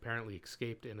chimp, and it apparently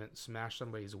escaped, and it smashed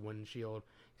somebody's windshield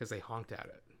because they honked at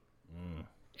it.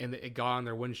 And it got on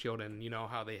their windshield, and you know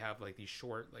how they have like these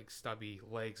short, like stubby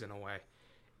legs in a way.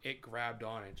 It grabbed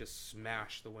on and just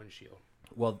smashed the windshield.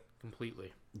 Well,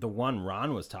 completely. The one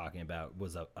Ron was talking about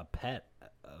was a pet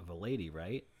of a lady,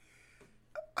 right?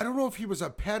 I don't know if he was a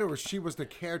pet or she was the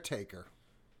caretaker.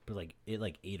 But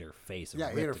it ate her face. Yeah,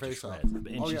 ate her face off.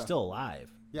 And she's still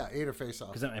alive. Yeah, ate her face off.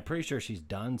 Because I'm pretty sure she's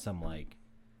done some like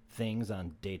things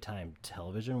on daytime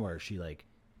television where she like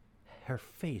her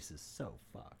face is so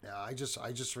fucked. Yeah, I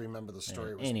just remember the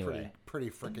story. It was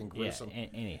pretty freaking gruesome. Yeah,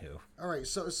 anywho. All right,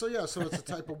 so it's a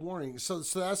type of warning. So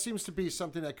that seems to be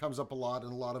something that comes up a lot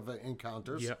in a lot of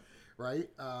encounters. Yep. Right.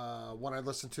 One I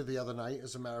listened to the other night,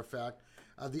 as a matter of fact,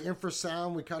 the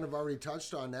infrasound, we kind of already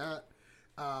touched on that.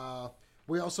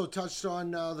 We also touched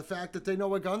on the fact that they know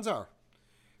what guns are,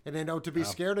 and they know to be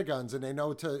scared of guns, and they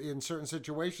know to in certain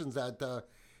situations that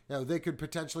they could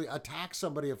potentially attack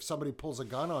somebody if somebody pulls a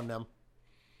gun on them.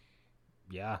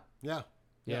 Yeah.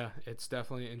 Yeah, it's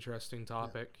definitely an interesting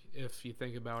topic if you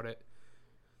think about it.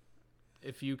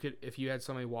 If you had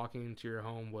somebody walking into your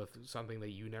home with something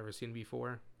that you never seen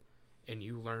before, and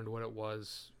you learned what it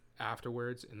was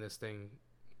afterwards, and this thing,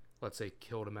 let's say,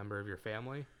 killed a member of your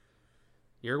family,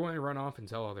 you're going to run off and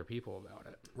tell other people about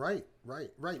it. Right.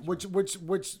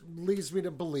 Which leads me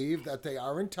to believe that they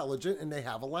are intelligent and they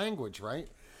have a language, right?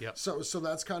 Yep. So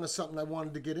that's kind of something I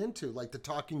wanted to get into, like the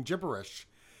talking gibberish,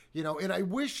 and I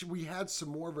wish we had some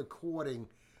more recording.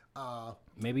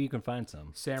 Maybe you can find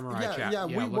some samurai chat. Yeah.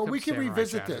 We can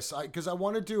revisit this because I'm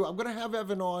going to have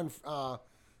Evan on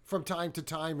from time to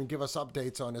time and give us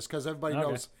updates on this because everybody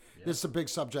knows this is a big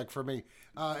subject for me.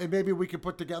 And maybe we could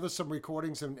put together some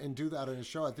recordings and do that in a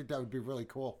show. I think that would be really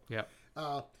cool. Yeah.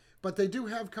 But they do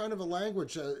have kind of a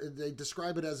language. They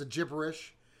describe it as a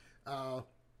gibberish.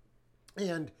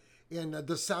 And And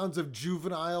the sounds of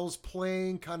juveniles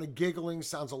playing, kind of giggling,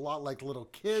 sounds a lot like little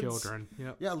kids. Children.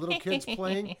 Yep. Yeah, little kids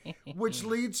playing. Which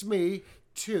leads me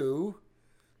to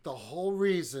the whole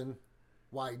reason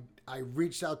why I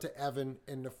reached out to Evan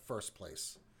in the first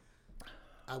place.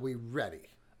 Are we ready?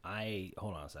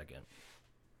 Hold on a second.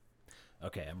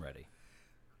 Okay, I'm ready.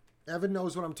 Evan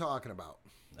knows what I'm talking about.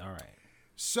 All right.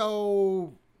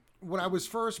 So when I was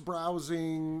first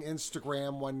browsing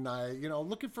Instagram one night,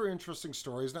 looking for interesting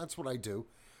stories, and that's what I do,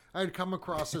 I had come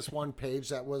across this one page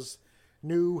that was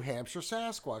New Hampshire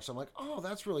Sasquatch. I'm like, oh,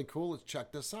 that's really cool. Let's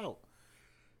check this out.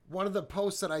 One of the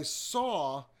posts that I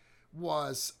saw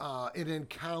was an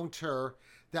encounter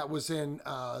that was in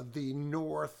the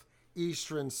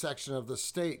northeastern section of the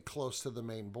state close to the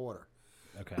Maine border.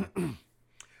 Okay.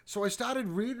 So I started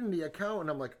reading the account, and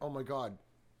I'm like, oh, my God.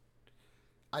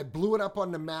 I blew it up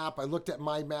on the map. I looked at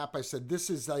my map. I said, this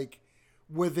is like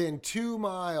within 2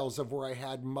 miles of where I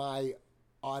had my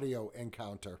audio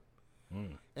encounter.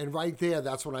 And right there,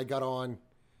 that's when I got in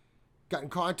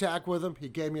contact with him. He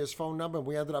gave me his phone number, and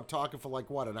we ended up talking for like,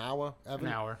 what, an hour, Evan?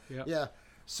 An hour, yep. Yeah.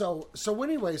 So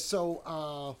anyway,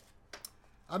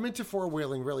 I'm into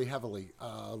four-wheeling really heavily,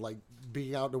 like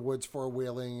being out in the woods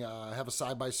four-wheeling. I have a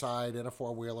side-by-side and a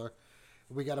four-wheeler.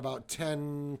 We got about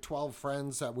 10, 12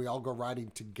 friends that we all go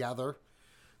riding together.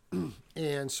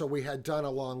 And so we had done a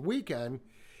long weekend,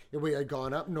 and we had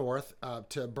gone up north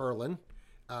to Berlin,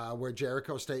 where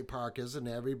Jericho State Park is. And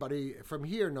everybody from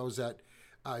here knows that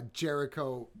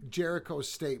Jericho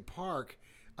State Park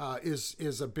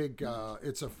is a big,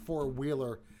 it's a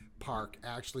four-wheeler park.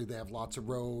 Actually, they have lots of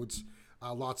roads,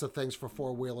 lots of things for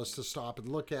four-wheelers to stop and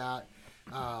look at,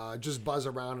 just buzz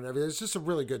around and everything. It's just a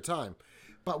really good time.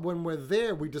 But when we're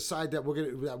there, we decide that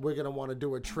we're gonna want to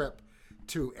do a trip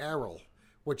to Errol,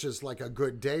 which is like a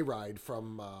good day ride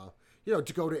from,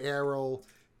 to go to Errol,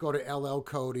 go to LL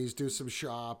Cody's, do some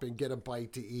shopping, get a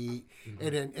bite to eat,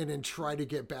 and then try to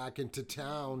get back into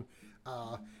town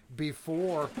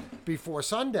before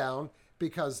sundown,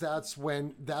 because that's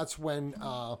when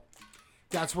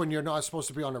you're not supposed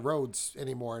to be on the roads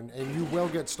anymore, and you will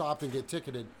get stopped and get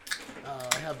ticketed.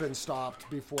 I have been stopped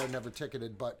before, never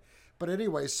ticketed, but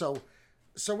anyway, so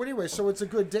it's a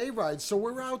good day ride. So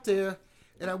we're out there,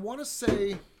 and I want to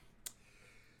say,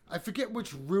 I forget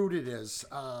which route it is,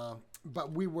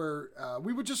 but we were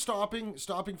just stopping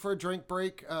for a drink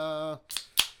break,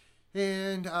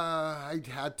 and I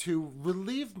had to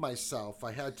relieve myself.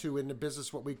 I had to, in the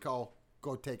business, what we call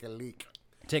go take a leak.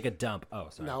 Take a dump. Oh,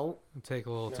 sorry. No. Take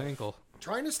a little tinkle.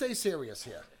 Trying to stay serious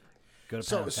here. Go to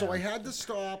So Pound Town. I had to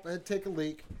stop. I had to take a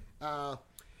leak.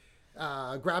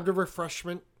 Grabbed a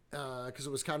refreshment because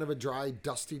it was kind of a dry,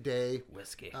 dusty day.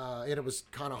 Whiskey. And it was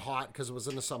kind of hot because it was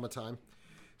in the summertime.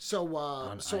 So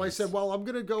I ice. said, well, I'm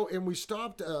going to go. And we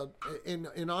stopped in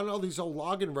on all these old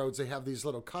logging roads. They have these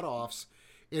little cutoffs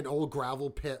in old gravel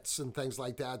pits and things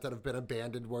like that have been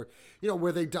abandoned, where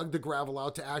they dug the gravel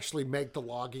out to actually make the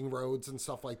logging roads and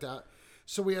stuff like that.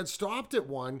 So we had stopped at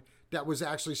one that was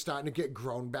actually starting to get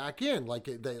grown back in, like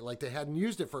they hadn't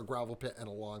used it for a gravel pit in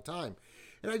a long time.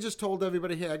 And I just told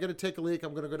everybody, hey, I got to take a leak.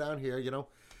 I'm going to go down here,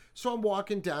 So I'm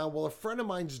walking down. Well, a friend of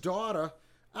mine's daughter,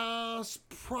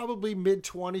 probably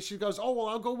mid-20s, she goes, oh, well,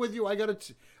 I'll go with you. I got to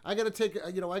take,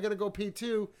 I got to go pee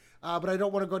too, but I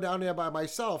don't want to go down there by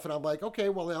myself. And I'm like, okay,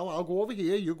 well, I'll go over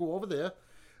here. You go over there,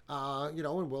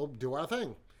 and we'll do our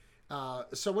thing.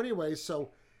 So anyways,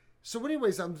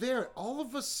 I'm there. All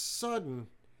of a sudden,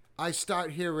 I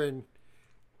start hearing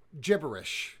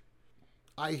gibberish.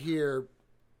 I hear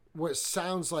what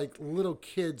sounds like little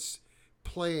kids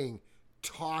playing,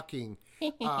 talking,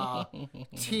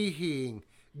 teeing,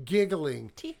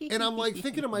 giggling. And I'm like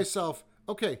thinking to myself,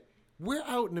 okay, we're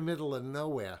out in the middle of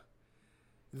nowhere.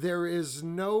 There is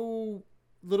no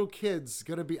little kids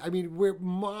going to be, we're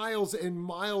miles and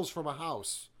miles from a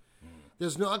house.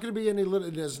 There's not going to be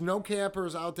there's no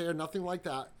campers out there, nothing like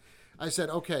that. I said,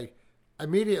 okay,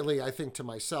 immediately I think to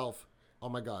myself, oh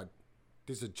my God,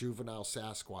 these are juvenile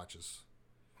Sasquatches.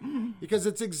 Because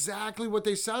it's exactly what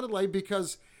they sounded like,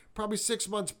 because probably 6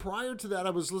 months prior to that,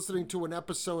 I was listening to an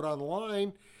episode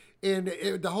online, and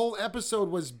the whole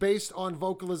episode was based on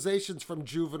vocalizations from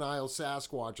juvenile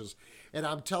Sasquatches. And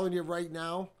I'm telling you right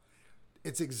now,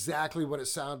 it's exactly what it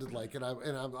sounded like. And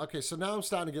I'm okay, so now I'm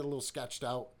starting to get a little sketched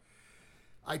out.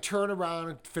 I turn around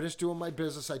and finish doing my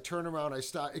business. I turn around, I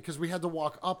start, because we had to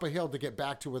walk up a hill to get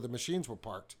back to where the machines were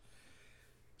parked.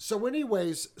 So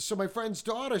anyways, my friend's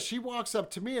daughter, she walks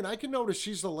up to me, and I can notice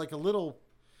she's like a little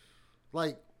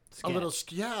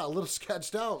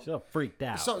sketched out. She's freaked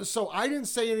out. So I didn't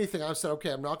say anything. I said,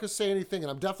 okay, I'm not going to say anything, and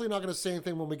I'm definitely not going to say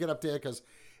anything when we get up there, because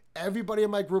Everybody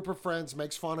in my group of friends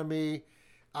makes fun of me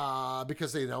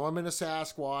because they know I'm in a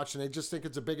Sasquatch and they just think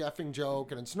it's a big effing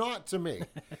joke, and it's not to me.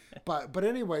 but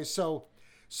anyway, so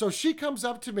she comes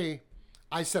up to me.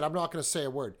 I said, I'm not going to say a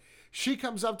word. She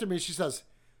comes up to me. She says,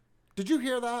 did you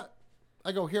hear that?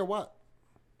 I go, hear what?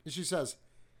 And she says,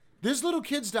 there's little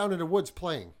kids down in the woods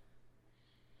playing.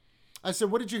 I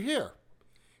said, what did you hear?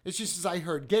 And she says, I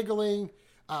heard giggling.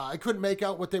 I couldn't make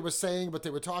out what they were saying, but they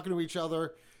were talking to each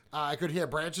other. I could hear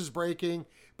branches breaking,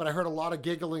 but I heard a lot of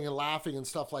giggling and laughing and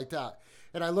stuff like that.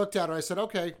 And I looked at her. I said,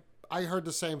 okay, I heard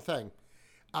the same thing.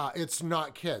 It's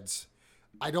not kids.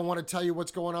 I don't want to tell you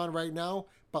what's going on right now,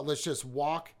 but let's just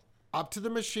walk up to the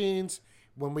machines.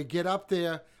 When we get up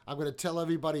there, I'm going to tell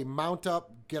everybody, mount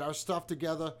up, get our stuff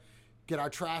together, get our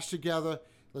trash together.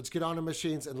 Let's get on the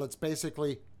machines and let's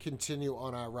basically continue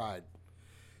on our ride.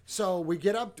 So we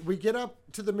get up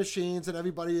to the machines, and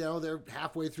everybody, they're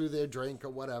halfway through their drink or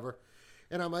whatever.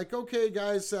 And I'm like, okay,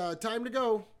 guys, time to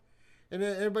go. And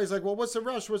then everybody's like, well, what's the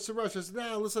rush? What's the rush? I said,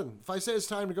 nah, listen, if I say it's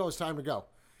time to go, it's time to go.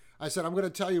 I said, I'm going to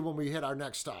tell you when we hit our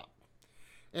next stop.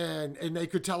 And they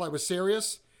could tell I was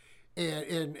serious.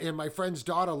 And my friend's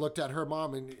daughter looked at her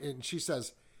mom, and she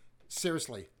says,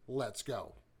 seriously, let's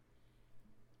go.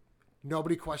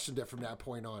 Nobody questioned it from that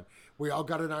point on. We all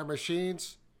got in our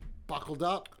machines, buckled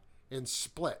up, and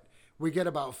split. We get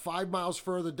about 5 miles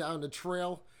further down the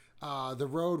trail, the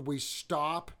road. We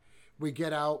stop, we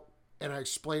get out, and I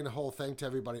explain the whole thing to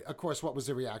everybody. Of course, what was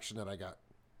the reaction that I got?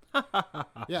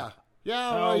 Yeah,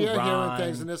 well, you're hearing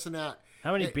things and this and that.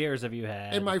 How many beers have you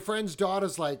had? And my friend's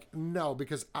daughter's like, no,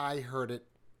 because I heard it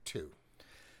too.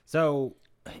 So,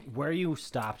 where you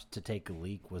stopped to take a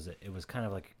leak, it was kind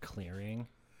of like a clearing?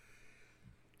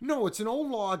 No, it's an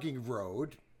old logging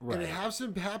road. Right. And it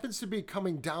happens to be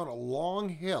coming down a long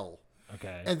hill.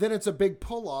 Okay. And then it's a big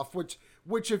pull-off, which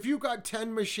if you got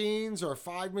 10 machines or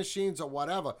 5 machines or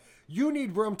whatever, you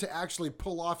need room to actually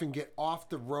pull off and get off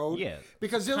the road. Yeah.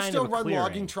 Because they'll still run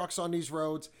logging trucks on these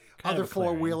roads, other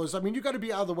four-wheelers. I mean, you got to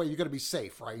be out of the way. You got to be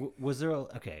safe, right? Was there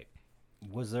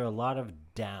a lot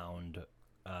of downed,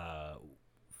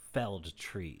 felled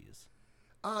trees?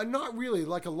 Not really.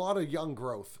 Like a lot of young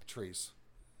growth trees.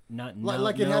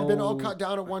 It had been all cut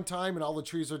down at one time, and all the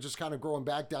trees are just kind of growing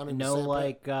back down in the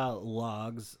sand.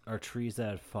 Logs or trees that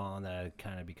had fallen that had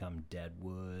kind of become dead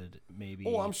wood, maybe.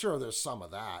 Oh, I'm sure there's some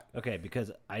of that. Okay,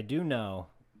 because I do know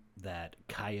that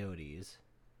coyotes,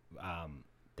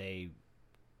 they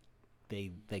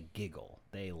giggle,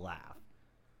 they laugh.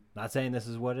 Not saying this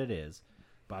is what it is,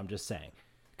 but I'm just saying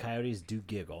coyotes do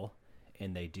giggle,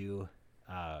 and they do.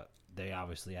 They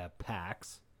obviously have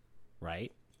packs,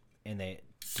 right? And they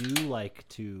do like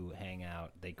to hang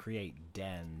out. They create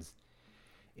dens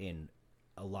in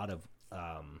a lot of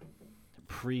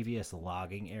previous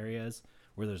logging areas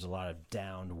where there's a lot of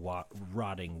downed,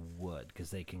 rotting wood, because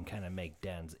they can kind of make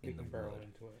dens in the wood.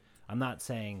 I'm not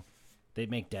saying they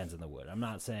make dens in the wood. I'm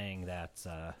not saying that's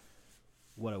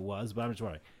what it was, but I'm just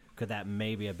wondering, could that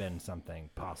maybe have been something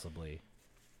possibly?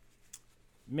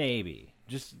 Maybe.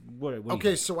 Just what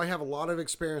okay, so I have a lot of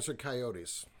experience with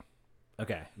coyotes.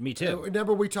 Okay, me too.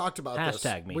 Remember we talked about this.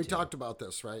 We talked about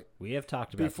this, right? We have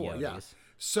talked about before, coyotes. Yeah.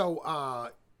 So,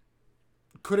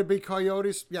 could it be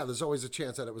coyotes? Yeah, there's always a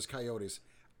chance that it was coyotes.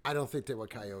 I don't think they were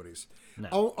coyotes.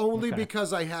 No. Only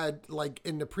because I had, like,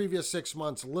 in the previous 6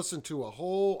 months, listened to a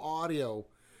whole audio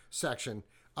section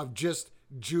of just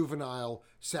juvenile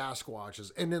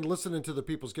Sasquatches, and then listening to the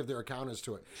peoples give their accountants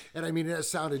to it. And I mean, it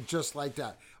sounded just like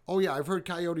that. Oh yeah, I've heard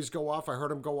coyotes go off. I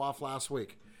heard them go off last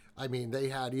week. I mean, they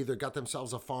had either got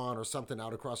themselves a fawn or something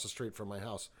out across the street from my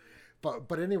house.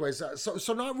 But anyways,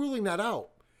 so not ruling that out.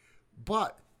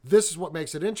 But this is what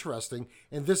makes it interesting,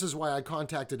 and this is why I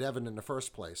contacted Evan in the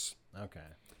first place. Okay.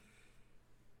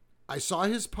 I saw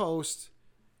his post,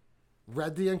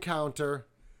 read the encounter,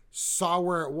 saw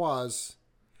where it was,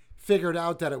 figured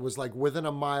out that it was like within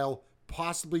a mile,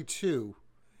 possibly 2,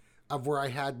 of where I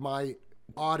had my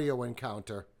audio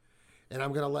encounter. And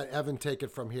I'm going to let Evan take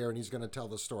it from here, and he's going to tell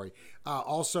the story.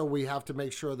 Also, we have to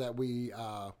make sure that we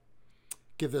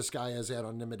give this guy his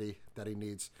anonymity that he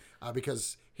needs,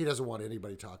 because he doesn't want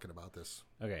anybody talking about this.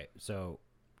 Okay, so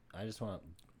I just want,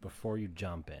 before you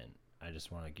jump in, I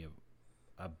just want to give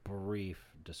a brief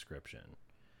description.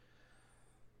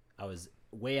 I was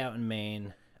way out in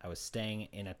Maine. I was staying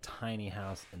in a tiny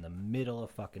house in the middle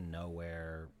of fucking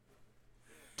nowhere.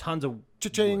 Tons of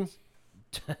Cha-ching.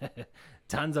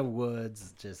 Tons of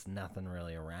woods, just nothing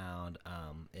really around.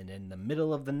 And in the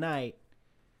middle of the night,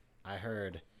 I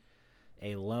heard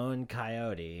a lone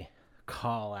coyote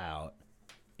call out,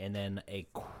 and then a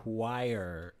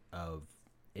choir of,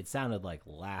 it sounded like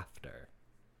laughter.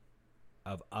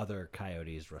 of other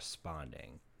coyotes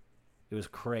responding. It was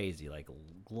crazy, like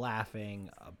laughing,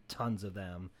 tons of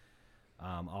them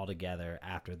all together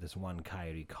after this one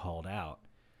coyote called out.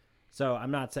 So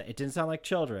I'm not saying it didn't sound like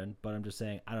children, but I'm just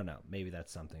saying, I don't know, maybe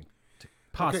that's something to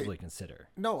possibly consider.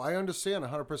 No, I understand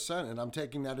 100%, and I'm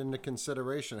taking that into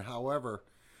consideration. However,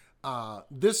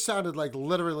 this sounded like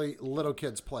literally little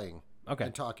kids playing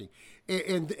and talking.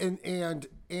 And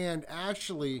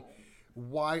actually,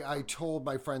 why I told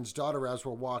my friend's daughter as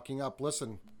we're walking up,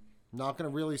 listen, not going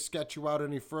to really sketch you out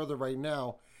any further right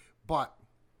now, but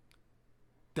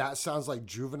that sounds like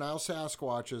juvenile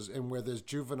Sasquatches, and where there's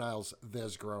juveniles,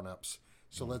 there's grown-ups.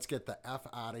 So let's get the F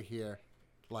out of here,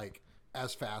 like,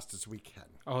 as fast as we can.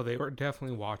 Oh, they were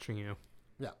definitely watching you.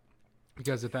 Yeah.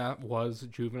 Because if that was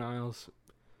juveniles,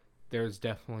 there's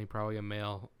definitely probably a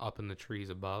male up in the trees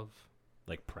above.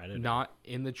 Like predator? Not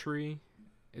in the tree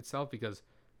itself, because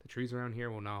the trees around here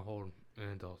will not hold an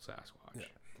adult Sasquatch. Yeah.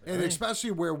 And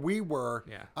especially where we were,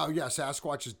 Yeah.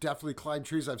 Sasquatches definitely climb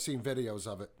trees. I've seen videos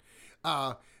of it.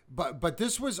 But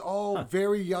this was all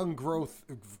very young growth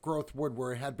wood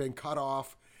where it had been cut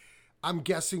off. I'm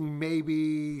guessing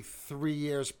maybe 3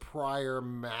 years prior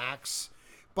max.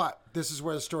 But this is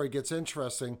where the story gets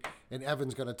interesting, and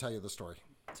Evan's going to tell you the story.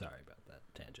 Sorry about that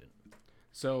tangent.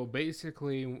 So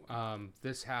basically,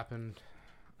 this happened,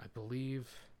 I believe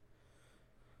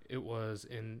it was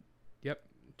in,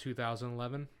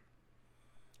 2011.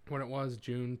 When it was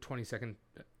June 22nd,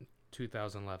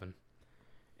 2011.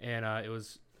 And it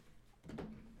was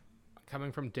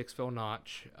coming from Dixville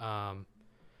Notch.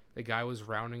 The guy was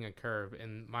rounding a curve,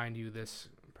 and mind you, this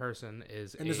person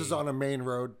is And this is on a main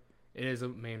road. It is a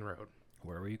main road.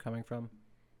 Where were you coming from?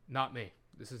 Not me.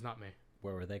 This is not me.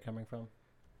 Where were they coming from?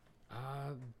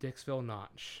 Dixville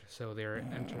Notch. So they're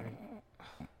entering.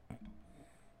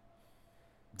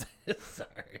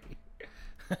 Sorry.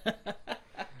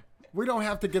 We don't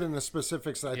have to get into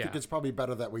specifics. I think Yeah. it's probably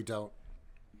better that we don't.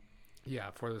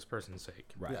 Yeah, for this person's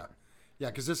sake. Right. Yeah. Yeah,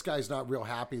 because this guy's not real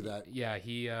happy that... Yeah,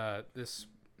 he this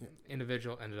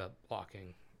individual ended up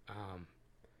blocking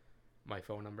my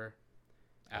phone number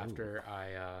after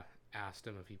I asked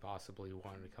him if he possibly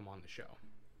wanted to come on the show.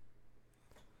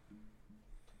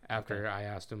 After I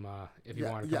asked him if he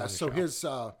wanted to come on the show.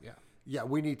 So his...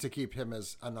 we need to keep him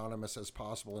as anonymous as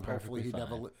possible, and hopefully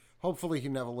he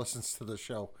never listens to the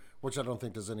show, which I don't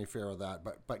think there's any fear of that.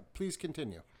 But please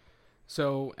continue.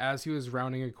 So as he was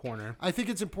rounding a corner, I think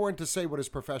it's important to say what his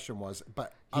profession was,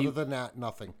 but other than that,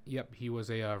 nothing. Yep, he was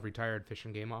a retired fish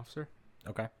and game officer.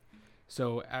 Okay.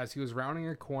 So as he was rounding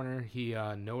a corner, he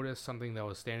noticed something that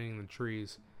was standing in the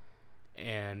trees,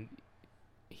 and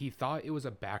he thought it was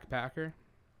a backpacker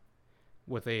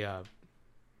with a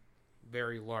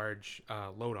very large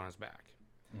load on his back.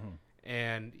 Mm-hmm.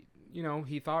 And,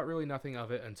 he thought really nothing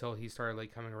of it until he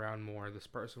started coming around more. This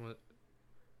person,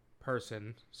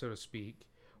 so to speak,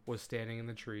 was standing in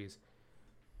the trees.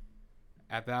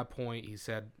 At that point, he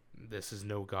said, "This is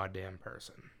no goddamn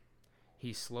person."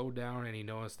 He slowed down and he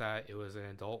noticed that it was an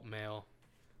adult male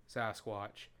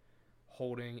Sasquatch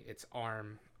holding its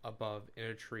arm above in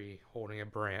a tree, holding a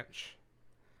branch,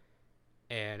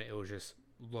 and it was just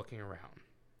looking around.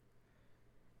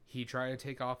 He tried to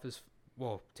take out his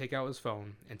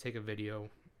phone and take a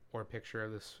video or a picture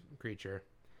of this creature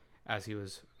as he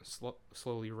was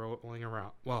slowly rolling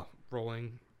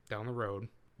down the road.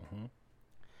 Mm-hmm.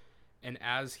 And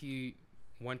as he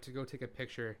went to go take a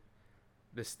picture,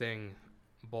 this thing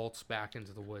bolts back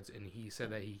into the woods, and he said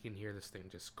that he can hear this thing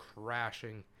just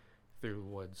crashing through the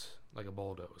woods like a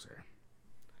bulldozer.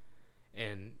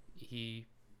 And he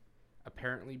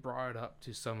apparently brought it up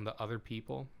to some of the other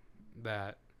people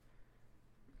that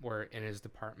were in his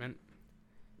department,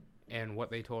 and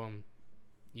what they told him: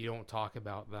 "You don't talk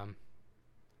about them.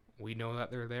 We know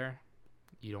that they're there.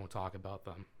 You don't talk about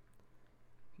them.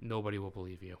 Nobody will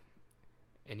believe you.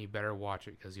 And you better watch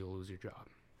it, because you'll lose your job."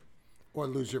 Or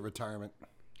lose your retirement.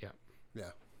 Yeah.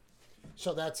 Yeah.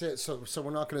 So that's it. So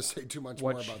we're not going to say too much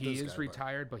more about this guy. He is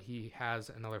retired, but he has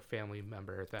another family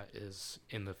member that is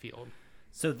in the field.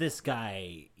 So this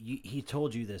guy, he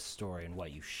told you this story, and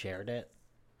what, you shared it?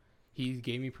 He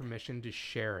gave me permission to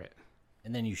share it.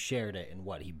 And then you shared it, and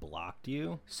what, he blocked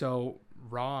you? So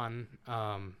Ron,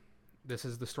 this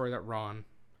is the story that Ron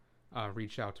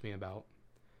reached out to me about,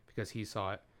 because he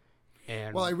saw it.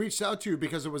 And Well, I reached out to you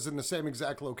because it was in the same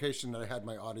exact location that I had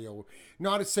my audio.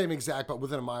 Not the same exact, but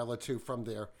within a mile or two from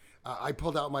there. I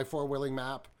pulled out my four-wheeling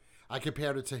map. I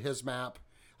compared it to his map.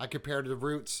 I compared the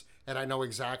routes, and I know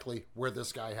exactly where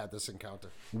this guy had this encounter.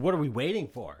 What are we waiting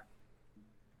for?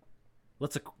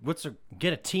 Let's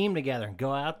get a team together and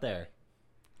go out there.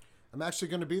 I'm actually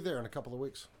going to be there in a couple of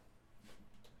weeks.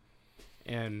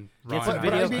 and Get some Ron,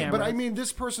 video But I cameras. mean,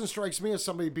 this person strikes me as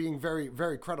somebody being very,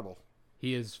 very credible.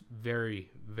 he is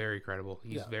very, very credible.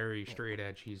 He's Yeah. very straight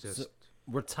edge. He's just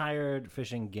Retired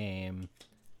fishing game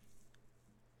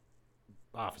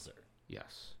officer.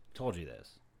 yes, Told you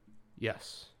this.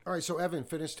 yes. All right, so Evan,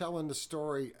 finish telling the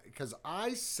story because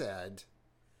I said,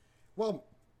 well,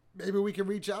 maybe we can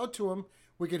reach out to him.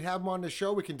 We can have him on the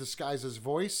show. We can disguise his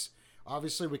voice.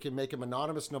 Obviously, we can make him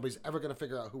anonymous. Nobody's ever going to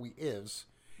figure out who he is.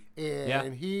 And Yeah.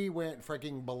 he went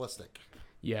freaking ballistic.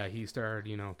 Yeah, he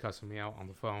started, cussing me out on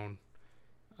the phone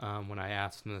when I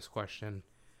asked him this question.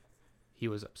 He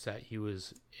was upset. He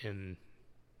was in.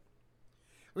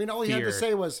 I mean, all he had to Fear.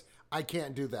 say was, I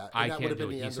can't do that. And I that would can't have do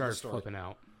been it. the He end of the started story. flipping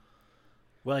out.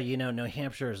 Well, New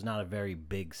Hampshire is not a very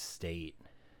big state.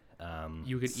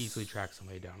 You could easily track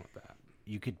somebody down with that.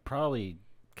 You could probably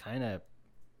kind of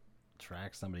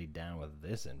track somebody down with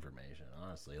this information,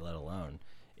 honestly, let alone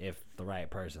if the right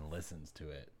person listens to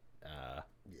it.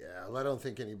 Yeah, well, I don't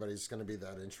think anybody's going to be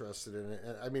that interested in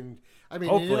it. I mean,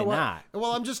 Hopefully you know what? not.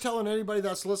 Well, I'm just telling anybody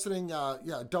that's listening,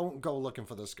 don't go looking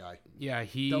for this guy. Yeah,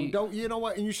 he. Don't you know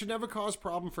what? And you should never cause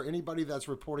problem for anybody that's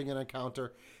reporting an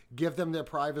encounter. Give them their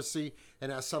privacy.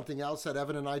 And as something else that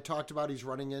Evan and I talked about, he's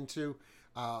running into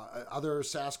other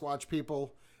Sasquatch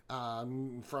people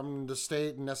from the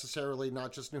state, and necessarily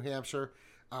not just New Hampshire,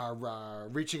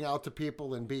 reaching out to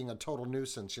people and being a total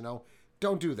nuisance.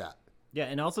 Don't do that. Yeah,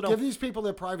 and also Give don't these people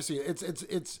their privacy.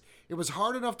 It was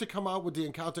hard enough to come out with the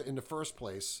encounter in the first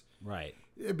place right.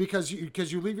 because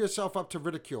you leave yourself up to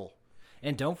ridicule.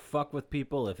 And don't fuck with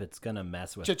people if it's gonna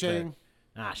mess with Cha-ching.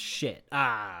 shit.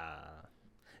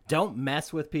 Don't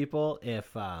mess with people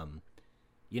if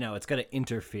it's gonna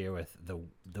interfere with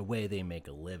the way they make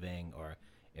a living or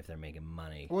if they're making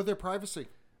money Or their privacy.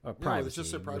 or No, privacy. it's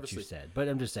just their What you privacy. said, but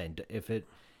I'm just saying if it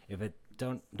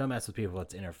don't mess with people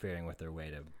that's interfering with their way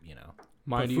to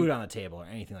Mind put you- food on the table or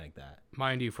anything like that.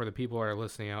 Mind you, for the people that are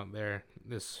listening out there,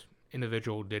 this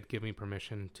individual did give me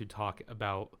permission to talk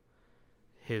about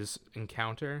his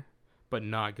encounter, but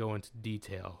not go into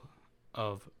detail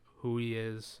of who he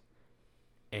is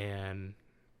and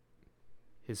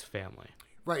his family.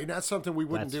 Right, and that's something we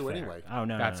wouldn't That's do fair. anyway. Oh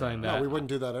no, That's no, something no. No, we wouldn't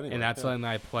do that anyway. And that's Yeah. something that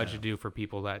I pledge to do for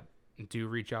people that do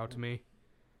reach out to me.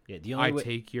 Yeah, the only I way,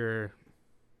 take your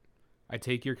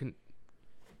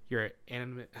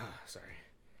animate. Sorry.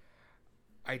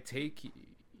 I take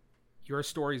your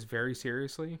stories very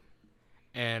seriously,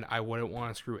 and I wouldn't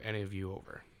want to screw any of you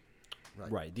over.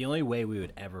 right. The only way we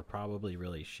would ever probably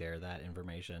really share that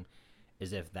information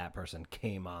is if that person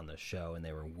came on the show and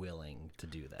they were willing to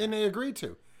do that. And they agreed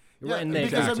to. Yeah, Right, and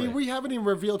because exactly. we haven't even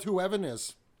revealed who Evan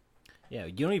is. Yeah,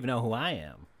 you don't even know who I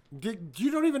am.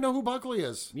 You don't even know who Buckley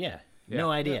is. Yeah, Yeah. no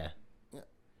idea.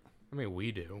 I mean,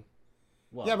 we do.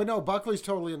 Well, Yeah, but no, Buckley's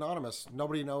totally anonymous.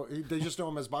 Nobody know. They just know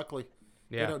him as Buckley.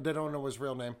 Yeah. They don't know his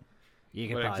real name. you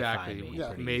can But probably exactly. find me. Yeah.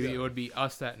 pretty Maybe easily. it would be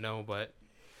us that know, but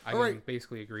I All can right.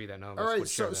 basically agree that none of All us right, would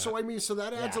share that. so I mean, so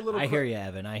that adds Yeah, a little. I hear you,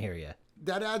 Evan. I hear you.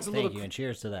 That adds a Thank little. you, and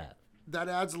cheers to that. That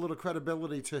adds a little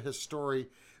credibility to his story.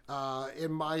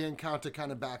 In my encounter,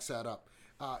 kind of backs that up.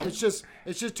 It's just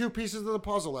two pieces of the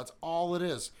puzzle. That's all it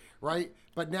is, right?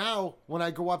 But now, when I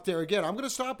go up there again, I'm going to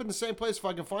stop in the same place if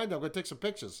I can find it. I'm going to take some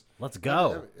pictures. Let's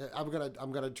go. I'm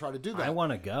gonna try to do that. I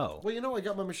want to go. Well, I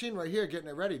got my machine right here, getting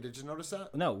it ready. Did you notice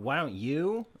that? No, why don't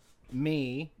you,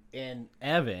 me, and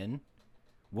Evan,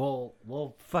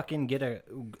 we'll fucking get a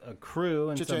crew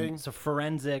and Cha-ching. some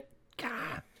forensic.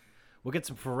 We'll get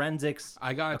some forensics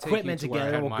I gotta take you equipment to where I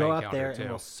together. had We'll my go up encounter, there too. and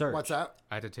we'll search. What's that?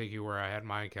 I had to take you where I had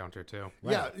my encounter too.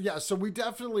 Yeah. So we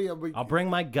definitely. I'll bring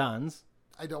my guns.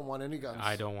 I don't want any guns.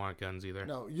 I don't want guns either.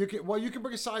 No, you can. Well, you can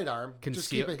bring a sidearm. Just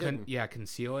keep it hidden.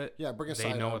 Conceal it. Yeah, bring a They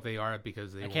know sidearm. what they are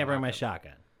because they. I can't bring my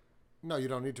shotgun. No, you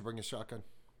don't need to bring a shotgun.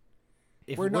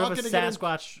 If We're one not of a gonna get in-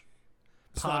 Sasquatch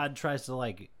pod tries to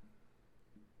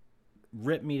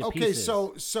rip me to Okay,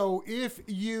 pieces, so if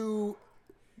you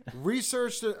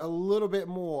researched it a little bit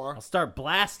more, I'll start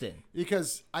blasting.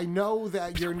 because I know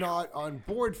that you're not on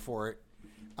board for it.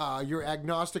 You're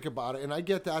agnostic about it, and I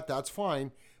get that. That's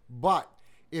fine. But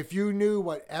if you knew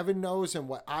what Evan knows and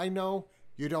what I know,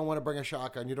 you don't want to bring a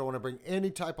shotgun. You don't want to bring any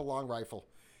type of long rifle.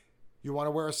 You want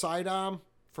to wear a sidearm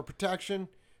for protection,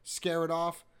 scare it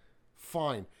off,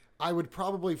 fine. I would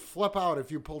probably flip out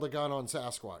if you pulled a gun on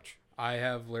Sasquatch. I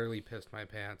have literally pissed my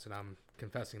pants, and I'm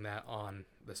confessing that on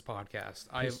this podcast.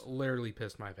 I have literally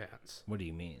pissed my pants. What do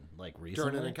you mean? Like During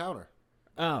recently? an encounter.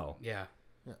 Oh, Yeah.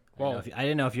 I Well,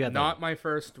 didn't know if you had not like, my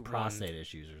first prostate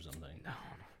issues or something.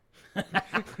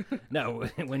 No,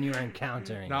 when you were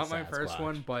encountering Not a my first Sasquatch.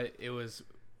 one, but it was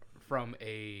from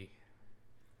a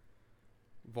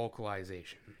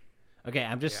vocalization. Okay,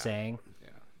 I'm just saying,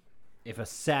 if a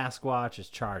Sasquatch is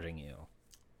charging you,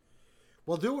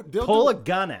 Well, they'll pull do a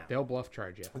gun out. They'll bluff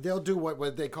charge you. They'll do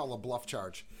what they call a bluff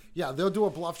charge. Yeah, they'll do a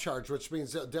bluff charge, which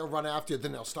means they'll run after you,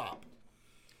 then they'll stop.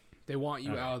 They want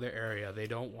you out of their area. They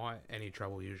don't want any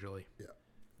trouble usually.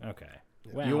 Yeah. Okay.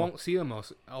 Well, You won't see them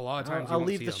a lot of times. I'll you won't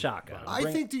leave see the them, shotgun. but-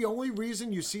 I think the only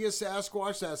reason you see a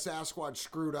Sasquatch, that Sasquatch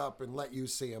screwed up and let you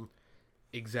see him.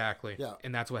 Exactly. Yeah.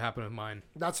 And that's what happened with mine.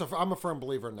 I'm a firm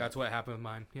believer in that. That's what happened with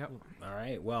mine. Yep. All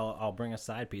right. Well, I'll bring a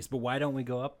side piece, but why don't we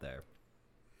go up there?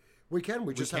 We can.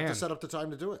 We just have to can. set up the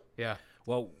time to do it. Yeah.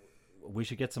 Well, we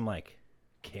should get some like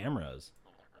cameras,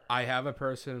 I have a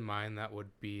person in mind that would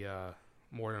be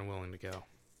more than willing to go.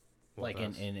 with like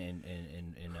us.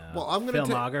 Well, I'm gonna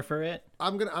filmographer it.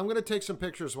 I'm gonna take some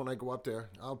pictures when I go up there.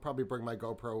 I'll probably bring my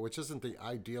GoPro, which isn't the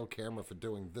ideal camera for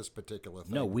doing this particular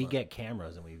thing. No, we but- get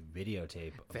cameras and we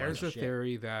videotape. There's bunch a of shit.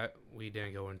 theory that we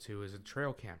didn't go into is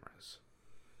trail cameras.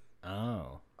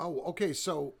 Oh, Oh, okay.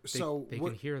 So They what-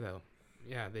 can hear though.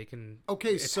 Yeah, they can.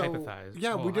 okay. It's So hypothesized.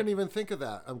 yeah, Well, we didn't even think of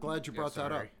that. I'm glad you brought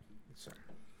that up. Sorry.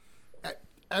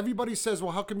 Everybody says,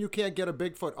 well, how come you can't get a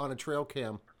Bigfoot on a trail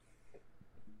cam?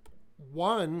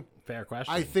 One, fair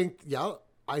question. I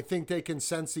think they can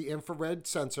sense the infrared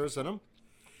sensors in them.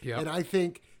 Yeah. And I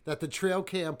think that the trail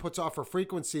cam puts off a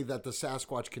frequency that the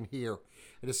Sasquatch can hear.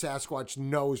 And the Sasquatch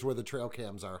knows where the trail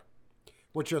cams are.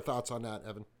 What's your thoughts on that,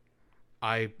 Evan?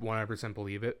 I 100%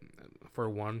 believe it. For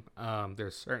one,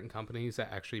 there's certain companies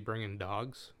that actually bring in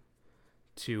dogs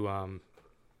to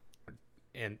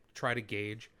and try to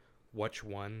gauge which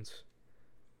ones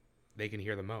they can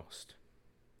hear the most.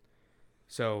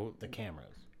 So the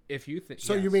cameras, if you think,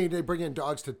 So you mean they bring in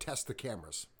dogs to test the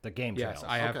cameras? the game yes, trails.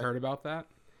 I have Okay. heard about that.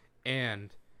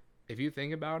 And if you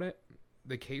think about it,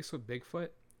 the case with Bigfoot,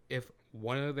 if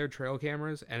one of their trail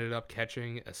cameras ended up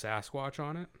catching a Sasquatch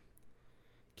on it,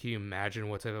 can you imagine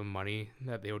what type of money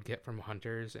that they would get from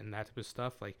hunters and that type of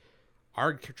stuff? Like,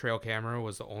 our trail camera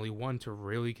was the only one to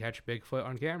really catch Bigfoot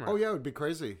on camera. Oh, yeah, it would be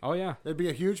crazy. Oh, yeah. It'd be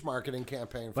a huge marketing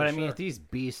campaign for But I sure. mean, if these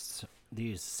beasts,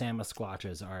 these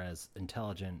Sasquatches, are as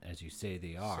intelligent as you say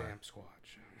they are,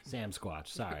 Sasquatch,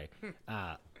 sorry.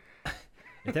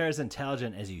 If they're as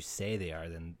intelligent as you say they are,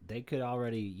 then they could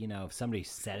already, if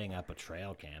somebody's setting up a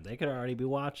trail cam, they could already be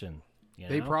watching.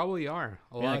 They probably are.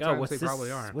 A Be lot like, of times what's they this, probably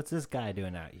are. What's this guy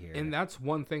doing out here? And that's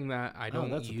one thing that I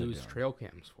don't that's what they're use doing. trail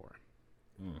cams for.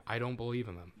 I don't believe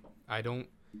in them. I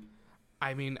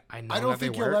mean, I know I don't that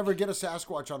think they you'll work. ever get a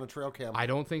Sasquatch on a trail cam. I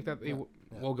don't think that they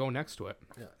will go next to it.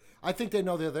 Yeah. I think they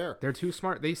know they're there. They're too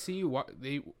smart. They see you.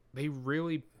 They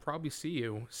really probably see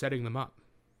you setting them up.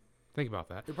 Think about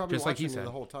that. They're probably Just like watching he you said.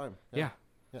 the whole time. Yeah.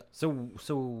 So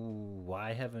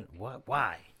why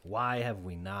have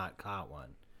we not caught one?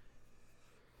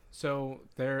 So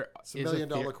there It's a is $1 million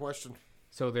theor- question.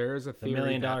 So there is a The theory. $1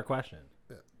 million that- question.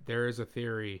 There is a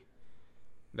theory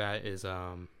that is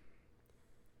the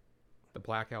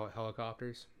blackout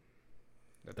helicopters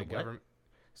that the what? government.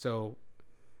 So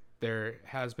there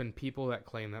has been people that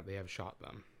claim that they have shot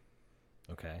them,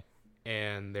 Okay.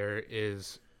 and there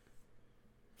is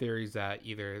theories that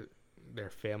either their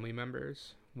family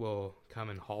members will come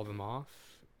and haul them off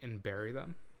and bury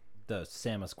them. The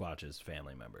Sasquatch's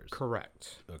family members.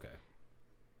 Correct. Okay.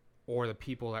 Or the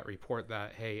people that report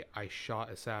that, hey, I shot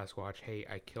a Sasquatch. Hey,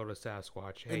 I killed a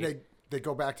Sasquatch. Hey, And they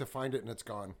go back to find it and it's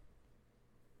gone.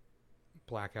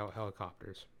 blackout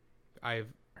helicopters.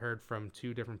 I've heard from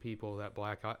 2 different people that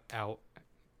blackout,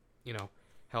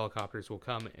 helicopters will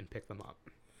come and pick them up.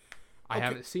 I Okay.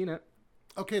 haven't seen it.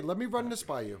 Okay, let me run this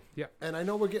by you. Yeah. And I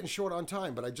know we're getting short on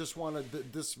time, but I just wanted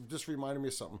this reminded me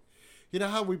of something. You know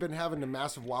how we've been having the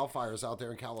massive wildfires out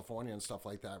there in California and stuff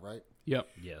like that, right? Yep.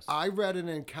 Yes. I read an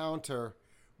encounter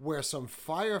where some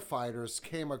firefighters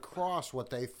came across what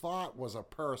they thought was a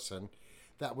person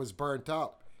that was burnt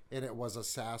up, and it was a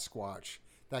Sasquatch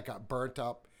that got burnt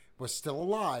up, was still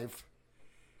alive,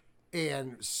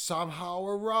 and somehow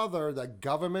or other the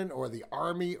government or the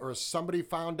army or somebody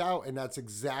found out, and that's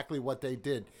exactly what they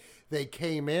did. They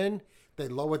came in, they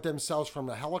lowered themselves from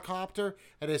the helicopter,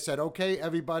 and they said, okay,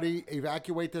 everybody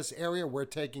evacuate this area, we're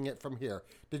taking it from here.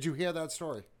 Did you hear that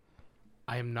story?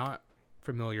 I am not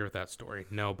familiar with that story.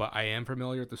 No, but I am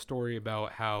familiar with the story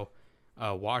about how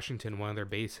Washington, one of their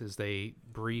bases, they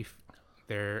brief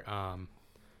their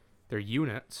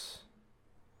units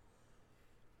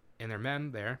and their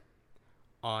men there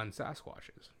on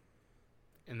Sasquatches.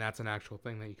 And that's an actual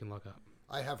thing that you can look up.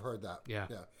 I have heard that. Yeah.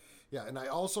 Yeah. And I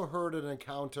also heard of an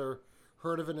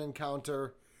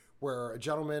encounter where a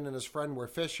gentleman and his friend were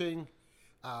fishing.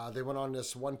 They went on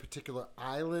this one particular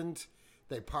island.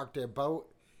 They parked their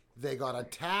boat. They got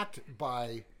attacked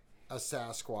by a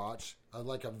Sasquatch,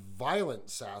 like a violent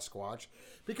Sasquatch,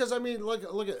 because I mean,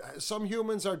 look at some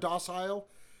humans are docile,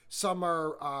 some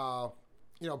are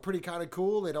pretty kind of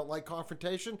cool. They don't like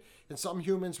confrontation, and some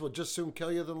humans will just soon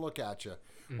kill you than look at you.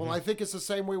 Well, I think it's the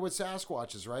same way with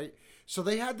Sasquatches, right? So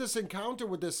they had this encounter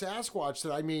with this Sasquatch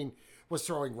that, I mean, was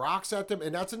throwing rocks at them,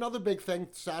 and that's another big thing.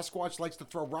 Sasquatch likes to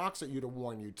throw rocks at you to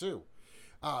warn you too.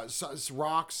 So it's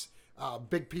rocks,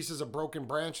 big pieces of broken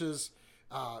branches,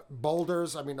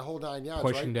 boulders. I mean, the whole 9 yards.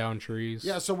 Pushing right? down trees.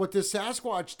 Yeah. So what this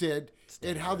Sasquatch did,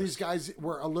 and how these guys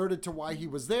were alerted to why he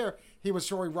was there, he was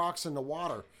throwing rocks in the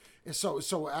water.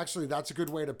 So actually, that's a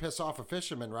good way to piss off a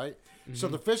fisherman, right? So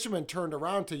the fishermen turned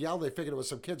around to yell. They figured it was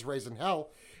some kids raising hell,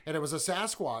 and it was a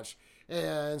Sasquatch.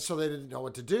 And so they didn't know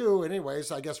what to do.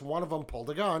 Anyways, I guess one of them pulled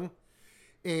a gun,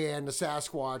 and the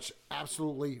Sasquatch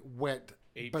absolutely went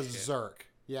berserk.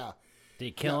 Yeah. Did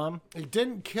he kill him? He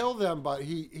didn't kill them, but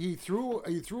he threw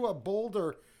a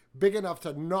boulder big enough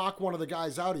to knock one of the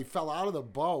guys out. He fell out of the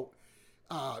boat,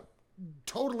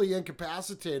 totally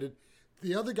incapacitated.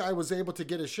 The other guy was able to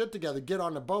get his shit together, get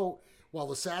on the boat, while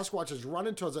the Sasquatch is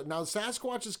running towards it. Now,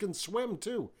 Sasquatches can swim,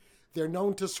 too. They're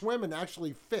known to swim and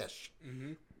actually fish.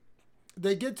 Mm-hmm.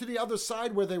 They get to the other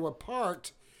side where they were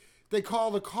parked. They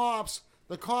call the cops.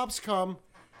 The cops come,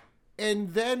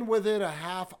 and then within a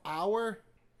half hour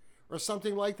or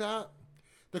something like that,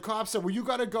 the cops said, well, you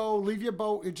got to go, leave your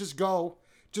boat, and just go.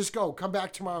 Just go. Come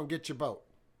back tomorrow and get your boat.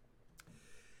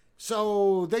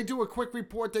 So they do a quick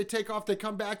report. They take off. They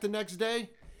come back the next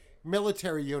day.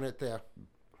 Military unit there.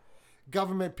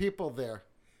 Government people there.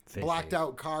 Fishy. Blacked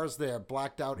out cars there.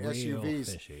 Blacked out Real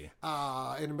SUVs. fishy.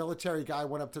 And a military guy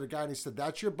went up to the guy and he said,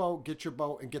 that's your boat. Get your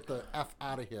boat and get the F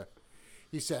out of here.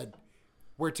 He said,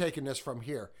 we're taking this from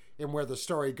here. And where the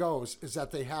story goes is that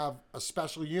they have a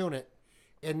special unit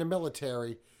in the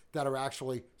military that are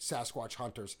actually Sasquatch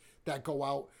hunters that go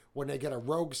out when they get a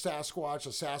rogue Sasquatch, a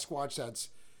Sasquatch that's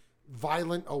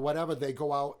violent or whatever, they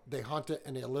go out, they hunt it,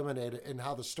 and they eliminate it. And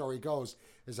how the story goes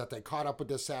is that they caught up with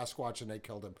this Sasquatch and they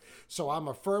killed him. So I'm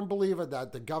a firm believer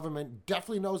that the government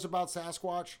definitely knows about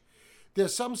Sasquatch.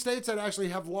 There's some states that actually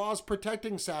have laws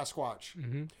protecting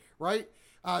Sasquatch, right?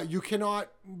 You cannot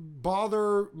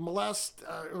bother, molest,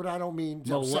 and I don't mean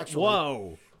sexually.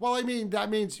 Whoa. Well, I mean, that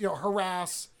means,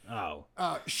 harass, Oh.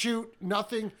 shoot,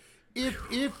 nothing.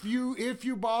 If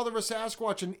you bother a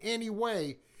Sasquatch in any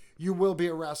way, you will be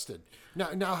arrested.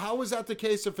 Now, how is that the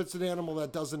case if it's an animal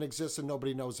that doesn't exist and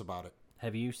nobody knows about it?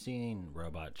 Have you seen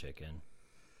Robot Chicken?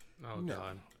 Oh, No.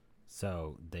 God.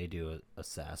 So they do a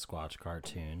Sasquatch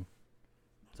cartoon.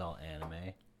 It's all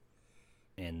anime.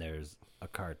 And there's a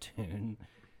cartoon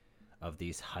of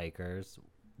these hikers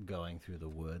going through the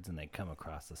woods and they come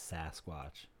across a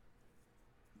Sasquatch.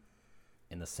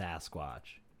 And the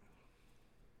Sasquatch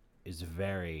is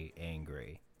very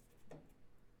angry.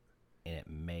 And it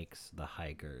makes the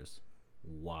hikers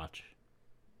watch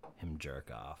him jerk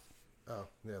off. Oh,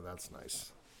 yeah, that's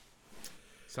nice.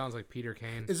 Sounds like Peter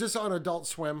Kane. Is this on Adult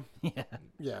Swim? Yeah.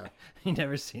 Yeah. You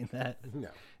never seen that? No.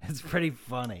 It's pretty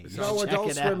funny. You No, should check Adult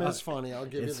it Swim out. is funny. I'll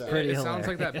give It's you that. pretty It sounds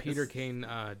like that hilarious. Peter Kane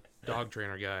dog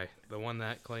trainer guy. The one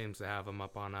that claims to have him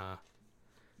up on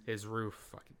his roof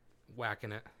fucking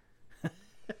whacking it.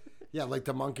 Yeah, like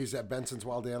the monkeys at Benson's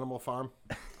Wild Animal Farm.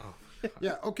 Oh.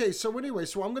 Yeah. Okay. So anyway,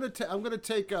 I'm gonna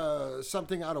take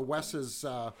something out of Wes's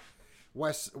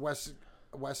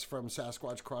Wes from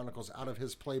Sasquatch Chronicles out of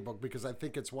his playbook because I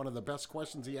think it's one of the best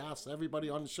questions he asks everybody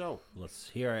on the show. Let's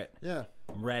hear it. Yeah.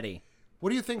 I'm ready. What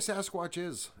do you think Sasquatch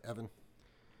is, Evan?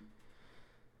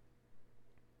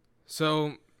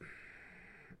 So,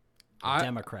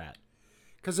 Democrat.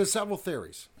 Because there's several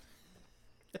theories.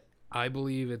 I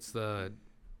believe it's the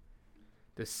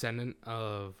descendant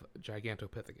of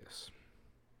Gigantopithecus.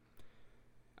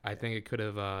 I think it could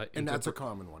have And that's a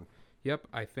common one. Yep,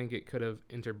 I think it could have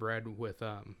interbred with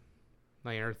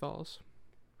Neanderthals,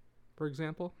 for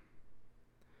example.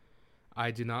 I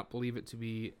do not believe it to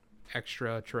be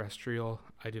extraterrestrial.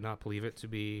 I do not believe it to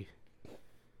be,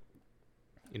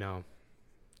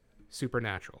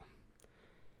 supernatural.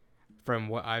 From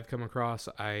what I've come across,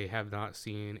 I have not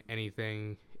seen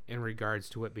anything in regards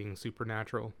to it being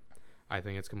supernatural. I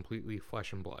think it's completely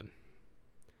flesh and blood.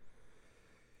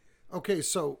 Okay,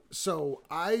 so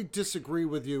I disagree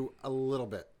with you a little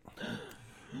bit.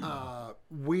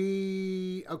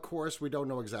 We don't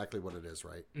know exactly what it is,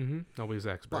 right? Mm-hmm. Nobody's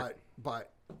the expert.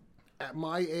 But at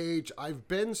my age, I've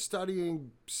been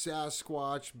studying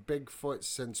Sasquatch, Bigfoot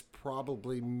since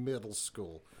probably middle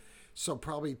school. So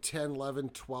probably 10, 11,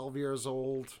 12 years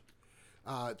old.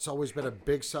 It's always been a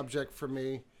big subject for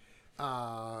me.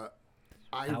 I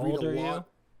How read old a are lot. you?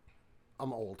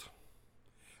 I'm old.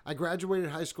 I graduated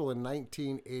high school in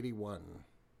 1981.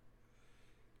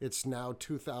 It's now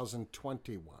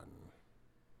 2021.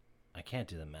 I can't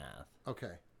do the math.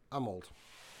 Okay, I'm old.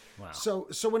 Wow. So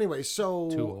anyway, Too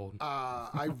old.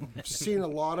 I've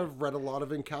read a lot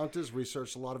of encounters,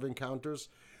 researched a lot of encounters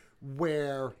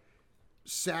where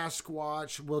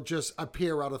Sasquatch will just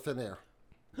appear out of thin air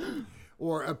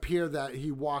or appear that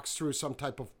he walks through some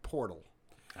type of portal.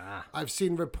 I've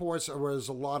seen reports where there's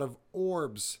a lot of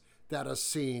orbs that are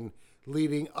seen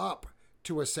leading up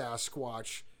to a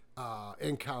Sasquatch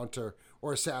encounter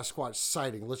or a Sasquatch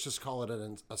sighting. Let's just call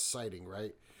it a sighting,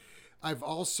 right? I've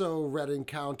also read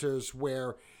encounters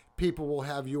where people will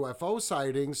have UFO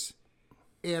sightings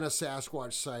and a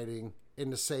Sasquatch sighting in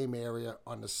the same area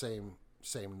on the same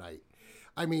night.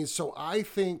 I mean, so I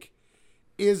think,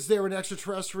 is there an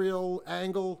extraterrestrial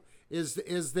angle? Is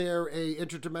there a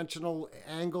interdimensional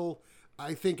angle?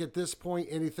 I think at this point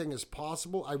anything is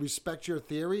possible. I respect your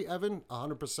theory, Evan,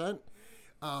 100%.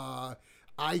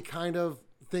 I kind of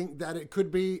think that it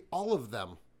could be all of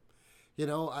them. You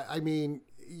know, I mean,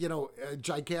 you know,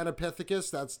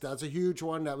 Gigantopithecus, that's a huge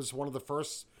one. That was one of the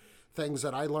first things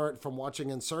that I learned from watching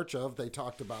In Search Of. They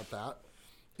talked about that.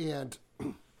 And,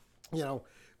 you know,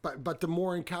 but the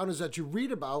more encounters that you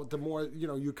read about, the more, you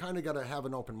know, you kind of got to have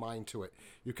an open mind to it.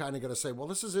 You kind of got to say, well,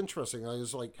 this is interesting.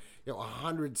 There's like, you know,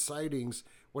 100 sightings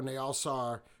when they all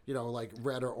saw, you know, like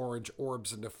red or orange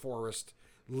orbs in the forest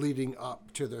leading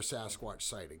up to their Sasquatch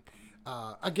sighting.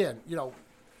 Again, you know,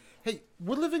 hey,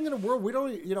 we're living in a world we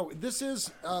don't, you know, this is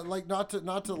like not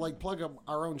to like plug up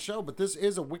our own show, but this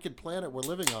is a wicked planet we're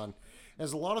living on.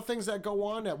 There's a lot of things that go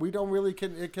on that we don't really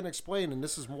can explain, and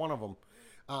this is one of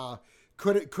them.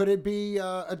 Could it be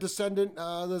a descendant?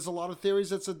 There's a lot of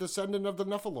theories it's a descendant of the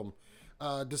Nephilim,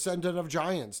 descendant of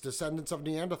giants, descendants of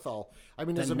Neanderthal. I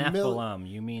mean, The there's a Nephilim,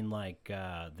 you mean like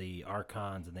the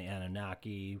Archons and the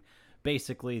Anunnaki,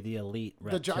 basically the elite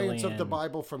reptilian. the giants of the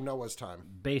Bible from Noah's time.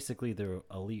 Basically the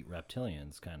elite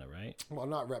reptilians, kind of, right? Well,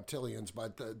 not reptilians,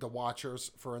 but the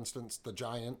Watchers, for instance, the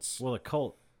giants. Well, the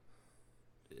cult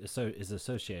is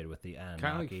associated with the Kind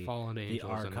Anunnaki, of like fallen the angels in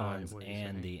a way, Archons, what you're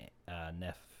and saying.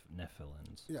 the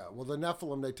Nephilims. Yeah, well, the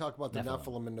Nephilim, they talk about the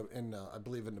Nephilim. Nephilim in I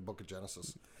believe, in the book of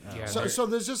Genesis. Yeah, So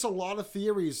there's just a lot of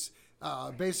theories.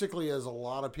 Basically, there's a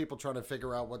lot of people trying to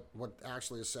figure out what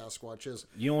actually a Sasquatch is.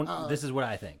 You won't, this is what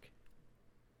I think.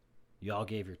 Y'all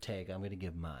gave your take. I'm going to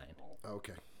give mine.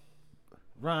 Okay.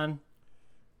 Ron,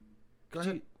 Go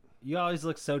ahead. you always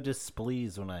look so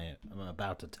displeased when I'm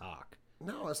about to talk.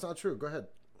 No, that's not true. Go ahead.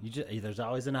 There's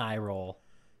always an eye roll.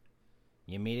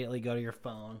 You immediately go to your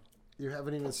phone You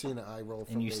haven't even seen an eye roll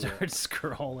from and you me start yet.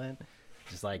 scrolling,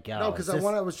 just like, yo, No, 'cause I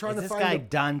was trying to is find this guy the-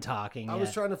 done talking I yet?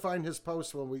 was trying to find his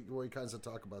post when we kind of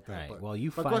talk about that. All right, but, well,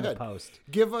 you but find go the ahead. post.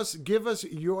 Give us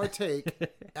your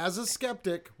take as a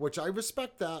skeptic, which I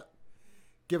respect that.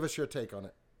 Give us your take on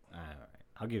it. All right,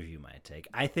 I'll give you my take.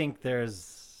 I think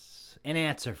there's an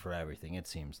answer for everything, it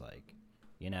seems like.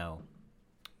 You know,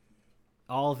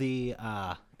 all the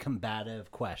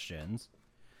combative questions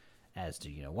as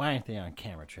to, you know, why aren't they on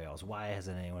camera trails? Why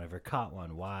hasn't anyone ever caught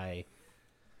one? Why,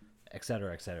 et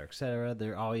cetera, et cetera, et cetera.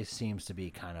 There always seems to be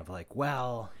kind of like,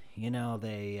 well, you know,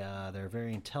 they're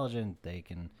very intelligent. They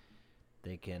can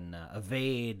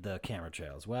evade the camera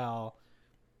trails. Well,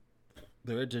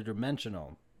 they're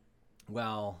interdimensional.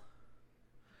 Well,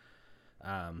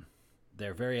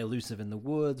 they're very elusive in the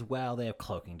woods. Well, they have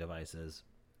cloaking devices.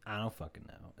 I don't fucking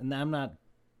know. And I'm not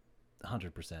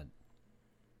 100%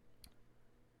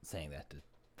 saying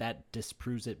that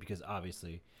disproves it, because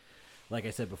obviously, like I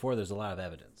said before, there's a lot of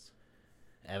evidence.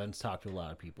 Evan's talked to a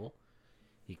lot of people.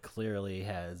 He clearly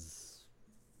has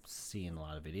seen a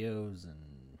lot of videos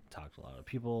and talked to a lot of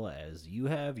people, as you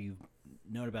have. You've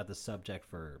known about the subject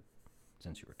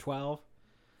since you were 12.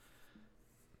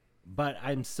 But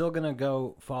I'm still going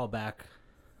to fall back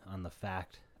on the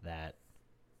fact that,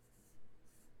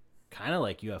 kind of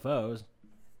like UFOs,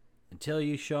 until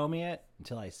you show me it,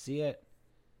 until I see it,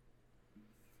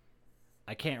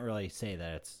 I can't really say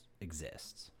that it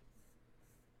exists.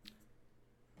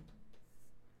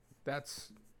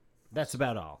 That's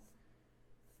about all.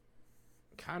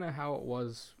 kind of how it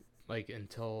was, like,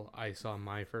 until I saw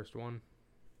my first one.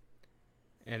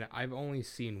 And I've only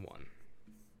seen one.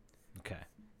 Okay.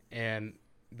 And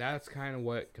that's kind of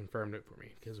what confirmed it for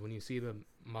me. Because when you see the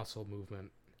muscle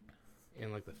movement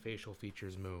and, like, the facial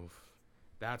features move,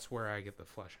 that's where I get the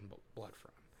flesh and blood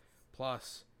from.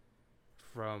 Plus,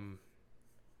 from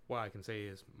what I can say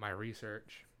is my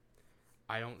research,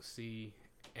 I don't see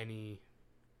any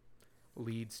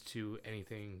leads to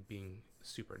anything being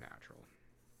supernatural.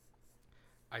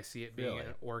 I see it being Really?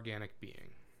 an organic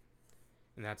being.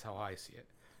 And that's how I see it.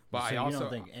 But So I also you don't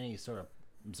think any sort of,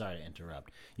 I'm sorry to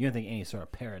interrupt, you don't think any sort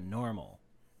of paranormal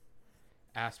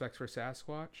aspects for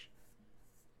Sasquatch,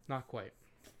 not quite.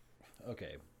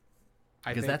 Okay.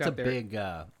 I Because think that's a they're- big,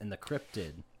 in the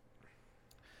cryptid,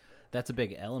 that's a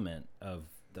big element of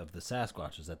the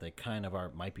Sasquatch, is that they kind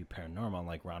of might be paranormal,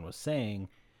 like Ron was saying,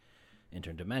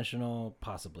 interdimensional,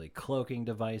 possibly cloaking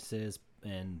devices,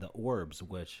 and the orbs,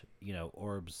 which,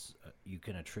 orbs you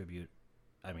can attribute.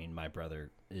 I mean, my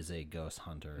brother is a ghost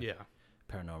hunter, Yeah.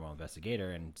 paranormal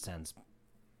investigator, and sends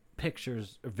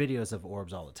pictures or videos of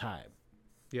orbs all the time.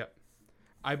 Yep.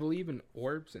 I believe in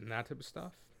orbs and that type of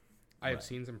stuff. I have Right.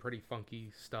 seen some pretty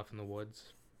funky stuff in the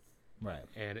woods Right.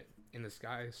 and in the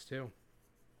skies too.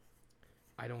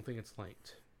 I don't think it's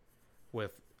linked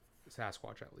with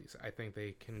Sasquatch, at least. I think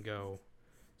they can go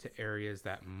to areas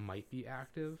that might be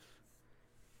active,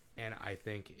 and I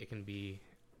think it can be,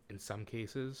 in some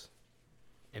cases,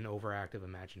 an overactive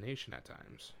imagination at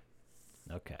times.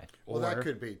 Okay. Well, that Or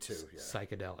could be too. Yeah.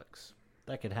 psychedelics.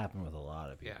 That could happen with a lot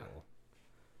of people. Yeah.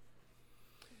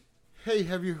 Hey,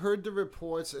 have you heard the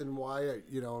reports and why,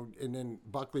 and then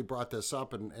Buckley brought this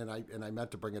up and I meant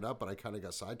to bring it up, but I kind of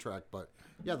got sidetracked. But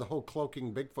yeah, the whole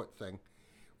cloaking Bigfoot thing,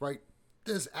 right?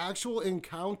 There's actual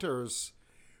encounters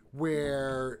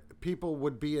where people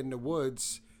would be in the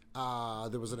woods.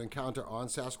 There was an encounter on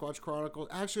Sasquatch Chronicles.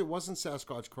 Actually, it wasn't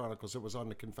Sasquatch Chronicles. It was on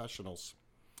the Confessionals,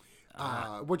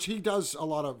 which he does a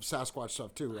lot of Sasquatch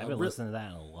stuff too. I've been listening to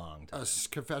that in a long time.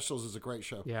 Confessionals is a great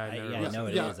show. Yeah, I never I listened know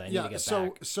to it that. is. I need to get so,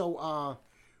 back. So,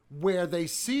 where they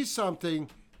see something,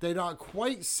 they don't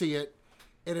quite see it,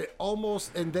 and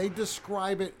they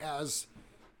describe it as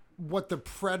what the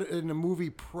Predator in the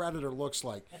movie Predator looks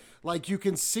like. Like you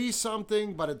can see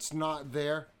something, but it's not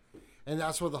there, and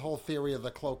that's where the whole theory of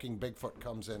the cloaking Bigfoot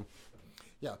comes in.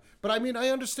 Yeah, but I mean, I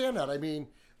understand that. I mean,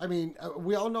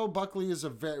 we all know Buckley is a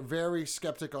very, very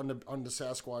skeptic on the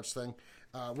Sasquatch thing,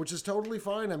 which is totally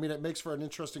fine. I mean, it makes for an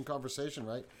interesting conversation,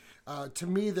 right? To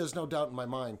me, there's no doubt in my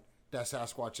mind that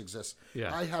Sasquatch exists.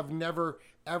 Yeah. I have never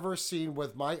ever seen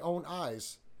with my own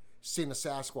eyes seen a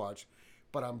Sasquatch,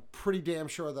 but I'm pretty damn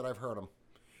sure that I've heard them.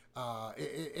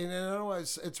 And I know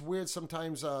it's weird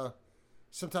sometimes.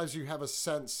 Sometimes you have a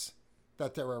sense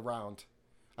that they're around.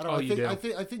 I don't know. Oh, you do? I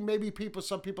think maybe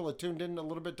some people are tuned in a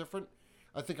little bit different.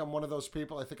 I think I'm one of those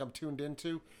people. I think I'm tuned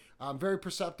into. I'm very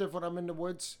perceptive when I'm in the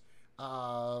woods.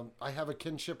 I have a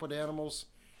kinship with animals.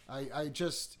 I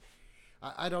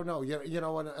don't know.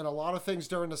 And a lot of things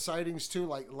during the sightings too,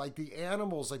 like the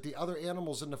animals, like the other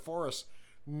animals in the forest,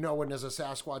 know when there's a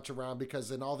Sasquatch around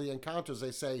because in all the encounters they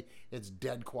say it's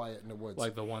dead quiet in the woods.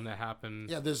 Like the one that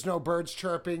happened. Yeah, there's no birds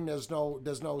chirping. There's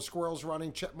no squirrels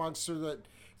running, chipmunks through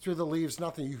the leaves.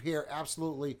 Nothing. You hear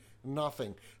absolutely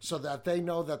nothing, so that they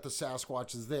know that the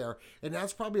Sasquatch is there, and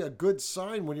that's probably a good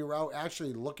sign when you're out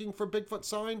actually looking for Bigfoot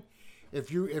sign.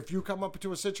 If you come up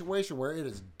to a situation where it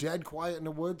is dead quiet in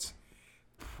the woods,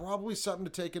 probably something to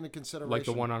take into consideration. Like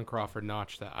the one on Crawford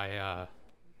Notch that I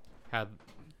had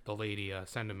the lady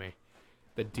send to me.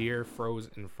 The deer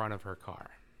froze in front of her car.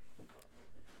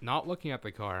 Not looking at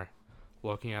the car,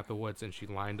 looking at the woods, and she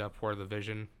lined up where the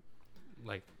vision,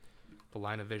 like the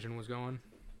line of vision was going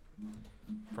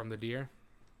from the deer.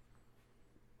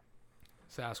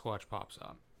 Sasquatch pops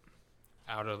up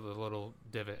out of the little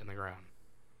divot in the ground.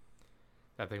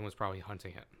 That thing was probably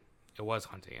hunting it. It was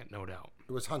hunting it, no doubt.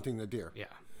 It was hunting the deer. Yeah.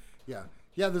 Yeah.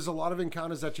 There's a lot of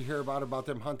encounters that you hear about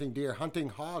them hunting deer, hunting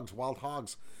hogs, wild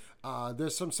hogs.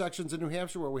 There's some sections in New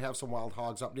Hampshire where we have some wild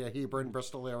hogs up near Hebron,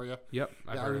 Bristol area. Yep.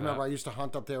 I remember I used to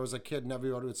hunt up there as a kid, and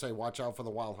everybody would say, "Watch out for the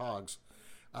wild hogs."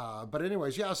 But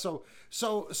anyways, yeah. So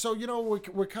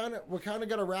we're kind of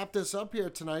gonna wrap this up here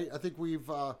tonight. I think we've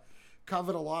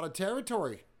covered a lot of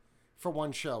territory for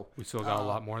one show. We still got a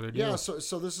lot more to do. Yeah,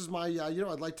 so this is my,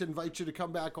 I'd like to invite you to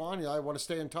come back on. I want to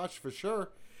stay in touch for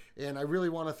sure. And I really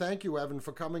want to thank you, Evan,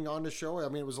 for coming on the show. I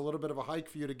mean, it was a little bit of a hike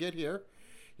for you to get here.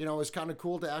 It's kind of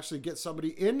cool to actually get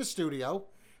somebody in the studio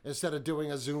instead of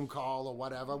doing a Zoom call or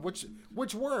whatever, which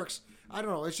works. I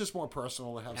don't know. It's just more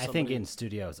personal to have somebody. I think in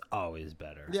studio is always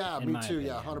better. Yeah, in me my too.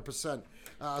 opinion. Yeah, 100%.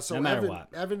 So No matter Evan, what.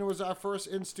 Evan was our first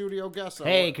in-studio guest.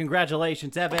 Hey,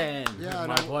 congratulations, Evan. Yeah,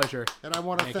 My pleasure. And I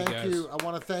want to thank guys. you. I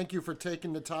want to thank you for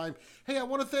taking the time. Hey, I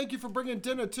want to thank you for bringing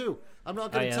dinner too. I'm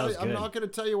not going to yeah, tell that you. was I'm good. not going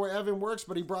to tell you where Evan works,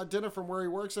 but he brought dinner from where he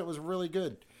works, and it was really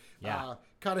good. Yeah.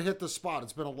 Kind of hit the spot.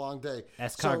 It's been a long day.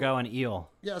 Escargot and eel.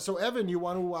 Yeah. So Evan, you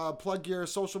want to plug your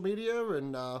social media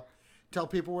and tell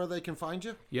people where they can find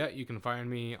you? Yeah, you can find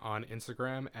me on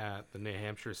Instagram at the New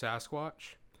Hampshire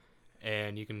Sasquatch,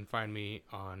 and you can find me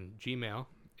on Gmail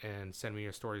and send me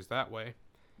your stories that way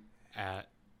at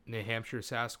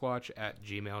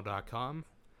newhampshiresasquatch@gmail.com.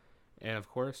 And of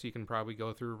course, you can probably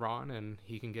go through Ron, and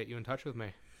he can get you in touch with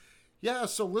me. Yeah,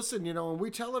 so listen, and we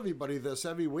tell everybody this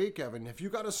every week, Evan. If you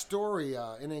got a story,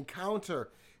 an encounter,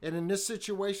 and in this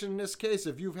situation, in this case,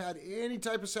 if you've had any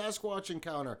type of Sasquatch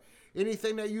encounter,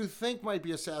 anything that you think might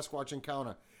be a Sasquatch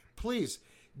encounter, please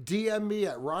DM me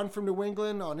at Ron from New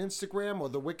England on Instagram or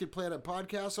the Wicked Planet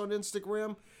Podcast on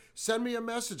Instagram. Send me a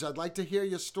message. I'd like to hear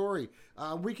your story.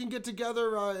 We can get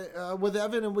together with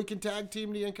Evan and we can tag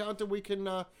team the encounter. We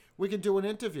can do an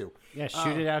interview. Yeah,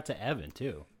 shoot it out to Evan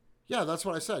too. Yeah, that's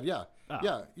what I said. Yeah,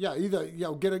 yeah.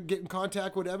 Either get in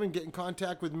contact with Evan, get in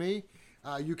contact with me.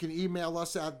 You can email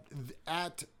us at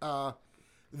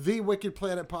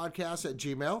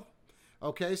thewickedplanetpodcast@gmail.com.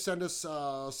 Okay, send us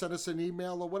an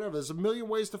email or whatever. There's a million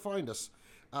ways to find us.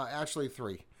 Actually,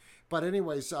 3. But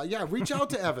anyways, reach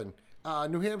out to Evan.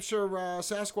 New Hampshire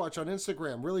Sasquatch on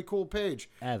Instagram. Really cool page.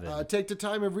 Evan. Take the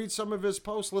time and read some of his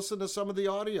posts. Listen to some of the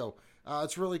audio.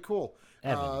 It's really cool.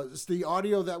 It's the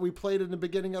audio that we played in the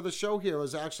beginning of the show here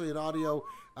was actually an audio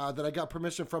that I got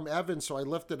permission from Evan, so I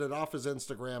lifted it off his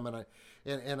Instagram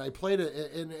and I played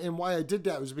it. And why I did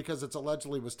that was because it's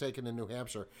allegedly was taken in New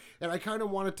Hampshire, and I kind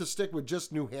of wanted to stick with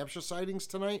just New Hampshire sightings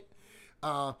tonight.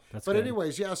 But good.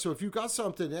 anyways, yeah. So if you got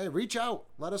something, hey, reach out.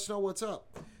 Let us know what's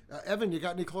up. Evan, you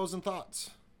got any closing thoughts?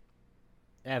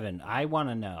 Evan, I want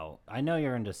to know. I know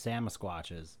you're into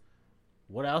Sasquatches.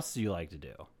 What else do you like to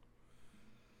do?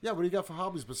 Yeah, what do you got for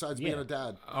hobbies besides being a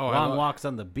dad? Long walks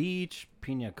on the beach,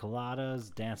 pina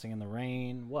coladas, dancing in the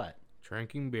rain. What?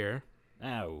 Drinking beer.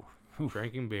 Oh.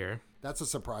 Drinking beer. That's a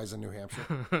surprise in New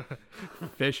Hampshire.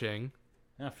 Fishing.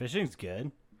 Yeah, fishing's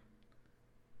good.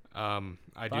 I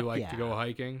do like to go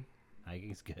hiking.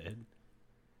 Hiking's good.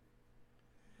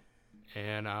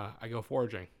 And I go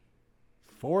foraging.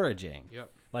 Foraging?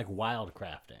 Yep. Like wild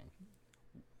crafting?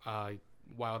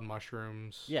 Wild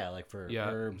mushrooms. Yeah, like for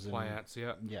herbs and plants.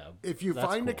 Yep. Yeah. If you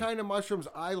find the kind of mushrooms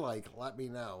I like, let me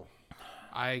know.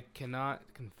 I cannot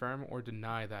confirm or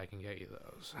deny that I can get you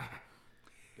those.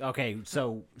 Okay,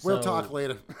 so We'll talk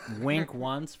later. Wink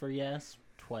once for yes,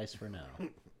 twice for no.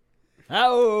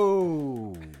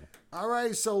 Oh! All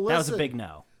right, so listen. That was a big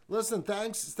no. Listen,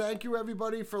 thank you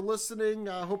everybody for listening.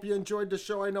 I hope you enjoyed the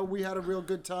show. I know we had a real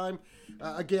good time.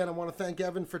 Again, I want to thank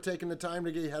Evan for taking the time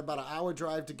to get. You had about an hour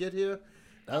drive to get here.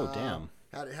 Oh, damn!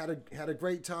 Had a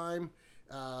great time.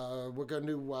 We're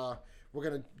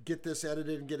gonna get this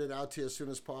edited and get it out to you as soon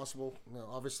as possible. Now,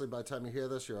 obviously, by the time you hear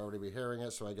this, you'll already be hearing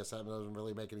it. So I guess that doesn't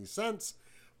really make any sense.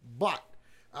 But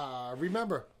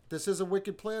remember, this is a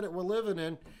wicked planet we're living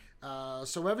in.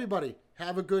 So everybody,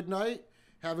 have a good night.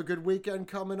 Have a good weekend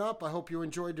coming up. I hope you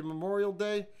enjoyed the Memorial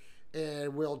Day,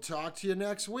 and we'll talk to you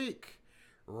next week.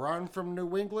 Ron from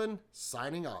New England,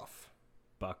 signing off.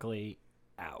 Buckley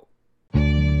out.